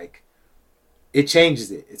is like, it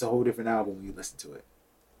changes it. It's a whole different album when you listen to it.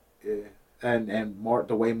 Yeah, and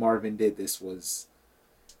the way Marvin did this was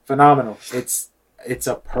phenomenal. It's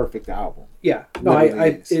a perfect album. Yeah. No,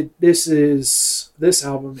 this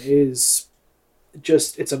album is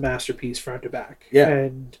just, it's a masterpiece front to back. Yeah.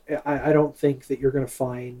 And I don't think that you're going to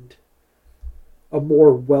find a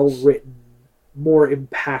more well-written, more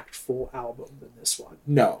impactful album than this one.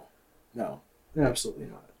 No. Absolutely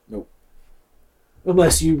not. Nope.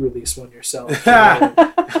 Unless you release one yourself. Got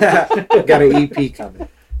an EP coming.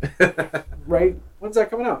 Right? When's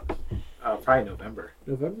that coming out? Probably November.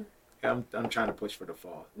 November? I'm trying to push for the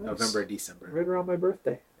fall. Nice. November, December. Right around my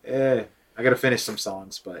birthday. Yeah. I gotta finish some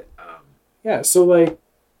songs, but yeah, so like,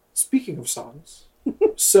 speaking of songs,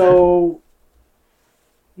 so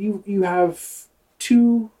you have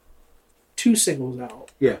two singles out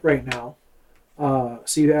right now.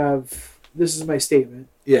 So you have This Is My Statement.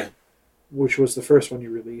 Yeah. Which was the first one you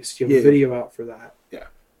released. You have a video out for that. Yeah.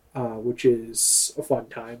 Which is a fun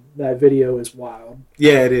time. That video is wild.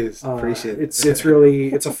 Yeah, it is. Appreciate it. It's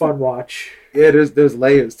really, it's a fun watch. Yeah, there's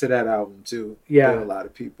layers to that album too. Yeah. That a lot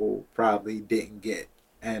of people probably didn't get.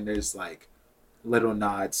 And there's like little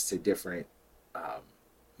nods to different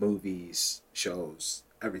movies, shows,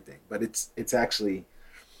 everything. But it's actually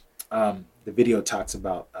the video talks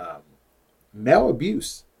about male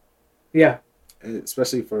abuse. Yeah.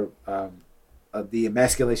 Especially for the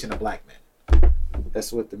emasculation of black men.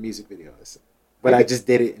 That's what the music video is. But I just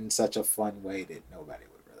did it in such a fun way that nobody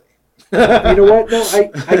would really. You know what? No,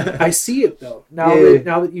 I see it though. Now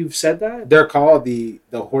that you've said that, they're called the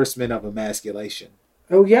horsemen of emasculation.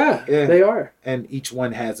 Oh yeah, they are. And each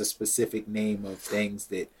one has a specific name of things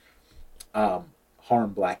that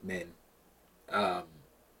harm black men.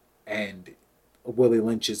 And Willie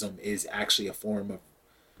Lynchism is actually a form of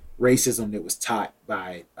racism that was taught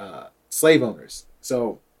by slave owners.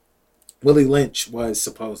 So Willie Lynch was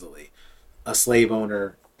supposedly a slave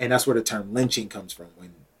owner, and that's where the term lynching comes from,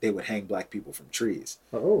 when they would hang black people from trees.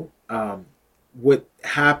 Oh. What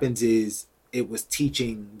happens is it was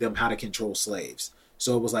teaching them how to control slaves.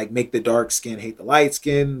 So it was like, make the dark skin hate the light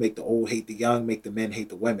skin, make the old hate the young, make the men hate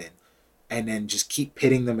the women, and then just keep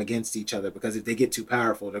pitting them against each other, because if they get too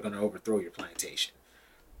powerful, they're going to overthrow your plantation.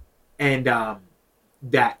 And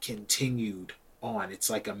that continued on. It's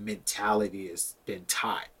like a mentality has been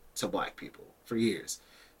taught to Black people for years.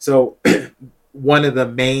 So one of the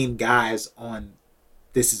main guys on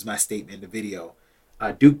This Is My Statement, the video,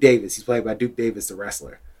 Duke Davis, he's played by Duke Davis, the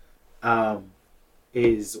wrestler,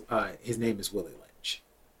 his name is Willie Lynch.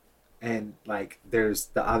 And like there's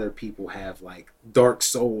the other people have like Dark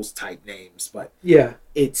Souls type names, but yeah,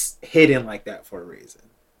 it's hidden like that for a reason.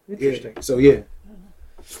 Interesting. Yeah. So yeah.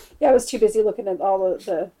 Yeah, I was too busy looking at all of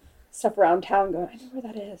the stuff around town going, I know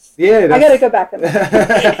where that is. Yeah. I gotta go back and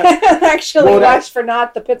actually watch for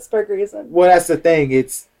not the Pittsburgh reason. Well, that's the thing.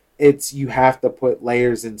 It's you have to put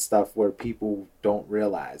layers and stuff where people don't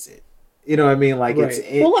realize it. You know what I mean? Like right.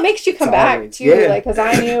 Well, it makes you come back too. Yeah. Like, because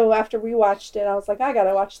I knew after we watched it, I was like, I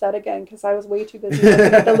gotta watch that again because I was way too busy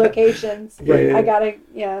looking at the locations. Right. I gotta,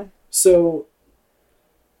 yeah. So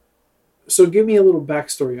give me a little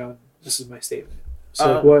backstory on This Is My Statement.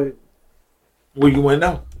 So what do you want to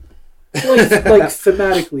know? like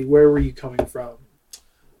thematically, where were you coming from?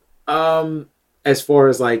 As far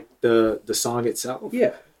as like the song itself,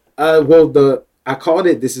 yeah. Well, I called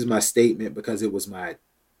it "This Is My Statement" because it was my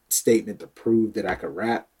statement to prove that I could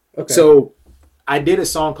rap. Okay. So I did a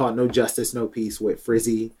song called "No Justice, No Peace" with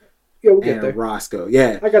Frizzy and Roscoe.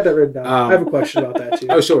 Yeah, I got that written down. I have a question about that too.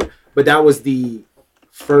 Oh, sure, but that was the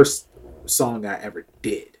first song I ever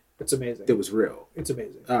did. It's amazing. It was real. It's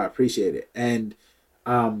amazing. I appreciate it. And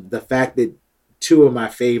the fact that two of my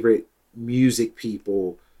favorite music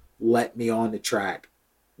people let me on the track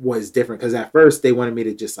was different. Because at first they wanted me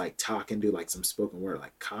to just like talk and do like some spoken word,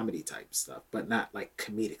 like comedy type stuff, but not like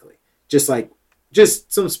comedically.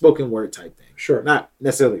 Just some spoken word type thing. Sure. Not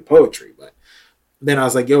necessarily poetry, but then I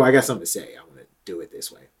was like, yo, I got something to say. I want to do it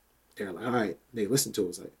this way. They're like, all right. They listened to it. It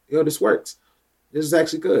was like, yo, this works. This is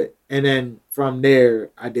actually good. And then from there,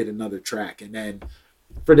 I did another track. And then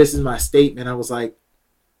for This Is My Statement, I was like,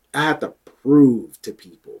 I have to prove to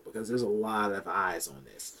people, because there's a lot of eyes on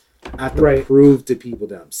this. I have to prove to people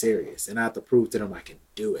that I'm serious. And I have to prove to them I can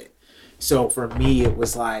do it. So for me, it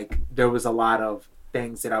was like there was a lot of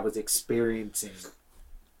things that I was experiencing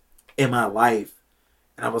in my life.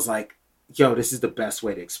 And I was like, yo, this is the best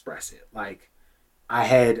way to express it. Like I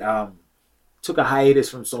had... took a hiatus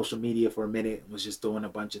from social media for a minute and was just doing a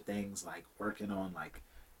bunch of things, like working on like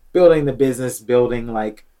building the business, building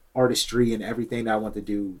like artistry and everything that I want to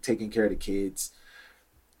do, taking care of the kids.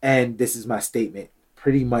 And This Is My Statement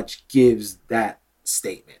pretty much gives that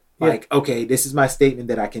statement. Yeah. Like, okay, this is my statement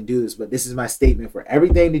that I can do this, but this is my statement for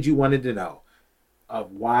everything that you wanted to know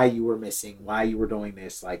of why you were missing, why you were doing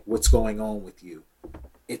this, like what's going on with you.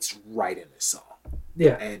 It's right in this song.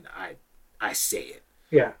 Yeah. And I say it.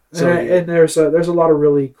 Yeah, so, and there's a lot of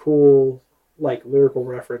really cool like lyrical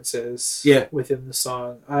references. Within the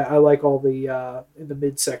song. I like all the in the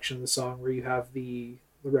midsection of the song where you have the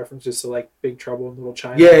references to like Big Trouble in Little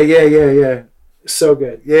China. Yeah. So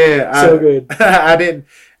good. Yeah, so good.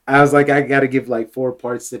 I was like, I got to give like 4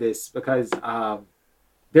 parts to this because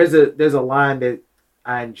there's a line that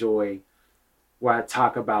I enjoy where I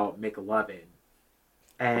talk about McLovin,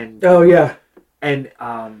 and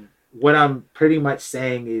what I'm pretty much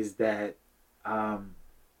saying is that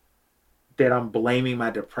that I'm blaming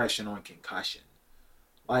my depression on concussion.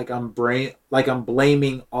 Like I'm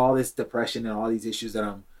blaming all this depression and all these issues that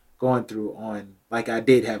I'm going through on, like I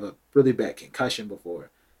did have a really bad concussion before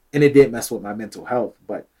and it did mess with my mental health,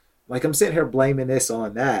 but like I'm sitting here blaming this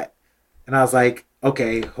on that. And I was like,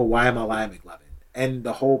 okay, why am I lying McLovin? And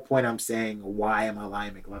the whole point I'm saying why am I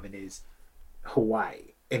lying McLovin is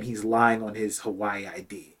Hawaii. And he's lying on his Hawaii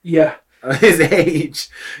ID. Yeah. His age.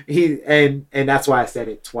 And that's why I said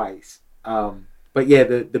it twice. But yeah,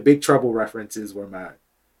 the Big Trouble references were my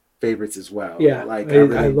favorites as well. Yeah. Like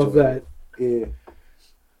I love that. Yeah.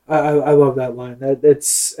 I love that line.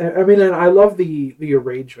 And I love the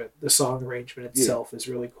arrangement. The song arrangement itself is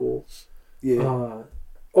really cool. Yeah.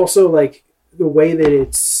 Also, like the way that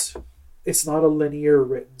it's not a linear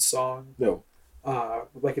written song. No.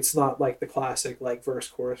 Like it's not like the classic like verse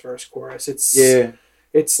chorus.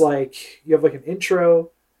 It's like you have like an intro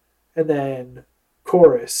and then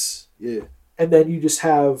chorus. Yeah. And then you just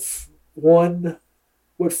have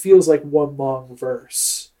what feels like one long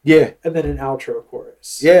verse. Yeah. And then an outro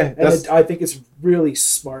chorus. Yeah. And I think it's really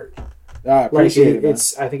smart. I appreciate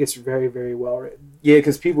it. I think it's very, very well written. Yeah,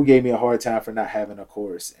 because people gave me a hard time for not having a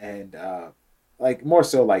chorus, and like more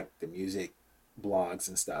so like the music blogs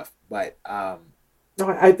and stuff. But no,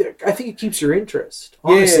 I think it keeps your interest.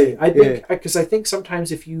 Honestly, I think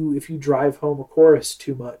sometimes if you drive home a chorus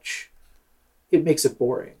too much, it makes it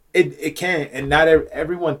boring. It can, and not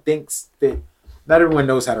everyone thinks that. Not everyone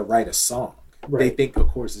knows how to write a song. They think a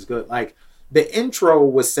course is good. Like the intro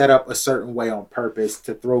was set up a certain way on purpose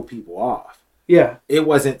to throw people off. Yeah. It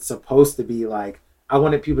wasn't supposed to be like, I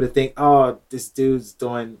wanted people to think, oh, this dude's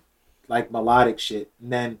doing like melodic shit.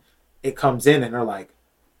 And then it comes in and they're like,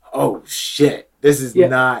 oh shit, this is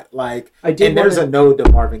not like, and there's a node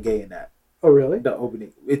to Marvin Gaye in that. Oh, really? The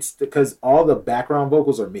opening. It's because all the background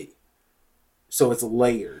vocals are me. So it's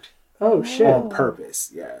layered. Oh, shit. On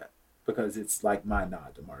purpose, yeah. Because it's like my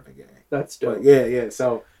nod to Marvin Gaye. That's dope. But yeah.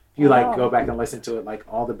 So if you like go back and listen to it, like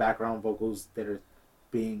all the background vocals that are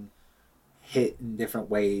being hit in different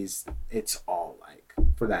ways, it's all like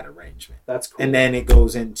for that arrangement. That's cool. And then it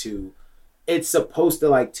goes into, it's supposed to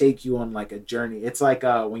like take you on like a journey. It's like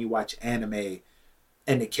when you watch anime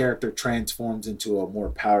and the character transforms into a more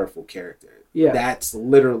powerful character. Yeah. That's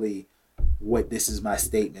literally what This Is My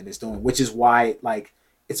Statement is doing, which is why like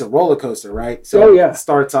it's a roller coaster, right? So it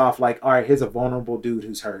starts off like, all right, here's a vulnerable dude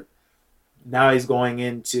who's hurt. Now he's going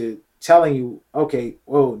into telling you, okay,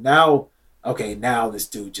 now this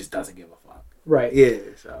dude just doesn't give a fuck. Right. Yeah.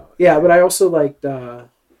 So yeah, but I also liked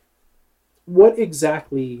what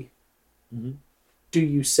exactly do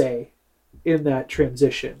you say in that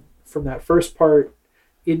transition from that first part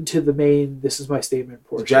into the main This Is My Statement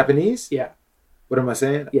portion? Japanese? Yeah. What am I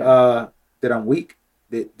saying? Yeah. That I'm weak.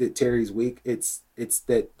 That Terry's weak. It's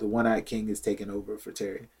that the One-Eyed King is taking over for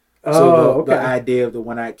Terry. So the idea of the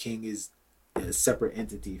One-Eyed King is a separate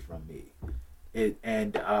entity from me.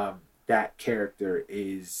 That character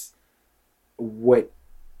is what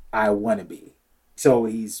I want to be. So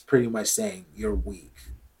he's pretty much saying you're weak.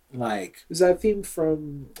 Like, is that theme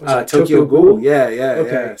from Tokyo Ghoul? Yeah.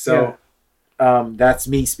 Okay. Yeah. So that's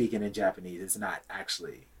me speaking in Japanese. It's not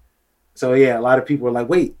actually. So yeah, a lot of people were like,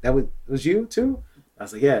 "Wait, that was you too?" I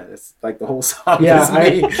was like, "Yeah, it's like the whole song is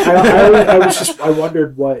me." I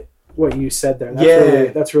wondered what you said there.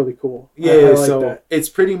 That's really cool. Yeah, I like so that. It's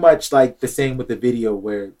pretty much like the same with the video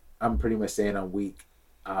where I'm pretty much saying I'm weak.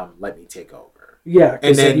 Let me take over. Yeah,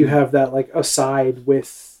 because then you have that like aside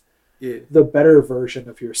with the better version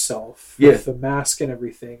of yourself with the mask and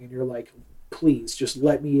everything, and you're like, please just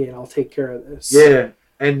let me in. I'll take care of this. Yeah,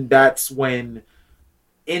 and that's when,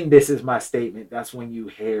 in This Is My Statement, that's when you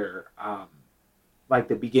hear, like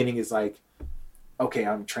the beginning is like, okay,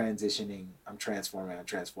 I'm transitioning, I'm transforming.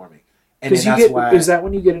 And then that's why... Is that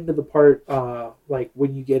when you get into the part, like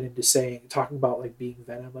when you get into talking about like being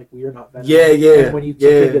Venom, like we are not Venom. Yeah. And when you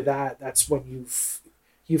get into that, that's when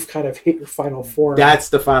you've kind of hit your final form. That's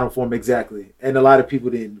the final form, exactly. And a lot of people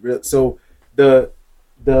didn't so the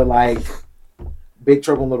like Big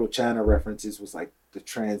Trouble in Little China references was like the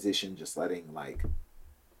transition, just letting like,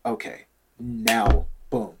 okay, now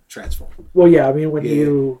boom, transform. Well, yeah, I mean when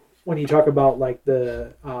you talk about like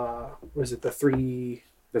the was it the three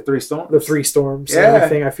storms? The three storms and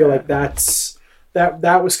everything, I feel like that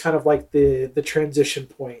was kind of like the transition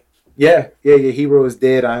point. Yeah, your hero is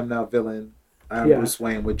dead, I am now villain. I'm Bruce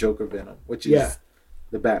Wayne with Joker Venom, which is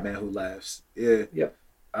the Batman who laughs. Yeah. Yep.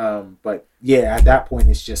 But yeah, at that point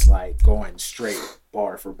it's just like going straight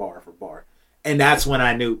bar for bar for bar. And that's when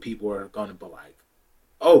I knew people were gonna be like,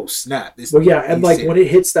 oh snap. And like when it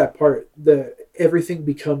hits that part, everything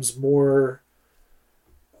becomes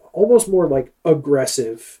almost more like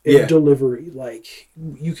aggressive in delivery. Like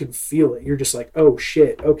you can feel it. You're just like, oh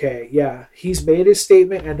shit, okay, yeah. He's made his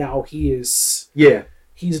statement and now he's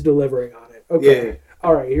delivering on it. Okay. Yeah.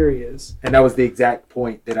 All right, here he is. And that was the exact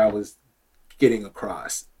point that I was getting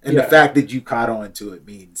across. And the fact that you caught on to it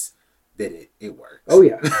means that it works. Oh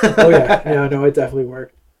yeah. Yeah, no, it definitely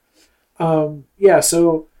worked.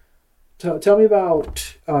 So tell me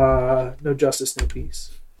about No Justice, No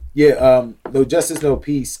Peace. Yeah, No Justice, No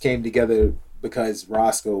Peace came together because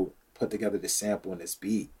Roscoe put together this sample and this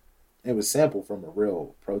beat. It was sampled from a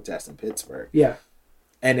real protest in Pittsburgh. Yeah.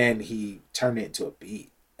 And then he turned it into a beat.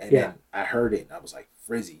 And then I heard it and I was like,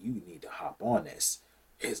 Frizzy, you need to hop on this.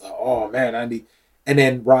 He's like, oh man, I need. And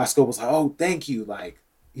then Roscoe was like, oh, thank you. Like,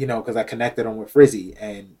 because I connected him with Frizzy.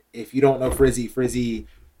 And if you don't know Frizzy, Frizzy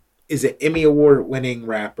is an Emmy Award winning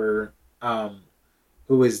rapper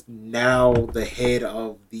who is now the head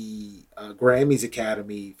of the Grammys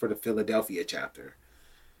Academy for the Philadelphia chapter.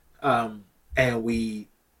 And we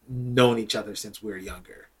known each other since we were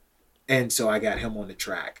younger. And so I got him on the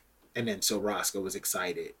track. And then so Roscoe was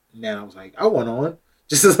excited. And then I was like, I want on.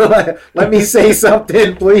 Just let me say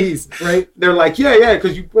something, please. Right? They're like, yeah,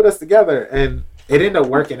 because you put us together. And it ended up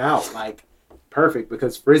working out like perfect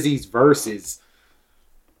because Frizzy's verse is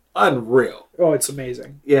unreal. Oh, it's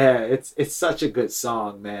amazing. Yeah, it's such a good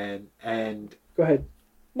song, man. And go ahead.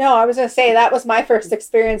 No, I was going to say that was my first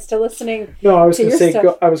experience to listening. No, I was going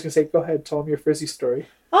to say, go ahead, tell them your Frizzy story.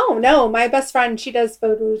 Oh, no, my best friend, she does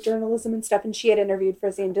photojournalism and stuff, and she had interviewed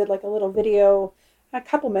Frizzy and did like a little video, a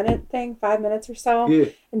couple minute thing, 5 minutes or so. Yeah.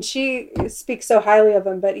 And she speaks so highly of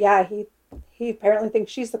him, but yeah, he apparently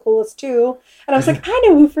thinks she's the coolest too. And I was like, I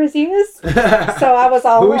know who Frizzy is. So I was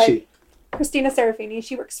all who like, is she? Christina Serafini.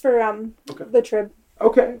 She works for the Trib.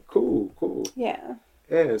 Okay, cool. Yeah.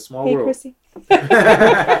 Yeah, small hey, world. Chrissy.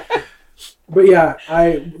 But yeah,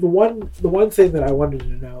 the one thing that I wanted to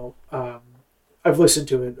know, I've listened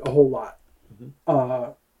to it a whole lot.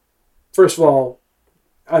 Mm-hmm. First of all,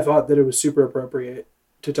 I thought that it was super appropriate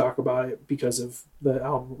to talk about it because of the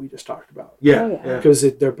album we just talked about. Yeah, because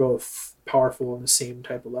they're both powerful on the same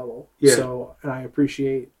type of level. Yeah. So, and I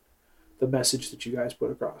appreciate the message that you guys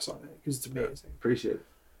put across on it because it's amazing. Appreciate it.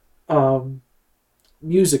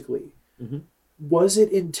 Musically, mm-hmm. Was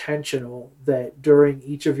it intentional that during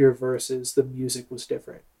each of your verses the music was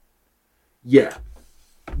different? Yeah,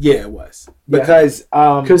 it was because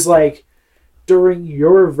like during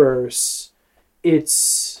your verse,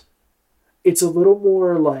 it's a little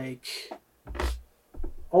more like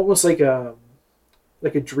almost like a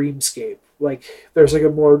dreamscape. Like there's like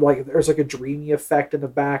a dreamy effect in the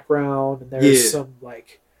background, and there's some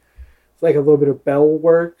like a little bit of bell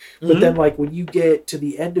work. But mm-hmm. then like when you get to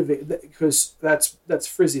the end of it, because that's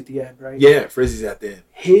Frizzy at the end, right? Yeah, Frizzy's at the end.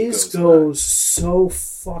 His goes so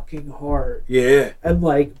fucking hard. Yeah, and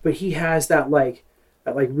but he has that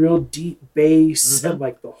real deep bass mm-hmm. and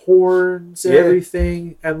like the horns and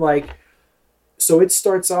everything, and so it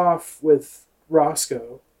starts off with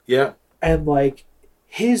Roscoe. Yeah, and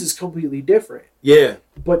his is completely different. Yeah,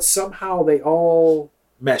 but somehow they all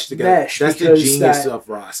mesh together. That's the genius of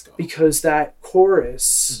Roscoe. Because that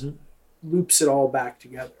chorus mm-hmm. loops it all back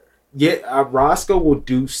together. Yeah, Roscoe will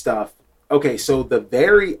do stuff. Okay, so the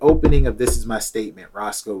very opening of This Is My Statement,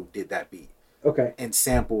 Roscoe did that beat. Okay. And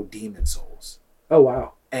sampled Demon Souls. Oh,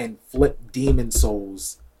 wow. And flipped Demon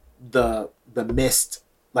Souls, the mist,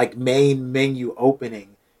 main menu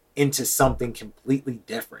opening, into something completely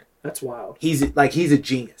different. That's wild. He's a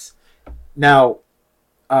genius. Now,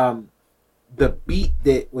 the beat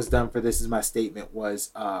that was done for This Is My Statement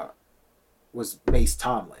was Mace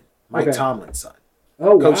Tomlin, Mike Tomlin's son.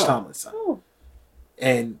 Oh, Coach wow. Tomlin's son. Oh.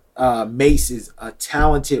 And Mace is a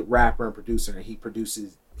talented rapper and producer, and he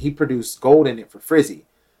produced Gold in It for Frizzy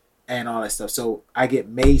and all that stuff. So I get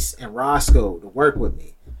Mace and Roscoe to work with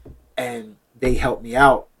me, and they help me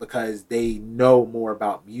out because they know more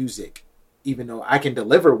about music, even though I can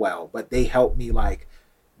deliver well, but they help me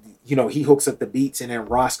he hooks up the beats, and then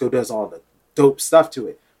Roscoe does all the dope stuff to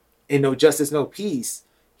it. In No Justice, No Peace,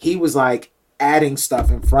 he was adding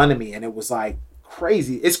stuff in front of me, and it was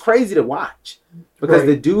crazy. It's crazy to watch because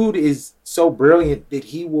the dude is so brilliant that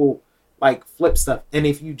he will flip stuff. And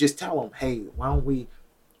if you just tell him, hey, why don't we,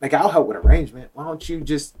 I'll help with arrangement. Why don't you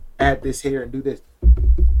just add this here and do this?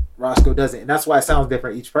 Roscoe does it. And that's why it sounds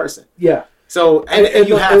different each person. Yeah. So, and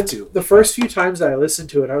you have to. The first few times that I listened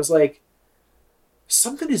to it, I was like,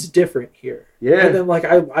 something is different here. Yeah. And then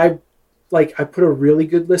I put a really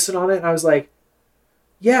good listen on it, and I was like,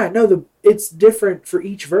 yeah, no, it's different for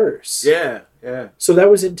each verse. Yeah. So that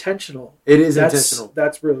was intentional. It is intentional.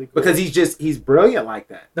 That's really cool. Because he's brilliant like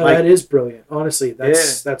that. No, that is brilliant. Honestly,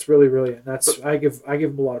 that's really brilliant. I give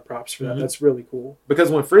him a lot of props for that. Mm-hmm. That's really cool.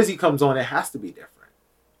 Because when Frizzy comes on, it has to be different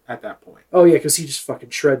at that point. Oh yeah, because he just fucking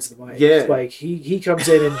shreds the mic. Yeah, he comes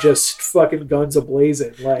in and just fucking guns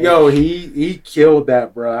a-blazing. Yo, he killed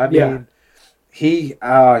that, bro. I mean, he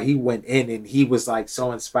went in and he was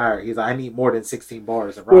so inspired. He's like, I need more than 16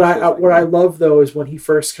 bars. And what I love though is when he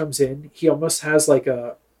first comes in, he almost has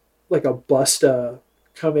a Busta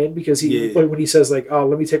come in because when he says oh,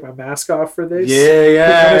 let me take my mask off for this.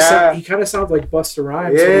 He kind of sounds like Busta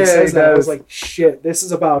Rhymes when he says that. I was like, shit, this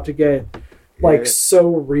is about to get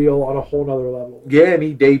so real on a whole nother level. Yeah, and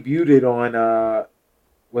he debuted it on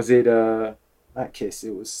was it not Kiss,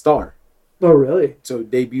 it was Star. Oh, really? So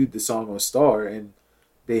debuted the song on Star, and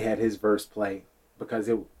they had his verse play because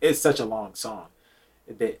it's such a long song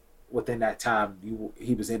that within that time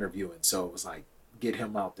he was interviewing. So it was get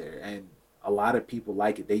him out there, and a lot of people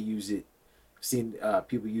like it. They use it. I've seen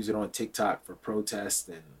people use it on TikTok for protests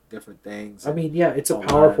and different things. I mean, yeah, it's a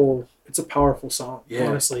powerful song. Yeah.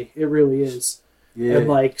 Honestly, it really is. Yeah.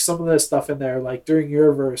 And some of the stuff in there, during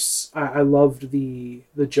your verse, I loved the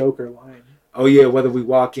Joker line. Oh yeah, whether we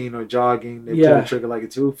walking or jogging, they pull the trigger like a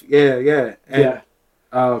tooth. Yeah. And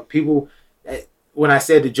people, when I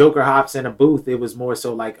said the Joker hops in a booth, it was more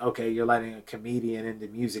so okay, you're letting a comedian into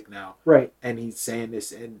music now, right? And he's saying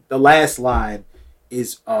this, and the last line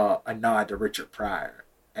is a nod to Richard Pryor,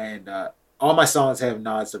 and all my songs have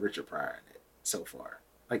nods to Richard Pryor in it so far.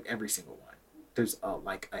 Like every single one, there's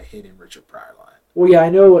like a hidden Richard Pryor line. Well, yeah, I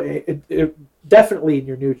know it definitely in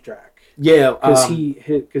your new track. Yeah,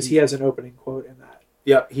 because he has an opening quote in that.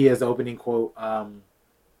 Yep, he has the opening quote.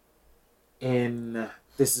 In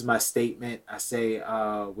This Is My Statement, I say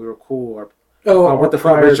we were cool or what the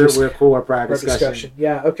fuck, Richard, we're cool or prior discussion.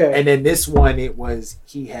 Yeah, okay. And then this one,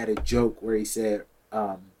 he had a joke where he said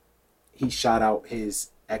he shot out his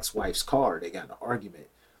ex-wife's car. They got in an argument,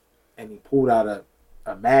 and he pulled out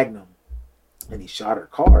a Magnum, and he shot her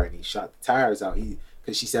car, and he shot the tires out.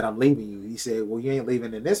 Because she said, "I'm leaving you." He said, "Well, you ain't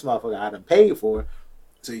leaving in this motherfucker. I done paid for it."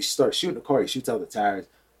 So he starts shooting the car. He shoots out the tires.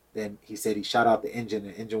 Then he said he shot out the engine.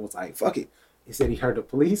 The engine was like, "Fuck it." He said he heard the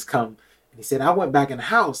police come, and he said, "I went back in the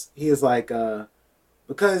house." He is like,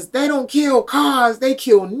 because they don't kill cars, they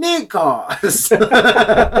kill nigga cars.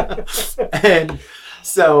 And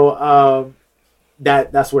so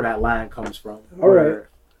that's where that line comes from. All right,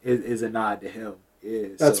 is a nod to him.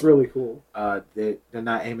 That's really cool. They're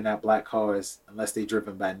not aiming at black cars unless they're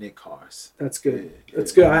driven by Nick cars. That's good.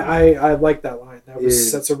 That's good. I like that line.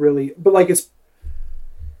 That's a really, but like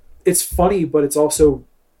it's funny, but it's also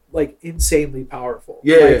like insanely powerful.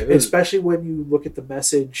 Yeah, like, especially when you look at the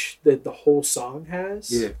message that the whole song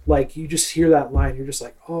has. Yeah, like you just hear that line, you're just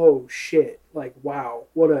like, oh shit! Like wow,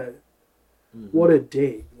 what a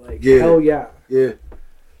dig! Like hell yeah, yeah.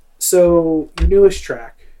 So your newest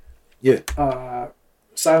track. Yeah.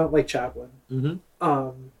 Silent Lake Chaplain.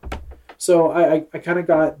 Mm-hmm. So I kind of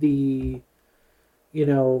got the,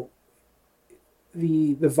 the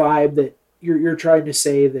vibe that you're trying to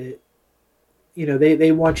say that,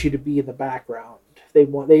 they want you to be in the background. They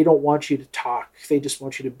don't want you to talk. They just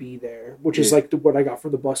want you to be there, which is like what I got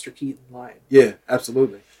from the Buster Keaton line. Yeah,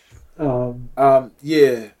 absolutely.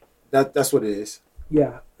 Yeah, that's what it is.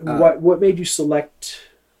 Yeah. What made you select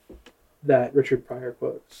that Richard Pryor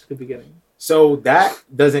quote at the beginning? So that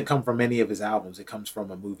doesn't come from any of his albums. It comes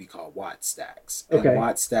from a movie called Wattstax. And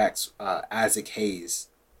Wattstax, Isaac Hayes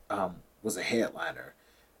was a headliner.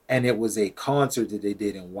 And it was a concert that they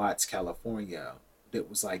did in Watts, California that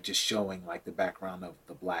was like just showing like the background of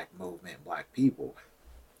the black movement, black people,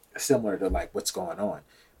 similar to like what's going on.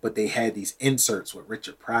 But they had these inserts with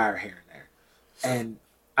Richard Pryor here and there. And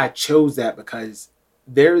I chose that because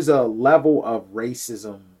there's a level of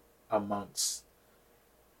racism amongst,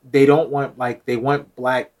 they want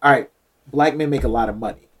black, all right, black men make a lot of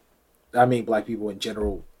money. I mean, black people in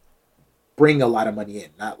general bring a lot of money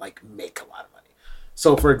in, not like make a lot of money.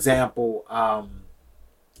 So for example,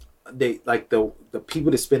 they like the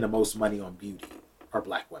people that spend the most money on beauty are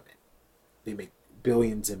black women. They make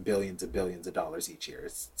billions and billions and billions of dollars each year.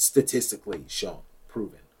 It's statistically shown,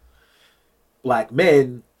 proven. Black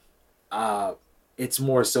men, it's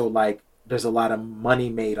more so like there's a lot of money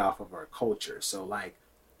made off of our culture. So like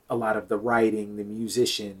a lot of the writing, the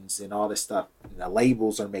musicians and all this stuff, the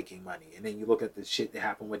labels are making money. And then you look at the shit that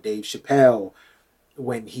happened with Dave Chappelle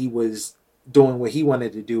when he was doing what he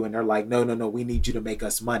wanted to do. And they're like, no, we need you to make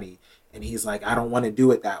us money. And he's like, I don't want to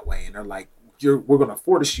do it that way. And they're like, we're going to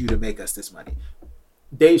force you to make us this money.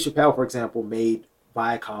 Dave Chappelle, for example, made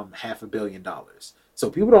Viacom $500 million. So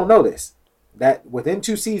people don't know this, that within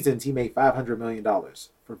 2 seasons, he made $500 million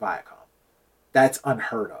for Viacom. That's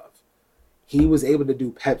unheard of. He was able to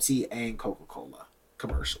do Pepsi and Coca-Cola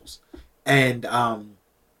commercials. And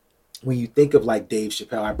when you think of like Dave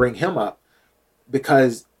Chappelle, I bring him up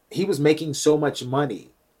because he was making so much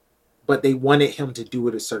money, but they wanted him to do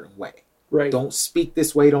it a certain way. Right. Don't speak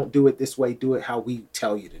this way. Don't do it this way. Do it how we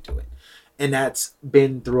tell you to do it. And that's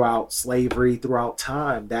been throughout slavery, throughout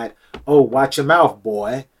time, that, oh, watch your mouth,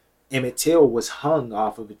 boy. Emmett Till was hung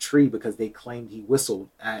off of a tree because they claimed he whistled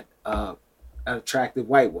at an attractive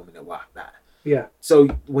white woman that walked by. Yeah. So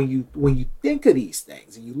when you think of these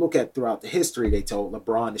things and you look at throughout the history, they told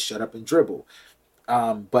LeBron to shut up and dribble.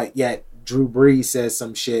 But yet Drew Brees says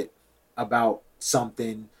some shit about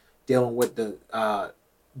something dealing with the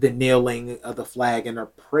kneeling of the flag, and they're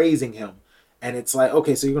praising him. And it's like,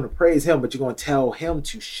 okay, so you're going to praise him, but you're going to tell him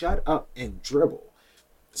to shut up and dribble.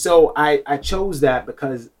 So I chose that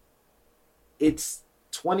because it's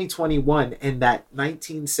 2021 and that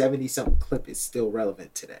 1970 something clip is still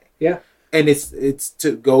relevant today. Yeah. And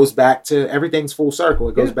goes back to, everything's full circle.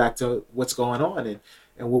 It goes back to what's going on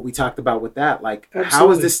and what we talked about with that. Like, absolutely.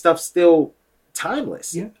 How is this stuff still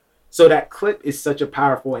timeless? Yeah. So that clip is such a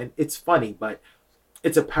powerful, and it's funny, but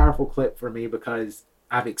it's a powerful clip for me because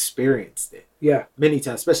I've experienced it. Yeah. Many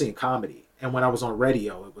times, especially in comedy. And when I was on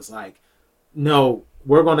radio, it was like, no,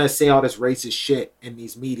 we're going to say all this racist shit in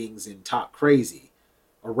these meetings and talk crazy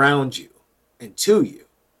around you and to you.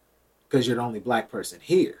 because you're the only black person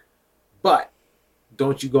here. But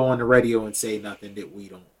don't you go on the radio and say nothing that we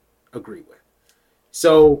don't agree with.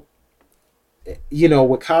 So, you know,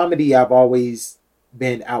 with comedy, I've always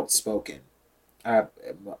been outspoken. A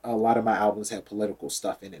lot of my albums have political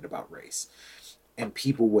stuff in it about race. And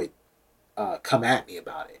people would come at me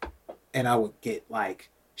about it. And I would get, like,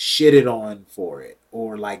 shitted on for it.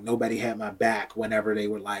 Or, like, nobody had my back whenever they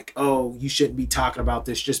were like, oh, you shouldn't be talking about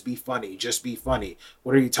this. Just be funny. Just be funny.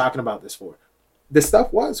 What are you talking about this for? The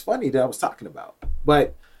stuff was funny that I was talking about.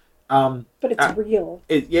 But it's real.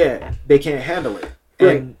 They can't handle it.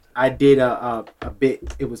 Right. And I did a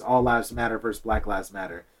bit. It was All Lives Matter versus Black Lives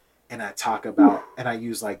Matter. And I talk about, and I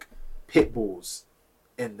use like pit bulls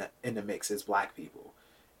in the mix as black people.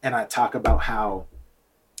 And I talk about how,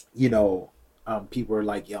 you know, people are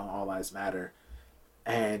like yelling All Lives Matter.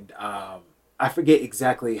 And I forget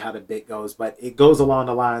exactly how the bit goes, but it goes along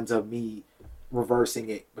the lines of me reversing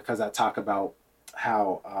it because I talk about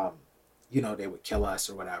how, you know, they would kill us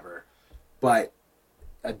or whatever. But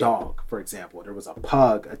a dog, for example, there was a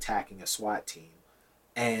pug attacking a SWAT team.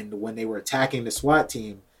 And when they were attacking the SWAT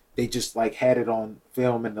team, they just like had it on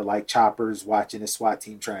film and the like choppers watching the SWAT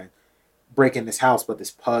team trying to break in this house, but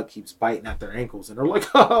this pug keeps biting at their ankles. And they're like,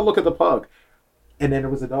 oh, look at the pug. And then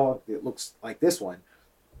there was a dog that looks like this one.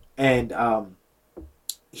 And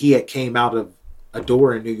he had came out of a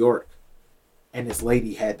door in New York. And this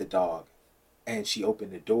lady had the dog. And she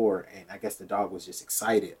opened the door. And I guess the dog was just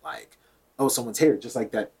excited. Like, oh, someone's here. Just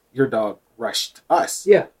like that, your dog rushed us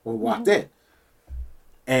when we walked in.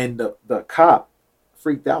 And the cop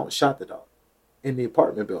freaked out and shot the dog in the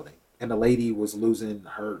apartment building. And the lady was losing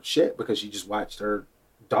her shit because she just watched her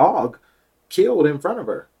dog killed in front of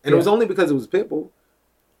her. And it was only because it was a pit bull.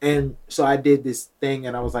 And so I did this thing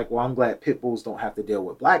and I was like, well, I'm glad pit bulls don't have to deal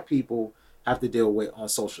with black people, have to deal with on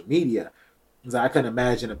social media. Because I couldn't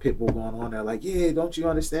imagine a pit bull going on there like, yeah, don't you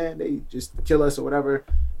understand? They just kill us or whatever.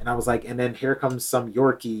 And I was like, and then here comes some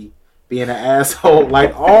Yorkie being an asshole.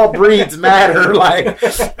 Like, all breeds matter. Like,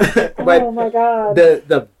 but oh my God.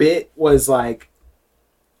 The bit was like,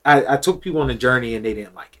 I took people on a journey and they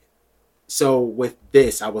didn't like it. So with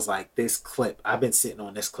this, I was like, this clip, I've been sitting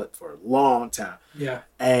on this clip for a long time. Yeah.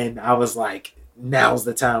 And I was like, now's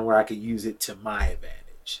the time where I could use it to my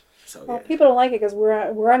advantage. So well, people don't like it because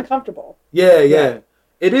we're uncomfortable. Yeah.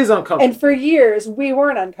 It is uncomfortable. And for years, we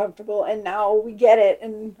weren't uncomfortable, and now we get it,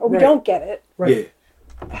 or we don't get it. Right.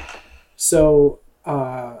 Yeah. So,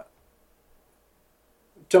 tell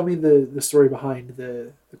me the story behind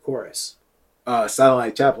the chorus. Silent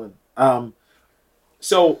Like Chaplin.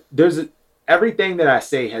 So there's everything that I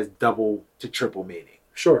say has double to triple meaning.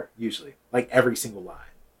 Sure. Usually, like every single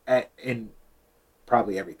line, and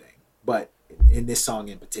probably everything. But in this song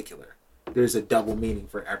in particular, there's a double meaning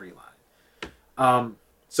for every line.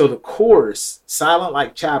 So the chorus, Silent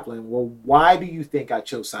Like Chaplin. Well, why do you think I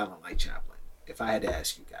chose Silent Like Chaplin? If I had to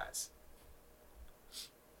ask you guys.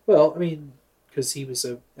 Well, I mean, because he was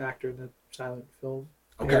an actor in the silent film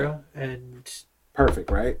era, and perfect,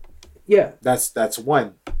 right? Yeah, that's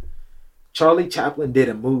one. Charlie Chaplin did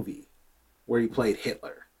a movie where he played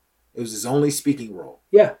Hitler. It was his only speaking role.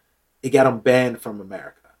 Yeah, it got him banned from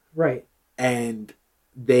America. Right, and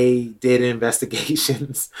they did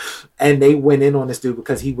investigations, and they went in on this dude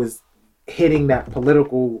because he was hitting that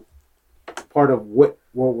political part of what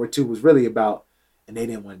World War II was really about, and they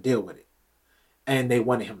didn't want to deal with it, and they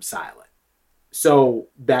wanted him silent. So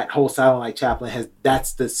that whole Silent Like Chaplin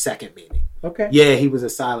that's the second meaning. Okay. Yeah, he was a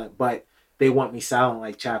silent, but they want me silent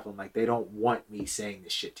like Chaplin. Like, they don't want me saying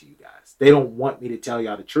this shit to you guys. They don't want me to tell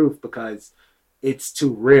y'all the truth because it's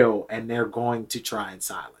too real, and they're going to try and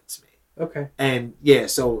silence me. Okay. And yeah,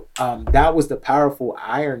 so that was the powerful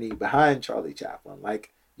irony behind Charlie Chaplin.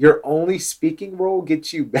 Like, your only speaking role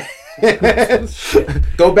gets you banned.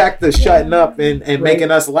 Go back to shutting up and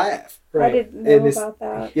making us laugh. Right. I didn't know about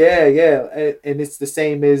that. Yeah. And it's the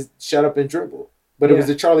same as Shut Up and Dribble. But it was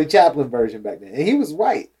the Charlie Chaplin version back then. And he was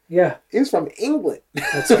white. Yeah. He was from England.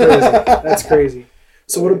 That's crazy. That's crazy.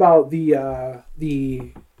 So what about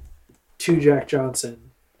the to Jack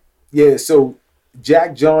Johnson? Yeah, so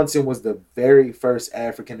Jack Johnson was the very first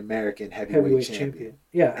African-American heavyweight champion.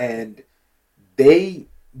 Yeah. And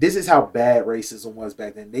this is how bad racism was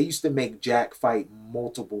back then. They used to make Jack fight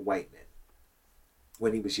multiple white men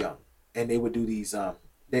when he was young. And they would do these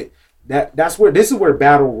this is where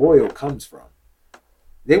Battle Royal comes from.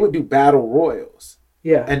 They would do Battle Royals.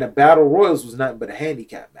 Yeah. And the Battle Royals was nothing but a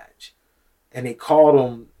handicap match. And they called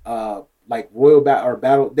them like Royal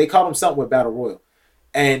Battle. They called them something with Battle Royal.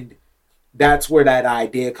 And that's where that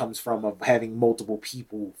idea comes from of having multiple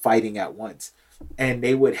people fighting at once. And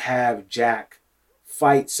they would have Jack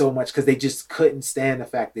fight so much because they just couldn't stand the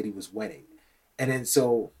fact that he was winning. And then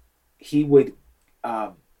so he would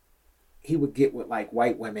get with like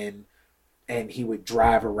white women, and he would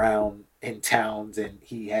drive around in towns, and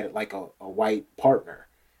he had like a white partner,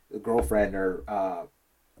 a girlfriend, or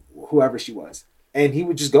whoever she was, and he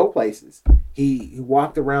would just go places. He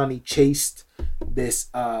walked around, he chased this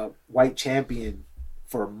white champion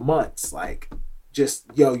for months, like just,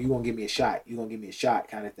 yo, you gonna give me a shot,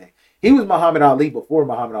 kind of thing. He was Muhammad Ali before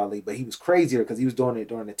Muhammad Ali, but he was crazier because he was doing it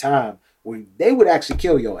during the time where they would actually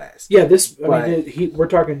kill your ass. Yeah, we're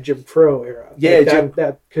talking Jim Crow era. Yeah,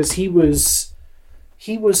 like because he was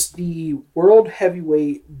the world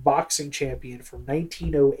heavyweight boxing champion from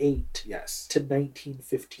 1908 yes to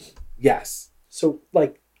 1915. Yes. So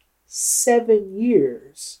like 7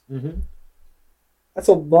 years. Mm-hmm. That's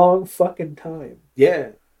a long fucking time. Yeah,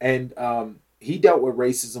 and he dealt with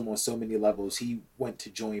racism on so many levels. He went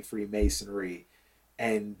to join Freemasonry,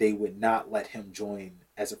 and they would not let him join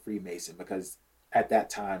as a Freemason because at that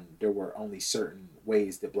time there were only certain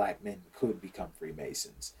ways that black men could become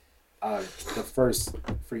Freemasons. The first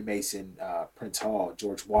Freemason, Prince Hall,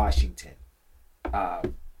 George Washington,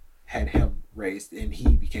 had him raised, and he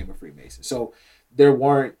became a Freemason. So there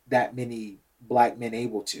weren't that many black men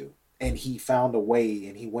able to. And he found a way,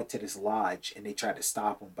 and he went to this lodge, and they tried to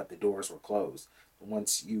stop him, but the doors were closed.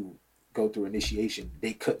 Once you go through initiation,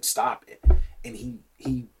 they couldn't stop it. And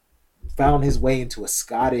he found his way into a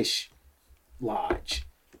Scottish lodge,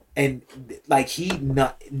 and like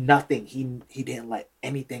nothing. He didn't let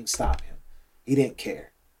anything stop him. He didn't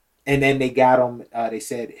care. And then they got him. They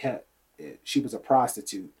said she was a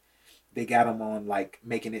prostitute. They got him on like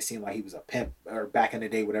making it seem like he was a pimp, or back in the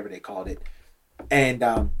day, whatever they called it. And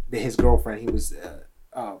his girlfriend, he was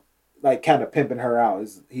like kind of pimping her out.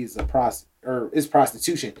 He's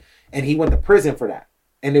prostitution, and he went to prison for that.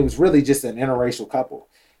 And it was really just an interracial couple.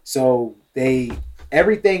 So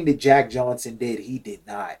everything that Jack Johnson did, he did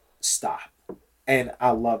not stop. And I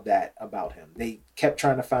love that about him. They kept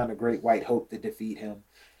trying to find a great white hope to defeat him.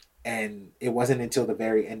 And it wasn't until the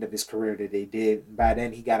very end of his career that they did. And by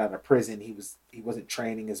then he got out of prison. He wasn't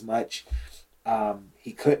training as much.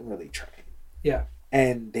 He couldn't really train. Yeah.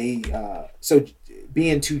 And they so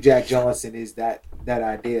being to Jack Johnson is that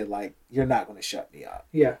idea, like, you're not going to shut me up.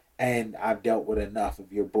 Yeah. And I've dealt with enough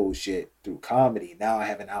of your bullshit through comedy. Now I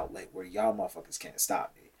have an outlet where y'all motherfuckers can't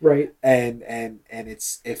stop me. Right. And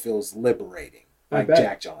it feels liberating, like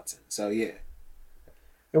Jack Johnson. So yeah.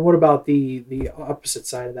 And what about the opposite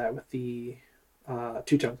side of that with the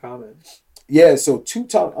Tutankhamun? Yeah, so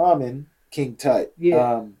Tutankhamun, King Tut.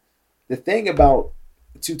 Yeah. The thing about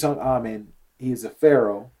Tutankhamun, he is a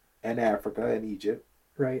pharaoh in Africa and Egypt.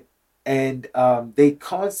 Right. And they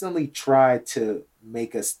constantly try to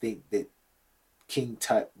make us think that King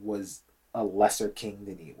Tut was a lesser king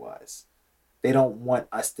than he was. They don't want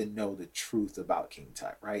us to know the truth about King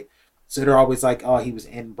Tut, right? So they're always like, oh, he was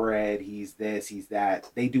inbred, he's this, he's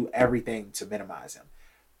that. They do everything to minimize him.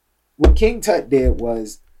 What King Tut did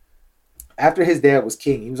was, after his dad was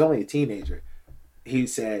king, he was only a teenager, he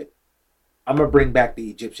said, I'm going to bring back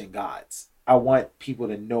the Egyptian gods. I want people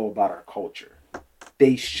to know about our culture.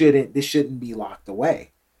 This shouldn't be locked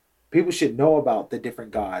away. People should know about the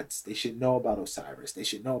different gods. They should know about Osiris. They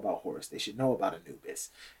should know about Horus. They should know about Anubis.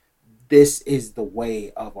 This is the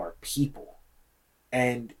way of our people.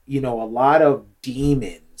 And, a lot of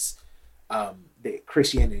demons that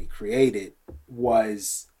Christianity created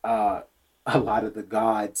was a lot of the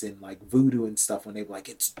gods and like voodoo and stuff, when they were like,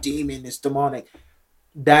 it's demon, it's demonic.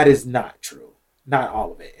 That is not true. Not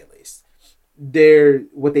all of it, at least.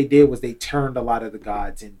 What they did was they turned a lot of the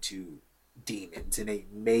gods into demons, and they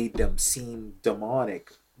made them seem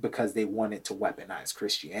demonic because they wanted to weaponize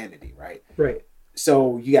Christianity, right? Right.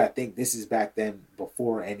 So you got to think, this is back then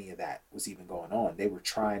before any of that was even going on. They were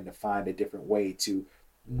trying to find a different way to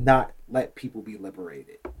not let people be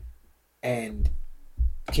liberated. And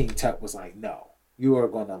King Tut was like, no, you are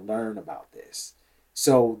going to learn about this.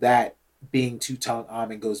 So that being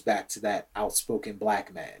Tutankhamun goes back to that outspoken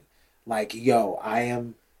black man. Like, yo, I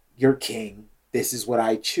am your king. This is what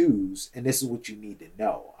I choose, and this is what you need to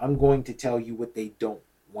know. I'm going to tell you what they don't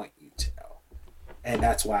want you to know. And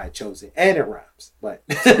that's why I chose it. And it rhymes. But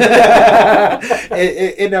it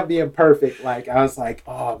ended up being perfect. Like, I was like,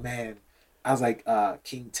 oh, man. I was like,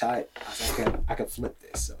 King Tut. I was like, I could flip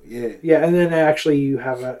this. So, yeah. Yeah, and then actually you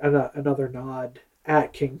have another nod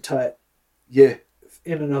at King Tut. Yeah.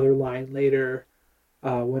 In another line later,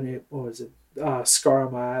 what was it? Scar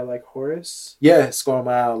on my eye like Horus. Yeah, scar on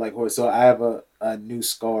my eye like Horus. So I have a new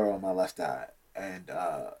scar on my left eye, and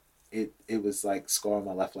it was like scar on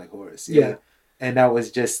my left like Horus. Yeah. And that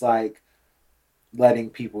was just like, letting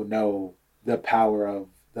people know the power of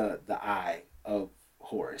the eye of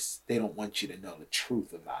Horus. They don't want you to know the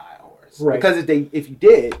truth of the eye of Horus. Right. Because if you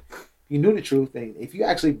did, you knew the truth, and if you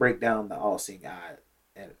actually break down the all-seeing eye,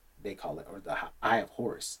 and they call it, or the eye of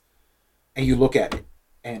Horus, and you look at it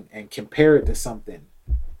and compare it to something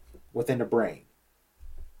within the brain,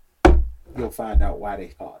 you'll find out why they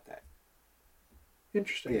call it that.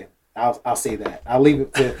 Interesting. Yeah, I'll say that. I'll leave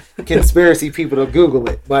it to conspiracy people to Google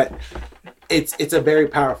it, but it's a very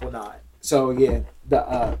powerful nod. So yeah,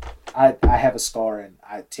 I have a scar, and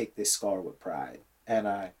I take this scar with pride, and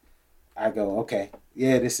I go, okay,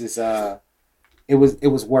 yeah, this is it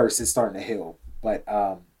was worse. It's starting to heal, but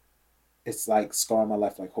it's like scar on my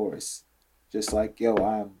left, like Horus, just like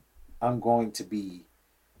I'm going to be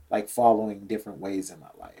like following different ways in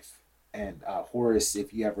my life. And Horus,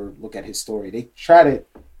 if you ever look at his story, they try to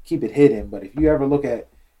keep it hidden, but if you ever look at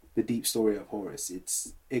the deep story of Horus,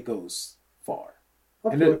 it goes far.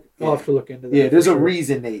 I'll have to look into that. Yeah, there's a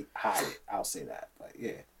reason they hide it. I'll say that, but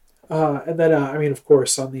yeah. And then I mean, of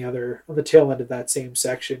course, on the tail end of that same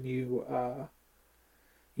section, you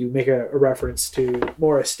make a reference to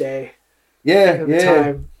Morris Day. Yeah,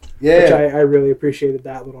 time, which I really appreciated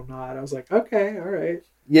that little nod. I was like, okay, all right.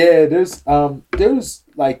 Yeah, there's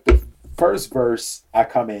like the first verse I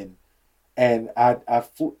come in, and I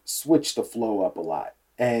switch the flow up a lot,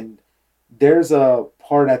 and there's a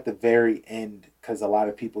part at the very end, because a lot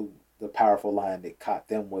of people, the powerful line that caught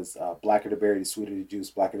them was blacker the berry, the sweeter the juice,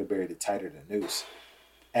 blacker the berry, the tighter the noose.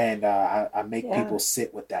 And I make people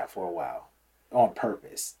sit with that for a while on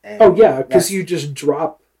purpose. And because you just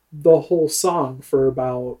drop the whole song for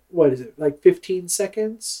about, what is it, like 15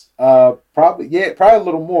 seconds? Probably a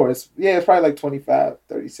little more. It's probably like 25,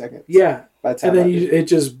 30 seconds. Yeah. And then it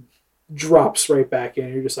just drops right back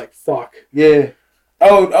in. You're just like, fuck. Yeah.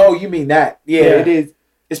 Oh, you mean that? Yeah, it is.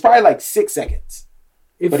 It's probably like 6 seconds.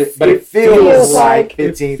 But it feels like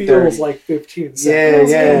 15, 30. It feels like 15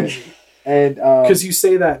 seconds. Yeah. And because you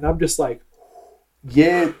say that, and I'm just like,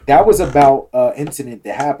 yeah, that was about an incident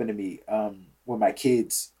that happened to me with my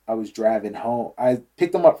kids. I was driving home. I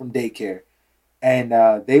picked them up from daycare,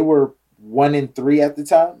 and they were 1 and 3 at the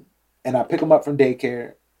time. And I pick them up from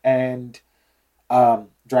daycare and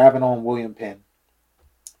driving on William Penn,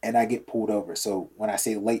 and I get pulled over. So when I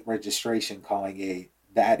say late registration calling aid,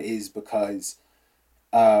 that is because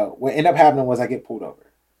what ended up happening was I get pulled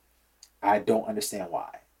over. I don't understand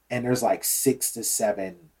why. And there's like 6 to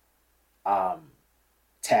 7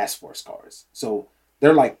 task force cars. So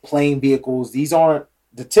they're like plain vehicles. These aren't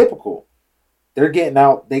the typical. They're getting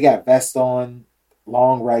out. They got vests on,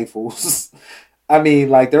 long rifles. I mean,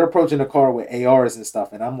 like, they're approaching the car with ARs and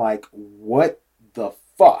stuff. And I'm like, what the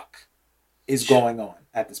fuck is going on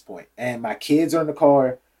at this point? And my kids are in the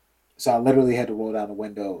car. So I literally had to roll down the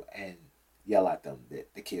window and yell at them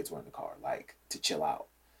that the kids were in the car, like, to chill out.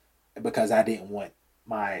 Because I didn't want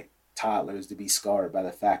my toddlers to be scarred by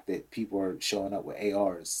the fact that people are showing up with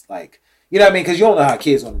ARs. Like, you know what I mean? Because you don't know how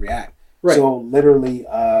kids want to react. Right. So literally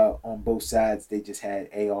on both sides, they just had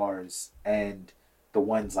ARs. And the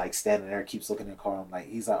one's like standing there, keeps looking in the car. I'm like,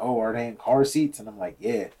 he's like, oh, are they in car seats? And I'm like,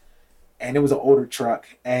 yeah. And it was an older truck.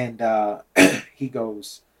 And he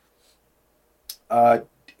goes, all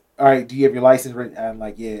right, do you have your license written? I'm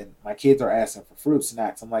like, yeah. My kids are asking for fruit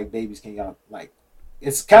snacks. I'm like, babies, can y'all, like,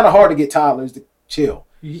 it's kind of hard to get toddlers to chill.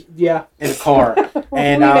 Yeah. In the car.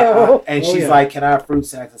 And she's like, can I have fruit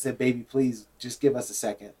snacks? I said, baby, please just give us a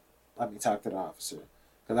second. Let me talk to the officer.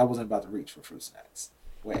 Because I wasn't about to reach for fruit snacks.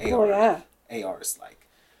 With ARs, like.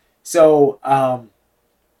 So,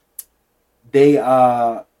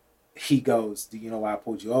 he goes, do you know why I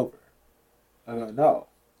pulled you over? I go, no.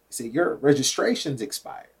 He said, your registration's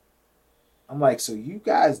expired. I'm like, so you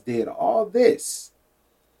guys did all this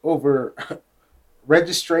over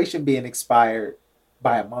registration being expired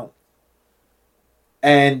by a month.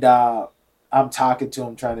 And I'm talking to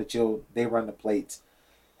him, trying to chill. They run the plates.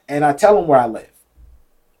 And I tell them where I live.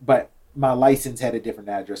 But my license had a different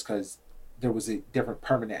address because there was a different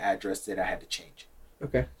permanent address that I had to change.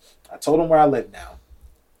 Okay. I told them where I live now.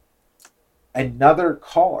 Another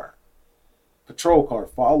car, patrol car,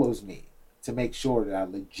 follows me to make sure that I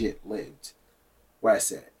legit lived where I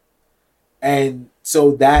said. And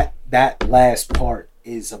so that last part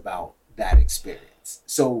is about that experience.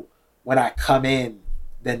 So when I come in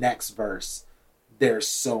the next verse, there's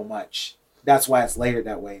so much. That's why it's layered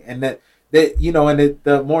that way. And that you know, and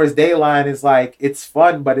the Morris Day line is like, it's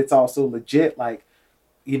fun, but it's also legit. Like,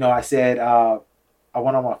 you know, I said, I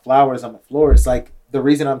went on my flowers, I'm a florist. Like, the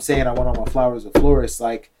reason I'm saying I went on my flowers with florists,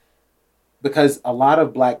 like, because a lot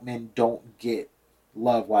of black men don't get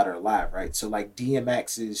love while they're alive, right? So, like,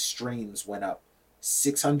 DMX's streams went up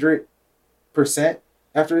 600%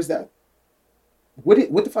 after his death.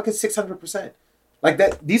 What the fuck is 600%? Like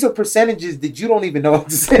that, these are percentages that you don't even know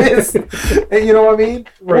exist. And you know what I mean?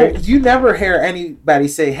 Right. Well, you never hear anybody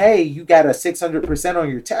say, "Hey, you got a 600% on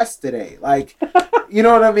your test today." Like, you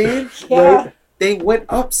know what I mean? Yeah. Right? They went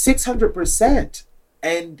up 600%,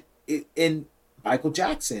 and in Michael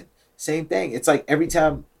Jackson, same thing. It's like every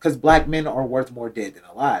time, because black men are worth more dead than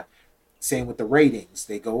alive. Same with the ratings,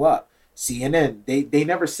 they go up. CNN, they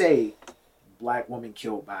never say black woman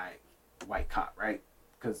killed by white cop, right?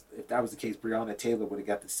 Because if that was the case, Breonna Taylor would have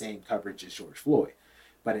got the same coverage as George Floyd.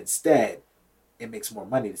 But instead, it makes more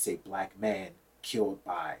money to say black man killed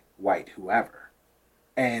by white whoever.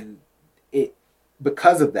 And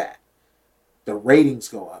because of that, the ratings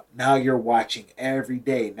go up. Now you're watching every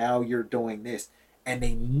day. Now you're doing this. And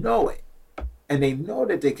they know it. And they know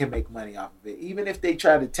that they can make money off of it. Even if they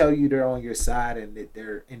try to tell you they're on your side and that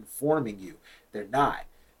they're informing you, they're not.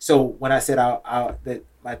 So when I said that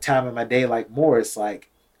my time in my day like more, it's like,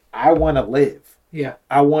 I want to live. Yeah.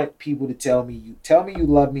 I want people to tell me you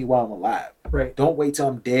love me while I'm alive. Right. Don't wait till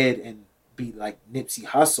I'm dead and be like Nipsey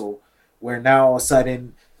Hussle, where now all of a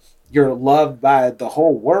sudden you're loved by the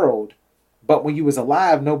whole world, but when you was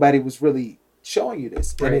alive, nobody was really showing you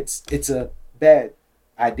this. Right. And it's a bad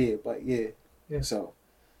idea, but yeah. So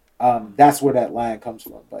that's where that line comes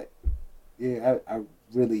from. But yeah, I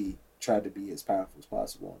really tried to be as powerful as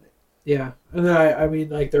possible on it. Yeah. And then I mean,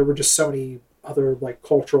 like, there were just so many other like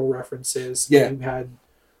cultural references. Yeah. You had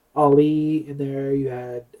Ali in there, you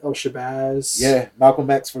had El Shabazz. Yeah,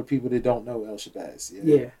 Malcolm X for people that don't know El Shabazz.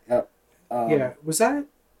 Yeah. Yep. Yeah. Was that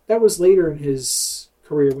was later in his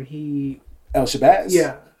career when he El Shabazz?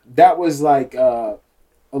 Yeah. That was like a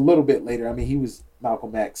little bit later. I mean, he was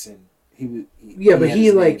Malcolm X and he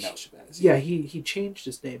changed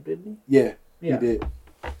his name, didn't he? Yeah. He did.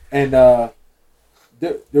 And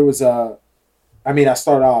there was I mean, I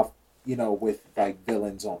start off, with like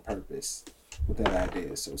villains on purpose with that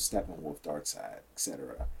idea. So Steppenwolf, Darkseid,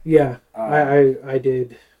 etc. Yeah, I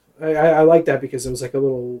did. I like that because it was like a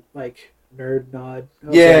little like nerd nod.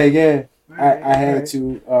 Yeah. I had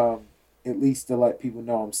to at least to let people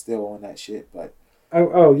know I'm still on that shit. But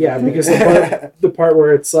because the part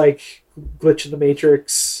where it's like glitch in the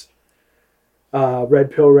Matrix,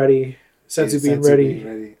 red pill ready, senzu bean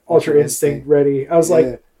ready, ultra instinct ready. I was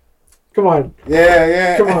like, come on.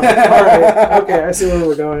 Yeah. Come on. All right. Okay, I see where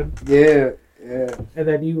we're going. Yeah. And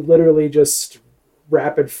then you literally just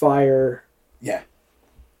rapid fire. Yeah.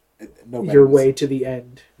 Way to the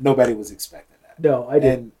end. Nobody was expecting that. No, I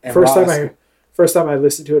didn't. And first time I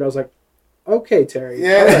listened to it, I was like, okay, Terry.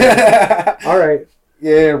 Yeah. All right.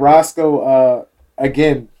 Yeah, Roscoe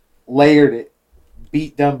again layered it.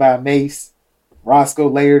 Beat done by Mace. Roscoe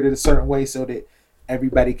layered it a certain way so that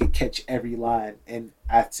everybody could catch every line. And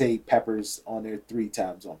I'd say Peppers on there 3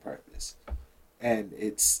 times on purpose. And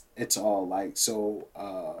it's all like, so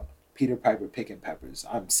Peter Piper picking peppers.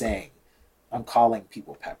 I'm calling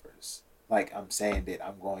people peppers. Like, I'm saying that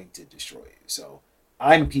I'm going to destroy you. So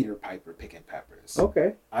I'm Peter Piper picking peppers.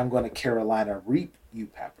 Okay. I'm going to Carolina reap you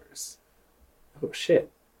peppers. Oh, shit.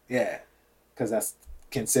 Yeah. Because that's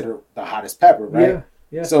considered the hottest pepper, right?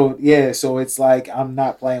 Yeah. So it's like, I'm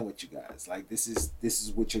not playing with you guys. Like, this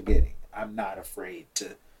is what you're getting. I'm not afraid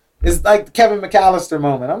to. It's like the Kevin McAllister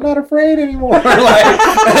moment. I'm not afraid anymore.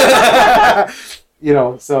 Like,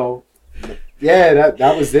 so yeah,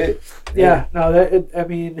 that was it. Yeah. No, I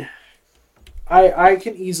mean, I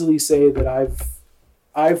can easily say that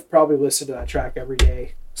I've probably listened to that track every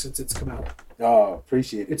day since it's come out. Oh,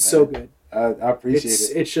 appreciate it. It's so good. I appreciate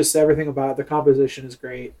it. It's just everything about it. The composition is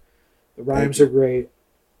great. The rhymes are great.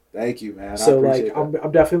 Thank you, man. So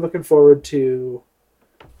I'm definitely looking forward to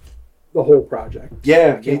the whole project.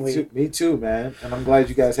 Yeah, me too, man. And I'm glad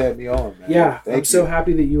you guys had me on, man. Yeah, I'm so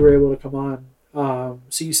happy that you were able to come on.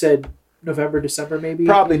 So you said November, December, maybe?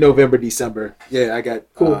 Probably November, December. Yeah, I got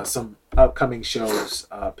some upcoming shows.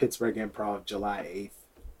 Pittsburgh Improv, July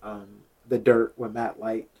 8th. The Dirt with Matt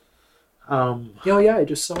Light. I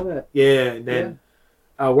just saw that. Yeah, and then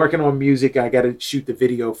working on music, I got to shoot the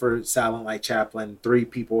video for Silent Light Chaplain. 3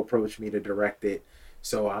 people approached me to direct it.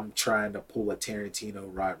 So I'm trying to pull a Tarantino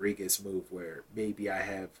Rodriguez move where maybe I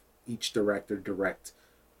have each director direct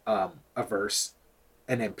a verse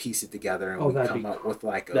and then piece it together and we come up with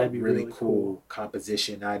like a really cool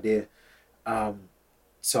composition idea.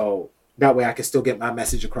 So that way I can still get my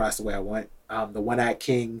message across the way I want. The One-Act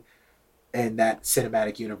King and that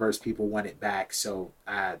cinematic universe, people want it back. So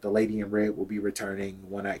the Lady in Red will be returning.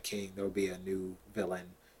 One-Act King, there'll be a new villain.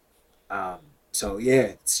 So yeah,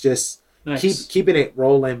 it's just... Nice. Keeping it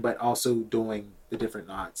rolling, but also doing the different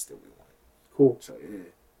nods that we want. Cool. So yeah.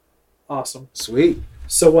 Awesome. Sweet.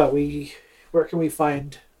 So where can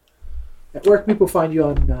people find you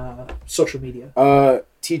on social media?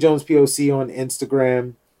 T Jones POC on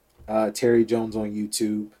Instagram, Terry Jones on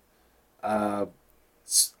YouTube.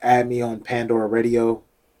 Add me on Pandora Radio.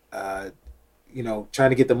 Trying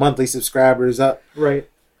to get the monthly subscribers up. Right.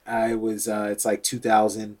 It's like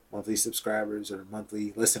 2,000 monthly subscribers or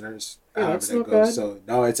monthly listeners. Yeah, that's not bad. So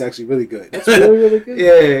no, it's actually really good. That's really, really good.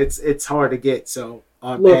 Yeah, it's hard to get. So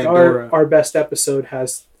on Pandora, our best episode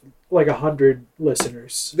has like 100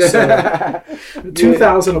 listeners. So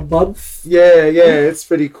 2,000 a month. Yeah, it's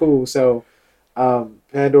pretty cool. So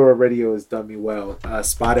Pandora Radio has done me well.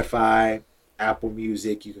 Spotify, Apple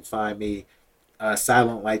Music, you can find me.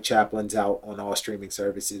 Silent Light Chaplain's out on all streaming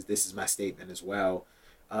services. This is my statement as well.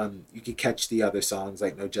 You can catch the other songs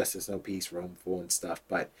like No Justice, No Peace, Rome Full and stuff.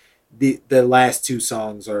 But the last two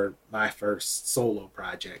songs are my first solo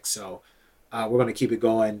project. So we're going to keep it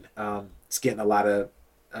going. It's getting a lot of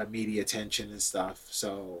media attention and stuff.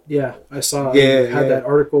 So yeah, I saw you had that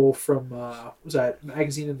article from, was that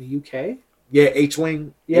magazine in the UK? Yeah,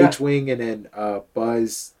 H-Wing. Yeah. H-Wing and then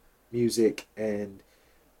Buzz Music. And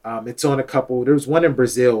it's on a couple. There was one in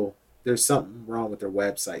Brazil. There's something wrong with their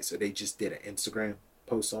website. So they just did an Instagram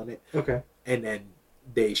post on it. Okay. And then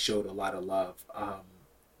they showed a lot of love.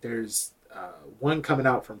 There's one coming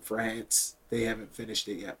out from France. They haven't finished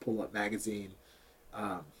it yet. Pull Up Magazine.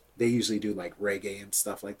 They usually do like reggae and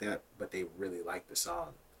stuff like that, but they really like the song.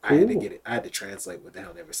 Cool. I had to get it. I had to translate what the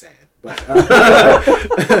hell they were saying. But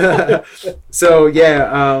so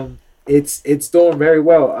yeah, it's doing very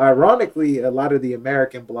well. Ironically, a lot of the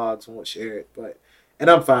American blogs won't share it, and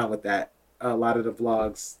I'm fine with that. A lot of the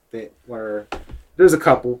blogs there's a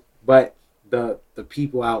couple, but the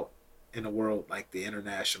people out in the world, like the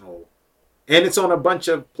international, and it's on a bunch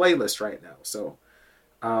of playlists right now. So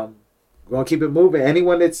we're gonna keep it moving.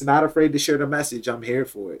 Anyone that's not afraid to share the message, I'm here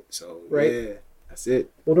for it. So right. Yeah, that's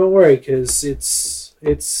it. Well, don't worry, because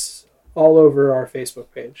it's all over our Facebook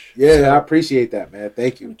page. Yeah, so I appreciate that, man.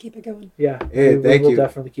 Thank you. Keep it going. Yeah, thank you. We'll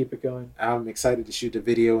definitely keep it going. I'm excited to shoot the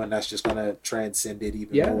video, and that's just gonna transcend it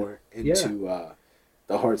even more into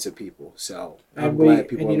the hearts of people. So I'm glad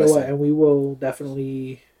people are listening. And we will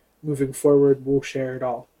definitely, moving forward, we'll share it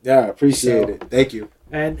all. Yeah, I appreciate it. Thank you.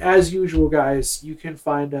 And as usual, guys, you can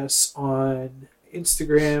find us on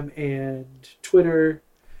Instagram and Twitter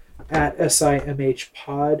at SIMH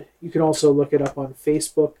Pod. You can also look it up on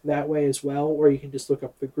Facebook that way as well, or you can just look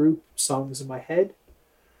up the group Songs in My Head.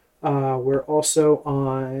 We're also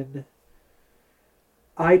on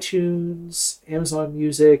iTunes, Amazon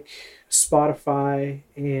Music, Spotify,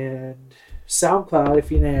 and SoundCloud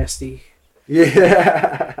if you're nasty.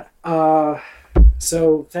 Yeah.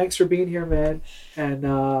 So thanks for being here, man, and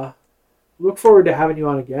look forward to having you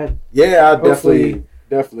on again. Yeah, I'll definitely.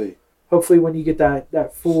 Hopefully, when you get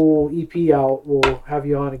that full EP out, we'll have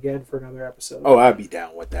you on again for another episode. Oh, I'd be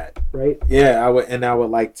down with that. Right? Yeah, I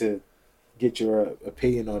would like to get your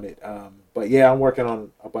opinion on it. But yeah, I'm working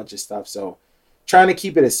on a bunch of stuff, so trying to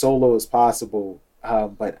keep it as solo as possible.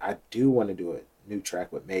 But I do want to do a new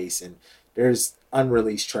track with Mace, and there's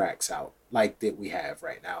unreleased tracks out like that we have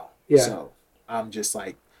right now. Yeah. So I'm just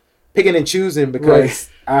like picking and choosing because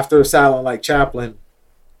after Silent Like Chaplain,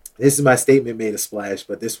 this is my statement made a splash,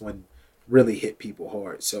 but this one really hit people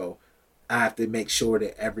hard. So I have to make sure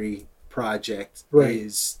that every project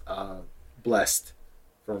is blessed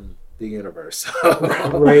from the universe.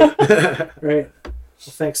 Right. Well,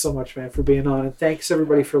 thanks so much, man, for being on, and thanks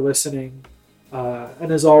everybody for listening. And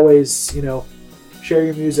as always, share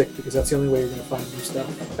your music because that's the only way you're going to find new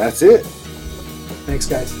stuff. That's it. Thanks,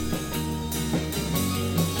 guys.